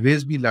will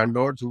always be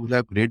landlords who will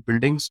have great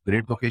buildings,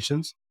 great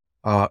locations,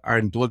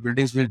 and those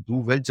buildings will do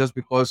well just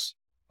because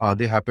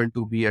they happen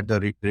to be at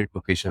the great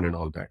location and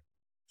all that.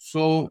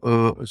 So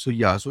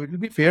it will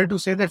be fair to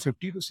say that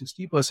 50 to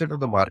 60% of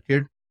the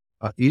market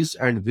is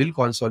and will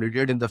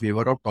consolidate in the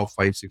favor of top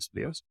 5, 6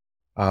 players.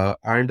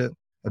 And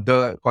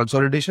the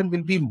consolidation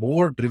will be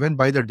more driven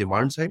by the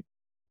demand side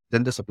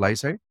than the supply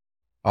side,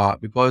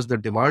 because the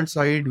demand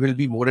side will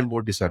be more and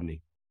more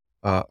discerning.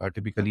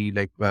 Typically,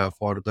 like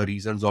for the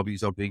reasons of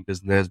ease of doing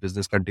business,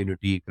 business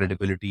continuity,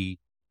 credibility,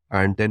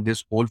 and then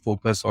this whole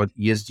focus on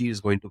ESG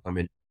is going to come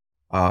in,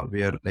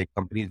 where like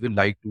companies will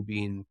like to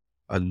be in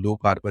a low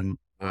carbon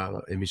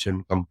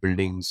emission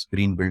buildings,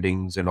 green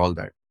buildings, and all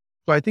that.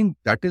 So I think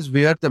that is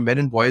where the men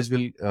and boys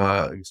will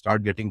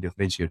start getting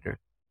differentiated.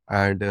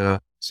 And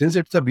since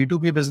it's a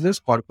B2B business,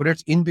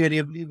 corporates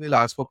invariably will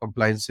ask for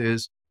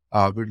compliances,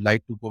 would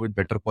like to go with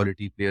better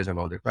quality players and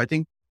all that. So I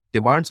think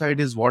demand side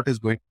is what is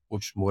going to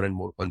push more and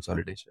more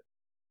consolidation.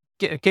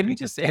 Can you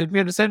just help me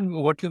understand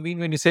what you mean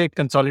when you say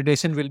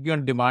consolidation will be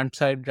on demand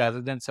side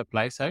rather than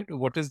supply side?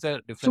 What is the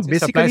So difference?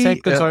 Supply basically,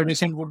 side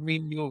consolidation would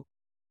mean you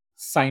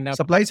sign up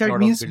supply a side lot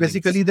of means buildings.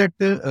 basically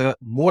that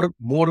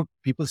more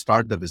people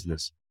start the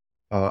business.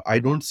 I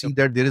don't see Yep.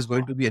 that there is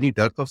going to be any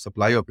dearth of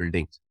supply of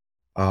buildings.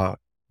 Uh,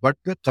 but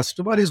the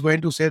customer is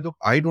going to say, look,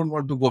 I don't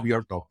want to go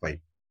beyond top five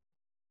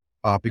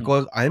Mm.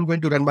 because I am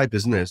going to run my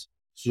business.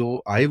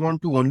 So I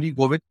want to only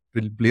go with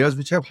players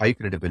which have high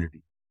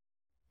credibility.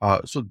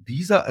 So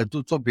these are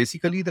so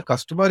basically the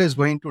customer is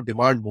going to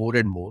demand more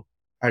and more,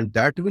 and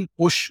that will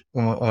push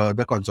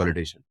the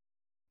consolidation.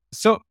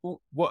 So,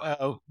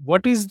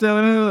 what is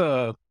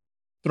the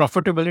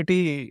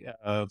profitability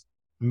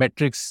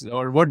metrics,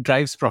 or what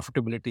drives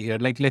profitability here?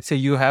 Like, let's say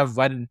you have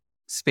one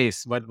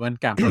space, one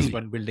campus,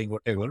 one building,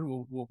 whatever.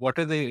 What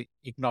are the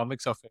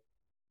economics of it?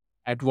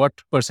 At what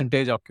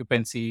percentage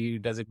occupancy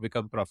does it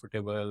become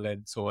profitable,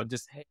 and so on?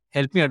 Just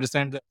help me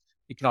understand the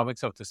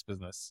economics of this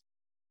business.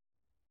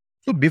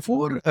 So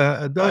before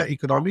the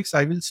economics,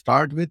 I will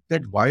start with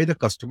that why the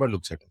customer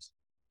looks at us.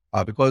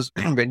 Because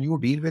when you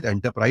deal with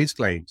enterprise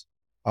clients,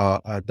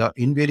 the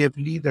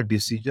invariably the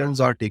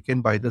decisions are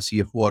taken by the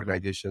CFO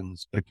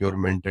organizations,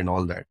 procurement, and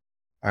all that.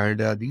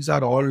 And these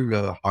are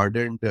all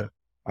hardened,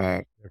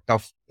 uh,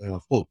 tough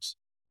folks.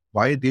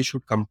 Why they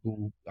should come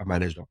to a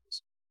managed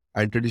office?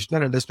 And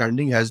traditional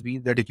understanding has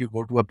been that if you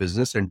go to a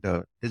business center,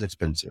 it is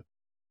expensive.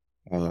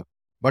 Uh,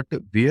 but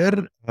where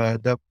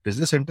the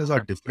business centers are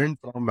different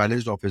from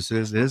managed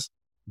offices is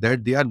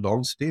that they are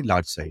long stay,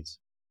 large size.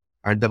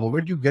 And the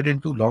moment you get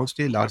into long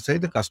stay, large size,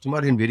 the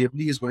customer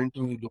invariably is going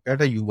to look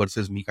at a you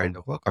versus me kind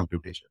of a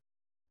computation.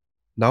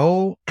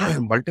 Now,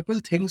 multiple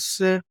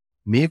things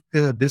make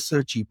this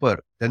cheaper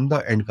than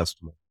the end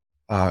customer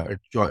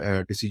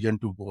decision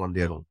to go on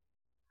their own.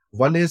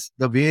 One is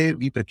the way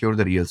we procure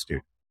the real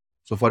estate.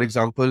 So, for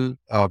example,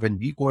 when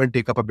we go and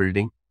take up a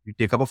building, we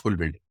take up a full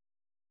building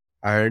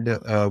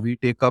and we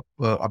take up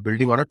a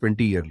building on a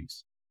 20-year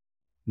lease.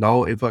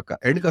 Now, if a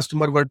end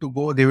customer were to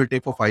go, they will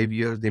take for 5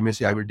 years. They may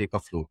say, I will take a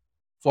floor.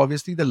 So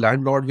obviously, the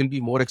landlord will be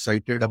more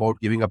excited about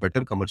giving a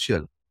better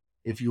commercial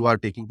if you are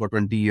taking for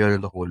 20 years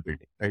in the whole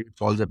building, right? It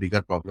solves a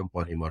bigger problem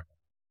for him or her.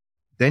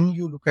 Then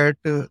you look at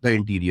the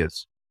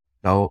interiors.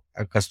 Now,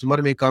 a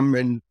customer may come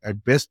and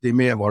at best they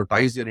may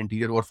amortize their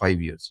interior over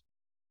 5 years.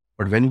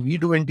 But when we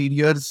do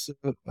interiors,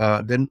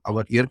 then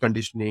our air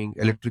conditioning,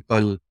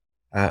 electrical,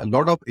 a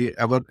lot of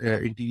our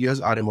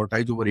interiors are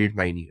amortized over 8,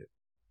 9 years.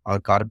 Our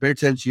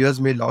carpets and chairs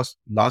may last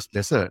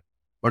lesser,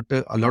 but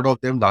a lot of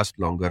them last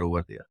longer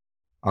over there.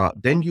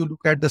 Then you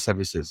look at the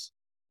services.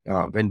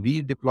 When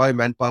we deploy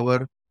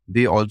manpower,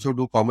 they also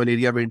do common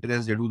area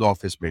maintenance, they do the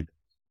office maintenance.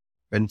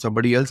 When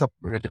somebody else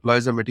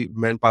deploys the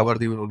manpower,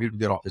 they will only do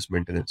their office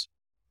maintenance.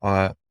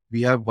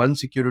 We have one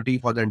security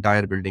for the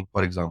entire building,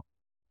 for example.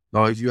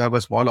 Now, if you have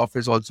a small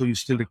office, also you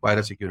still require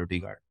a security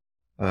guard,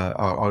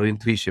 or in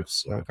three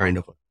shifts, kind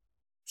of.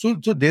 So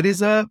there is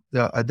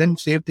then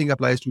same thing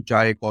applies to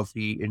chai,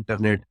 coffee,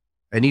 internet,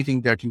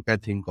 anything that you can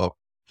think of.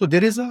 So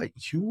there is a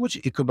huge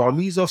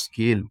economies of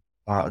scale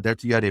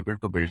that we are able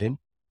to build in.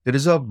 There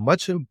is a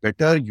much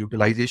better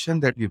utilization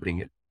that we bring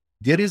in.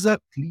 There is a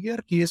clear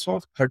case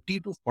of 30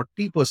 to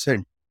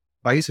 40%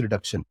 price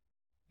reduction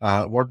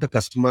what the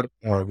customer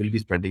will be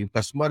spending. If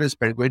customer is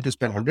going to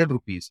spend 100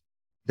 rupees,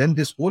 then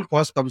this whole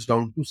cost comes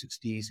down to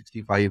 60,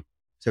 65,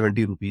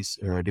 70 rupees,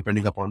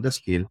 depending upon the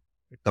scale,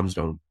 it comes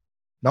down.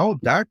 Now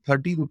that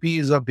 30 rupee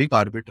is a big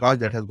arbitrage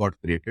that has got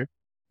created,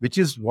 which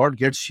is what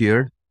gets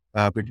shared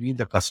between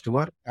the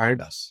customer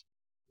and us.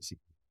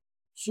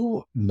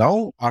 So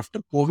now after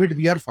COVID,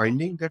 we are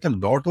finding that a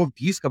lot of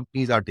these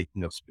companies are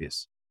taking up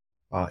space.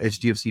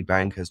 HDFC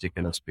Bank has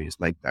taken up space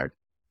like that.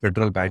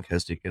 Federal Bank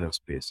has taken up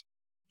space.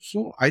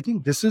 So I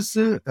think this is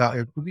to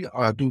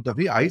the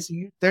way I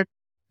see it, that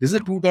this is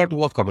a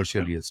 2.0 of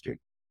commercial real estate.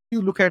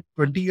 You look at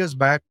 20 years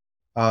back,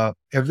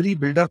 every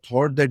builder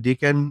thought that they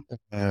can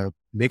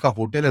make a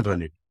hotel and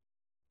run it,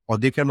 or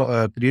they can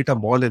create a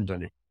mall and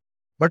run it.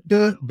 But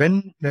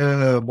when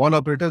mall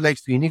operators like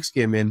Phoenix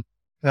came in,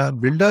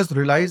 builders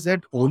realized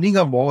that owning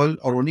a mall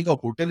or owning a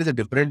hotel is a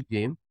different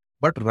game,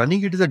 but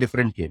running it is a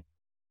different game.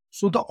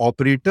 So the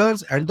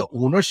operators and the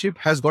ownership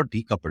has got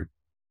decoupled.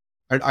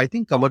 And I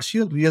think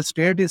commercial real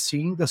estate is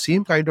seeing the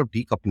same kind of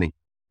decoupling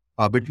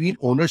between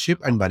ownership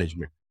and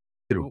management.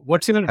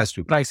 What's your Has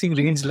to be. pricing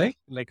range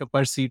like a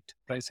per seat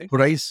pricing?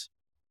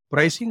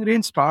 Pricing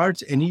range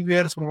starts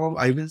anywhere from,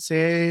 I will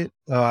say,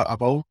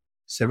 about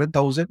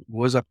 7,000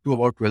 goes up to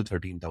about 12,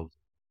 13,000.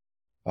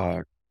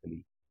 Uh,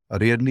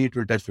 Rarely it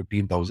will touch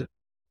 15,000.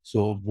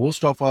 So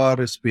most of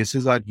our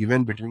spaces are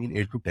given between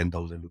 8 to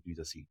 10,000 rupees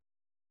a seat,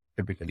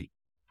 typically.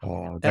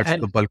 That's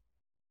the And bulk.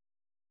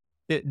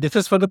 this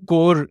is for the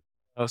core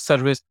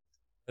service,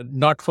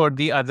 not for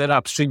the other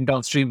upstream,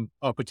 downstream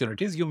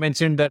opportunities. You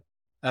mentioned that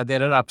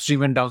there are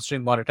upstream and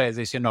downstream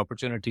monetization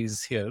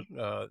opportunities here.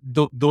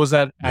 Those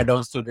are Yeah.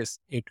 add-ons to this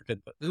 8 to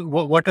 10.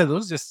 What are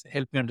those? Just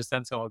help me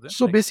understand some of them.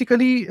 So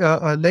basically,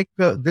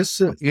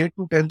 this 8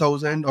 to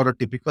 10,000 or a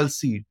typical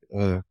seat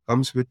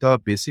comes with a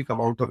basic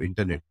amount of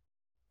internet.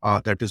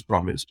 that is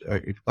promised.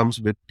 It comes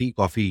with tea,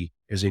 coffee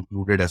is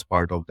included as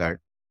part of that.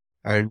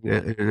 And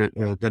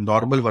the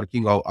normal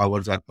working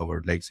hours are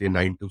covered, like say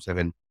 9 to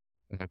 7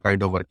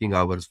 kind of working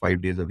hours,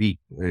 5 days a week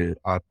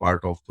are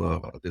part of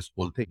this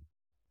whole thing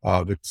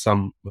with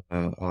some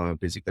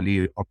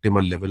basically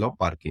optimal level of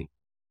parking.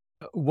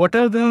 What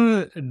are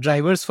the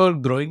drivers for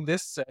growing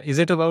this? Is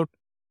it about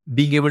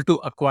being able to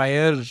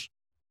acquire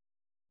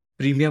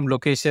premium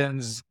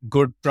locations,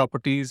 good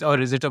properties, or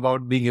is it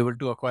about being able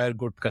to acquire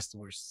good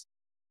customers?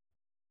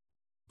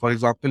 For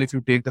example, if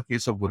you take the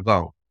case of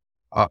Gurgaon,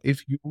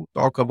 if you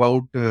talk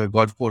about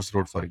Golf Course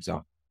Road, for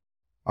example,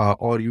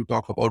 or you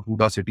talk about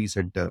Huda City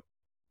Center,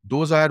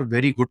 those are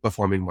very good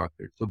performing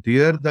markets. So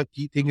there, the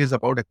key thing is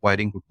about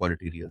acquiring good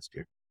quality real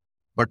estate.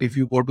 But if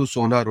you go to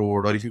Sona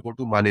Road or if you go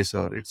to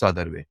Manesar, it's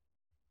other way.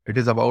 It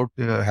is about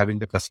having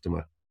the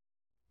customer.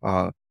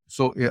 Or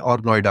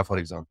Noida, for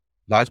example.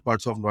 Large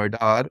parts of Noida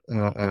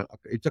are,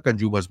 it's a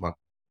consumer's market.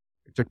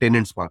 It's a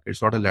tenant's market.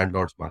 It's not a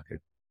landlord's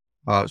market.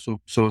 So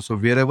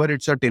wherever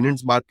it's a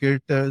tenant's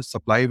market,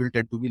 supply will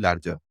tend to be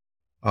larger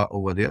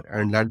over there.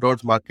 And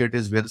landlord's market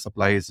is where the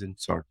supply is in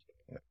short.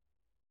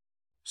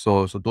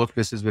 So those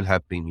places will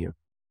have premium.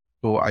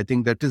 So I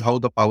think that is how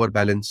the power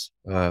balance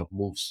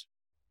moves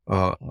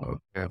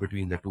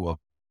between the two of.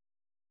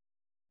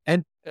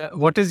 And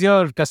what is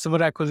your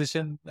customer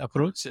acquisition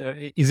approach?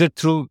 Is it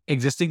through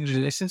existing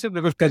relationships?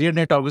 Because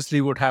CareerNet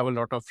obviously would have a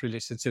lot of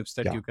relationships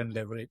that Yeah. you can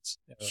leverage.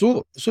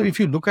 So if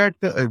you look at,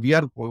 we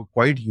are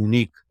quite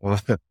unique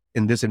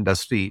in this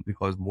industry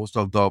because most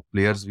of the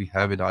players we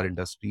have in our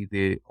industry,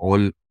 they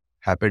all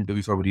happen to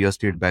be from real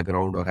estate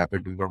background or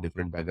happen to be from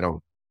different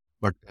background.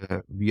 But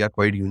we are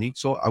quite unique.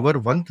 So our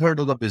 1/3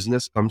 of the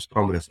business comes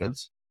from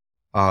referrals.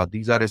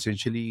 These are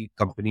essentially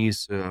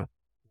companies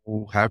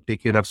who have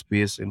taken up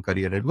space in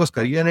CareerNet. Because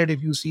CareerNet,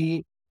 if you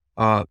see,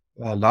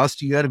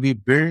 last year we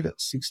built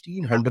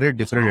 1,600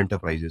 different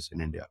enterprises in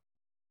India.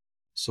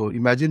 So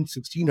imagine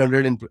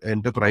 1,600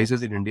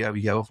 enterprises in India,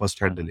 we have a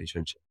first-hand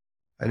relationship.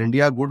 And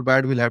India, good,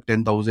 bad, will have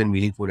 10,000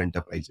 meaningful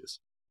enterprises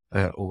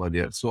over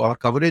there. So our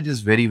coverage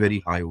is very, very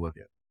high over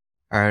there.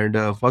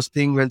 And first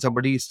thing when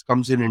somebody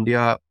comes in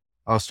India,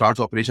 starts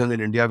operations in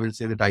India, will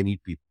say that I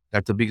need people.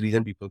 That's a big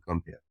reason people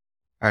come here.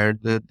 And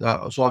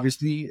so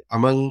obviously,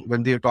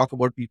 when they talk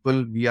about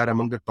people, we are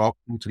among the top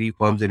 2, 3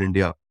 firms in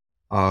India.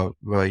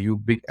 Where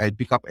I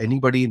pick up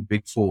anybody in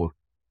Big Four,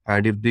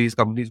 and if these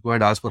companies go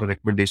and ask for a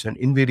recommendation,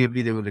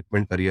 invariably they will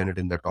recommend CareerNet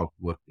in the top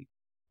 2 or 3.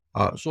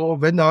 So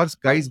when our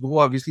guys go,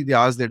 obviously they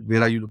ask that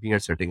where are you looking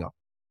at setting up?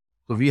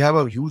 So we have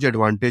a huge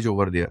advantage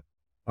over there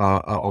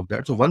of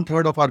that. So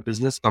 1/3 of our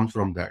business comes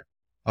from that.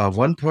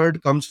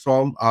 1/3 comes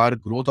from our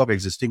growth of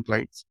existing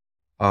clients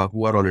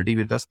who are already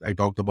with us. I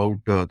talked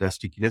about the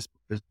stickiness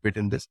bit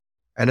in this.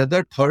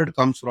 Another third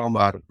comes from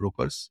our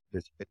brokers.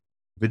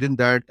 Within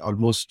that,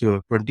 almost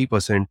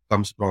 20%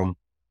 comes from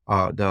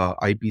the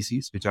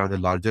IPCs, which are the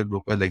larger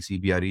brokers like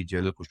CBRE,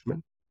 JLL,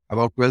 Cushman.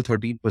 About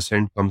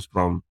 12-13% comes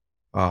from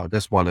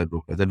the smaller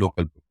brokers, the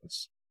local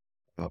brokers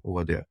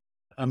over there.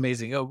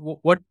 Amazing.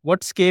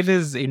 What scale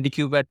is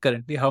IndiQube at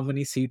currently? How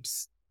many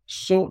seats?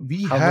 So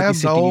we How many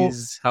have now,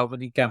 cities? How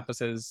many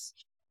campuses?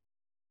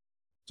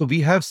 so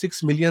we have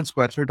 6 million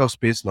square feet of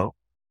space now.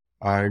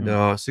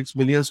 And 6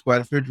 million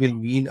square feet will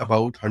mean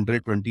about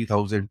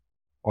 120,000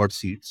 odd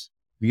seats.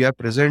 We are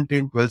present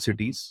in 12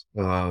 cities.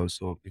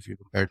 So if you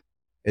look at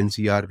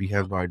NCR, we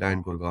have Noida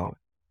and Gurgaon.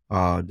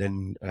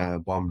 Then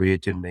Bombay,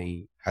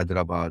 Chennai,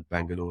 Hyderabad,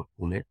 Bangalore,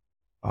 Pune.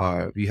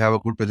 We have a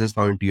good presence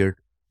now in Tier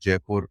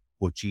Jaipur,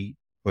 Kochi,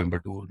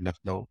 Coimbatore,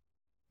 Lucknow.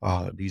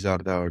 These are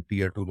the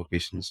Tier 2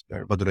 locations.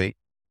 Madurai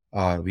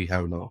we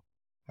have now.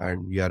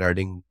 And we are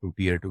adding to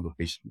Tier 2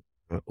 locations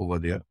over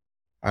there.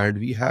 And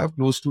we have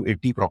close to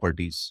 80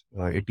 properties,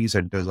 80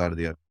 centers are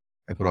there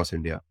across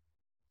India.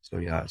 So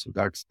yeah, so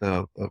that's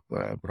the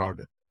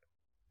broad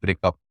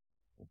breakup.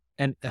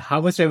 And how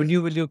much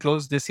revenue will you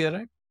close this year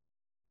at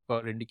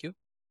for IndiQube?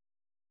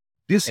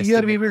 This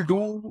year we Estimate. will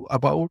do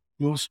about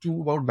close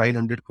to about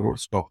 900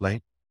 crores top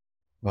line.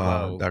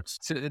 Wow. That's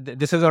So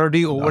this has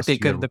already last year.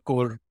 overtaken the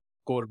core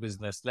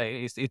business. Like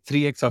it's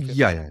 3x of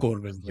Yeah. core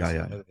business.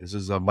 Yeah. This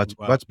is a much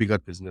Wow. bigger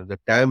business. The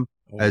TAM,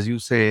 as you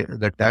say,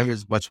 the TAM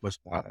is much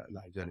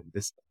larger in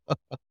this.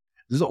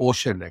 This is an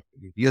ocean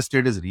actually. Real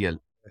estate is real.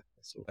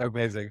 So,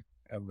 Amazing.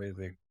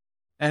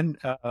 And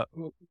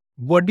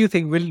what do you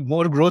think? Will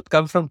more growth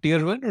come from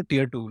Tier 1 or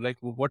Tier 2? Like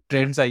what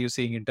trends are you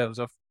seeing in terms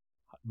of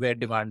where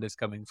demand is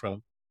coming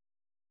from?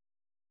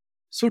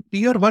 So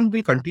Tier 1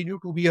 will continue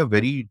to be a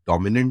very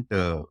dominant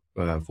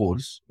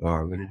force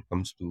when it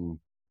comes to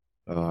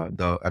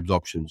the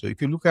absorption. So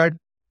if you look at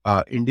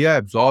India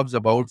absorbs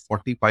about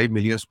 45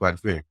 million square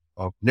feet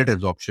of net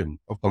absorption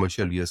of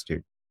commercial real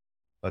estate.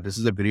 This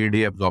is a grade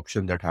A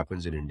absorption that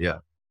happens in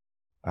India.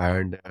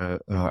 And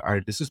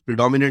this is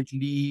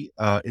predominantly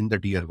in the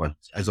Tier 1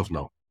 as of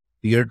now.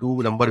 Tier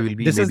 2 number will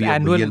be This is maybe a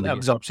annual million.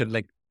 absorption,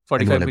 like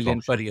 45 Annual million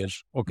absorption. per year.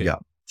 Okay. Yeah.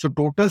 So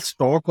total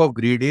stock of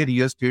grade A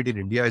real estate in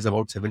India is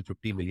about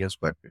 750 million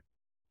square feet.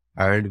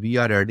 And we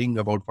are adding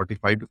about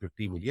 45 to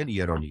 50 million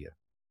year on year.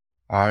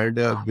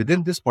 And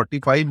within this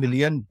 45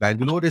 million,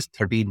 Bangalore is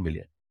 13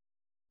 million,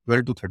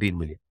 12 to 13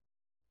 million.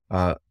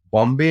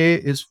 Bombay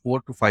is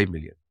 4 to 5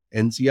 million.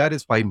 NCR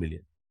is 5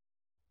 million.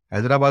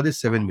 Hyderabad is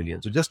 7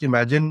 million. So just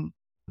imagine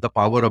the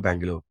power of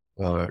Bangalore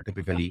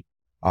typically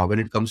when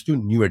it comes to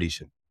new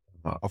addition.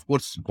 Of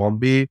course,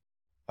 Bombay,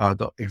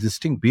 the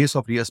existing base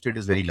of real estate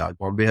is very large.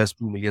 Bombay has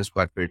 2 million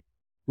square feet,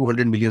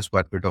 200 million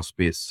square feet of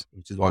space,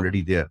 which is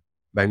already there.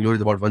 Bangalore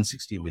is about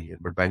 160 million,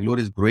 but Bangalore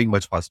is growing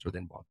much faster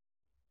than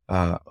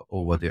Bombay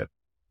over there.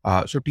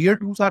 So tier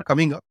 2s are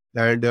coming up,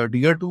 and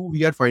tier 2,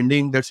 we are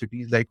finding that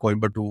cities like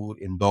Coimbatore,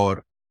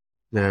 Indore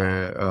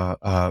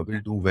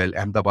will do well.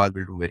 Ahmedabad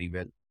will do very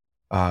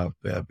well.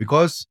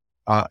 Because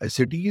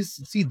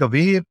cities, see the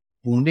way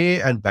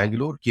Pune and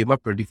Bangalore came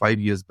up 25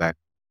 years back,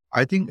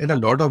 I think in a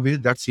lot of ways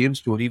that same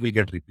story will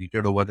get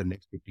repeated over the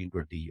next 15,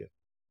 20 years.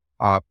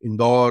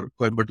 Indore,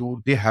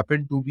 Coimbatore, they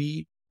happen to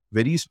be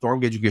very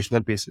strong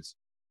educational places.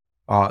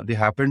 They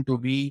happen to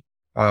be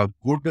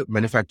good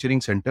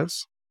manufacturing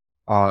centers.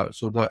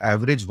 So the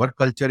average work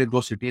culture in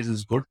those cities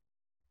is good.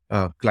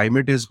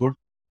 Climate is good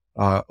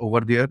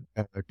over there.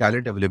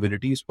 Talent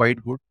availability is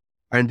quite good.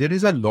 And there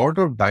is a lot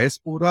of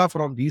diaspora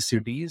from these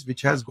cities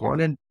which has gone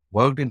and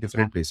worked in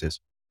different places.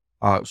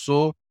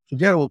 So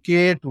they are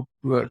okay to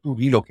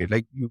relocate.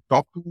 Like you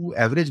talk to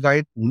average guy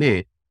in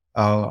Pune,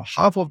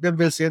 half of them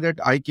will say that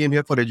I came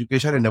here for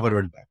education and never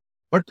went back.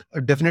 But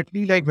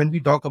definitely, like when we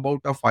talk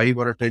about a $5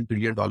 or $10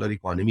 billion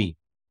economy,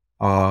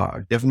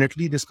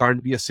 definitely this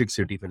can't be a 6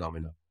 city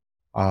phenomenon.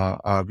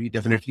 We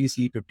definitely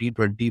see 15,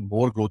 20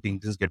 more growth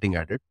engines getting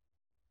added.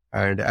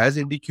 And as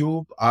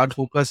IndiQube, our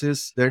focus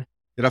is that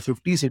there are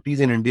 50 cities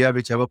in India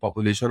which have a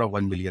population of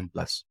 1 million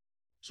plus.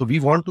 So we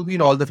want to be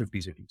in all the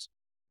 50 cities.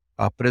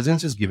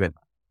 Presence is given.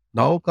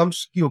 Now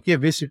comes, okay,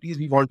 which cities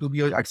we want to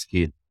be at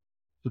scale.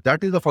 So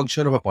that is the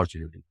function of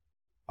opportunity.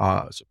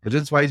 So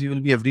presence-wise, you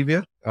will be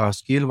everywhere.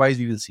 Scale-wise,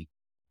 you will see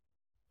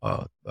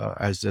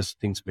as just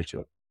things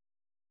mature.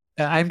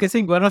 I'm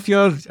guessing one of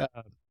your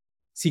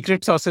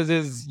secret sauces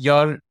is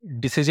your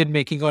decision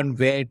making on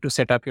where to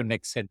set up your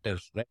next center,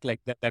 right? Like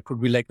that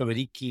could be like a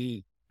very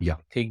key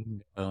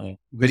thing.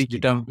 Very key.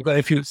 Because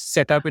if you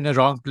set up in a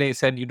wrong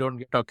place and you don't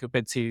get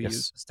occupancy, you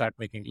start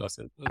making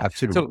losses.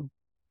 Absolutely.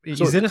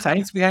 So is there a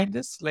science behind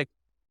this? Like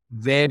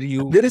where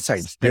you... There is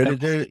science.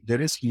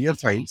 There is clear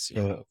science.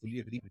 Fully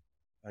agree with you.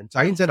 And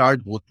science and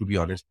art both, to be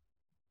honest.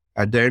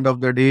 At the end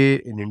of the day,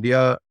 in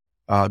India,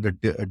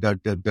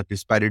 the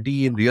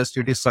disparity in real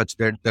estate is such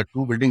that the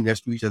two buildings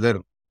next to each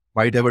other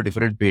might have a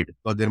different bid,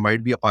 or there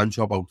might be a pawn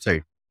shop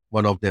outside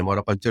one of them or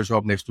a puncture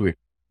shop next to it.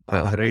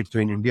 Right. So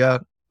in India,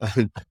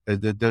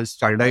 the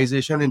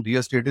standardization in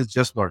real estate is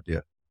just not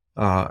there.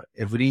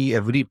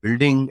 Every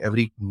building,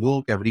 every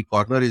nook, every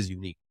corner is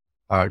unique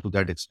to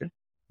that extent.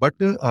 But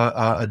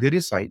there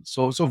is science.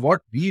 So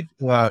what we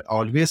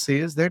always say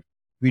is that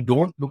we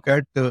don't look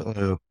at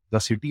the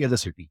city as a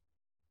city.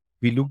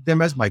 We look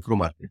them as micro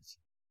markets.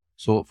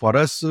 So for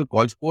us,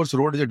 Golf Course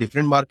Road is a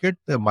different market.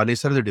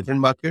 Manesar is a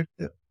different market.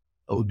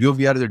 Udyog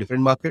Vihar is a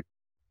different market.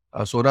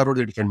 Sora Road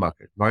is a different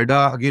market.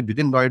 Noida, again,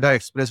 within Noida,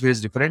 Expressway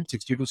is different.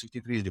 62,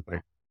 63 is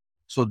different.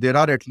 So there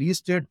are at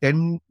least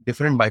 10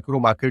 different micro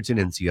markets in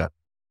NCR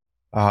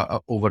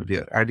over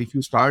there. And if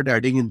you start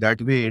adding in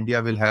that way,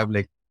 India will have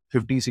like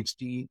 50,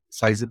 60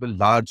 sizable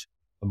large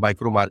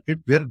micro market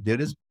where there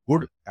is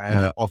good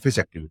office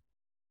activity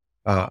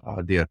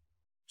there.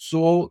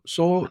 So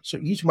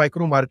each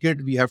micro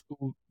market, we have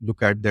to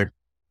look at that.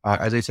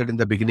 As I said in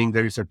the beginning,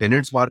 there is a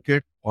tenants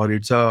market or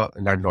it's a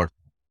landlord.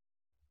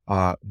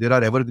 There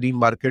are evergreen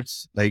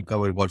markets like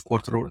our Golf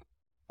Course Road.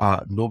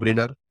 No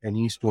brainer.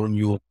 Any stone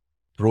you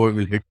throw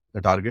will hit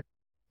the target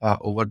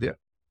over there.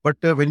 But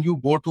when you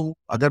go to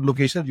other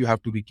locations, you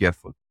have to be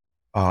careful.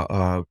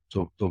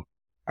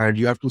 And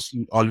you have to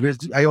see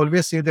I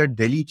always say that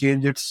Delhi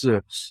changed its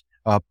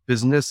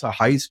business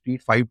high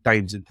street 5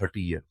 times in 30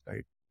 years,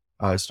 right?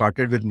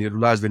 Started with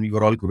Nirula's when we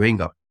were all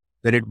growing up.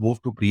 Then it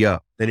moved to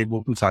Priya. Then it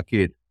moved to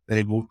Saket. Then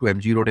it moved to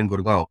MG Road in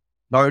Gurgaon.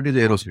 Now it is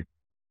Aero City.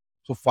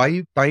 So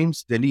 5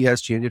 times Delhi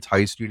has changed its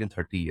high street in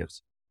 30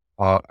 years.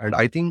 And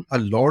I think a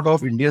lot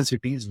of Indian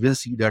cities will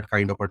see that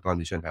kind of a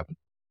transition happen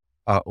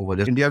over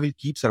there. India will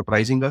keep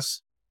surprising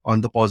us on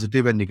the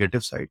positive and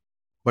negative side.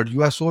 But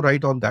you are so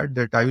right on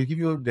that I will give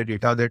you the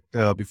data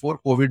that before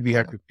COVID, we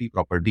had 50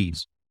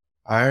 properties.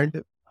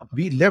 And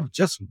we left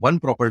just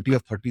one property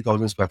of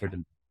 30,000 square feet.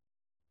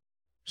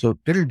 So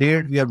till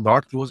date, we have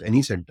not closed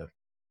any center.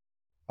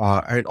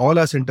 And all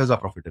our centers are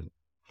profitable.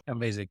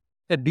 Amazing.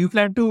 Do you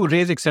plan to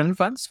raise external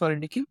funds for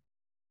IndiQube?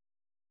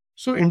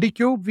 So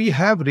IndiQube, we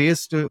have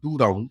raised 2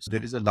 rounds.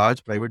 There is a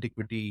large private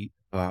equity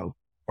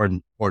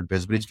fund called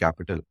Westbridge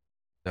Capital.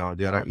 They are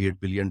a $8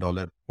 billion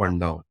fund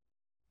now.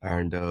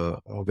 And a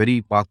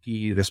very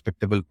marquee,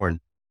 respectable fund.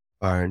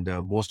 And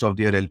most of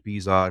their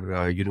LPs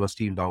are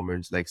university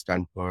endowments like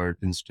Stanford,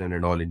 Princeton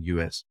and all in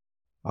US.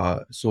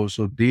 So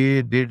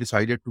they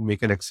decided to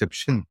make an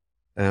exception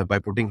by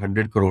putting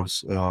 100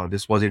 crores.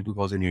 This was in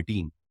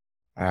 2018.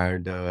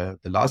 And the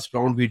last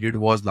round we did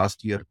was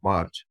last year,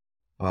 March.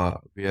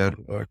 where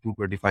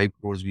 225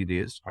 crores we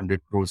raised,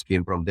 100 crores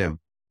came from them,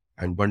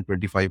 and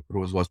 125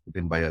 crores was put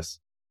in by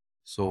us.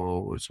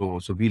 So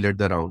we led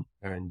the round,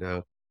 and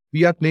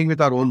we are playing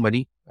with our own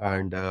money.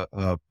 And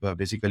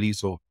basically,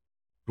 so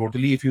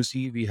totally, if you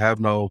see, we have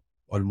now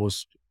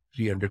almost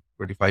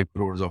 325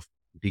 crores of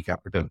equity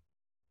capital.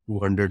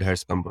 200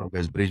 has come from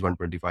Westbridge,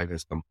 125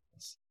 has come from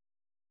us.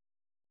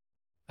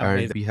 And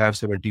Amazing. we have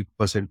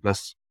 70%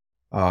 plus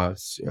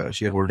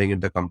shareholding in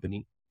the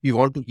company. We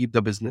want to keep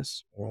the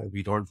business.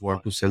 We don't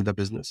want to sell the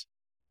business.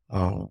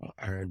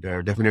 And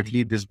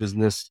definitely this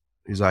business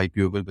is an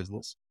IPOable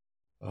business.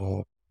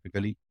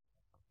 Typically,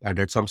 and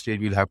at some stage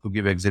we'll have to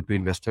give exit to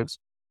investors.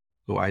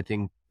 So I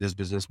think this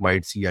business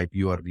might see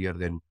IPO earlier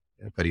than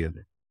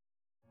CareerNet.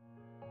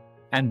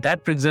 And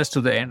that brings us to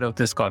the end of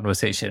this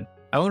conversation.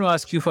 I want to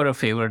ask you for a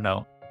favor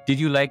now. Did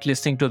you like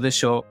listening to this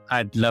show?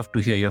 I'd love to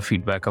hear your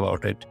feedback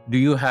about it. Do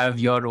you have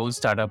your own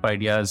startup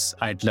ideas?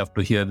 I'd love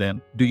to hear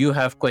them. Do you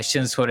have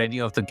questions for any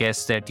of the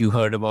guests that you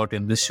heard about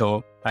in this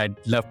show? I'd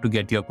love to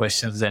get your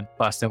questions and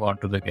pass them on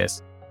to the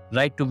guests.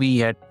 Write to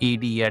me at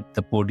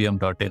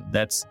ad@thepodium.in.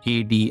 That's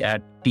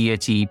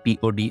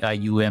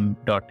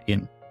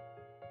ad@thepodium.in.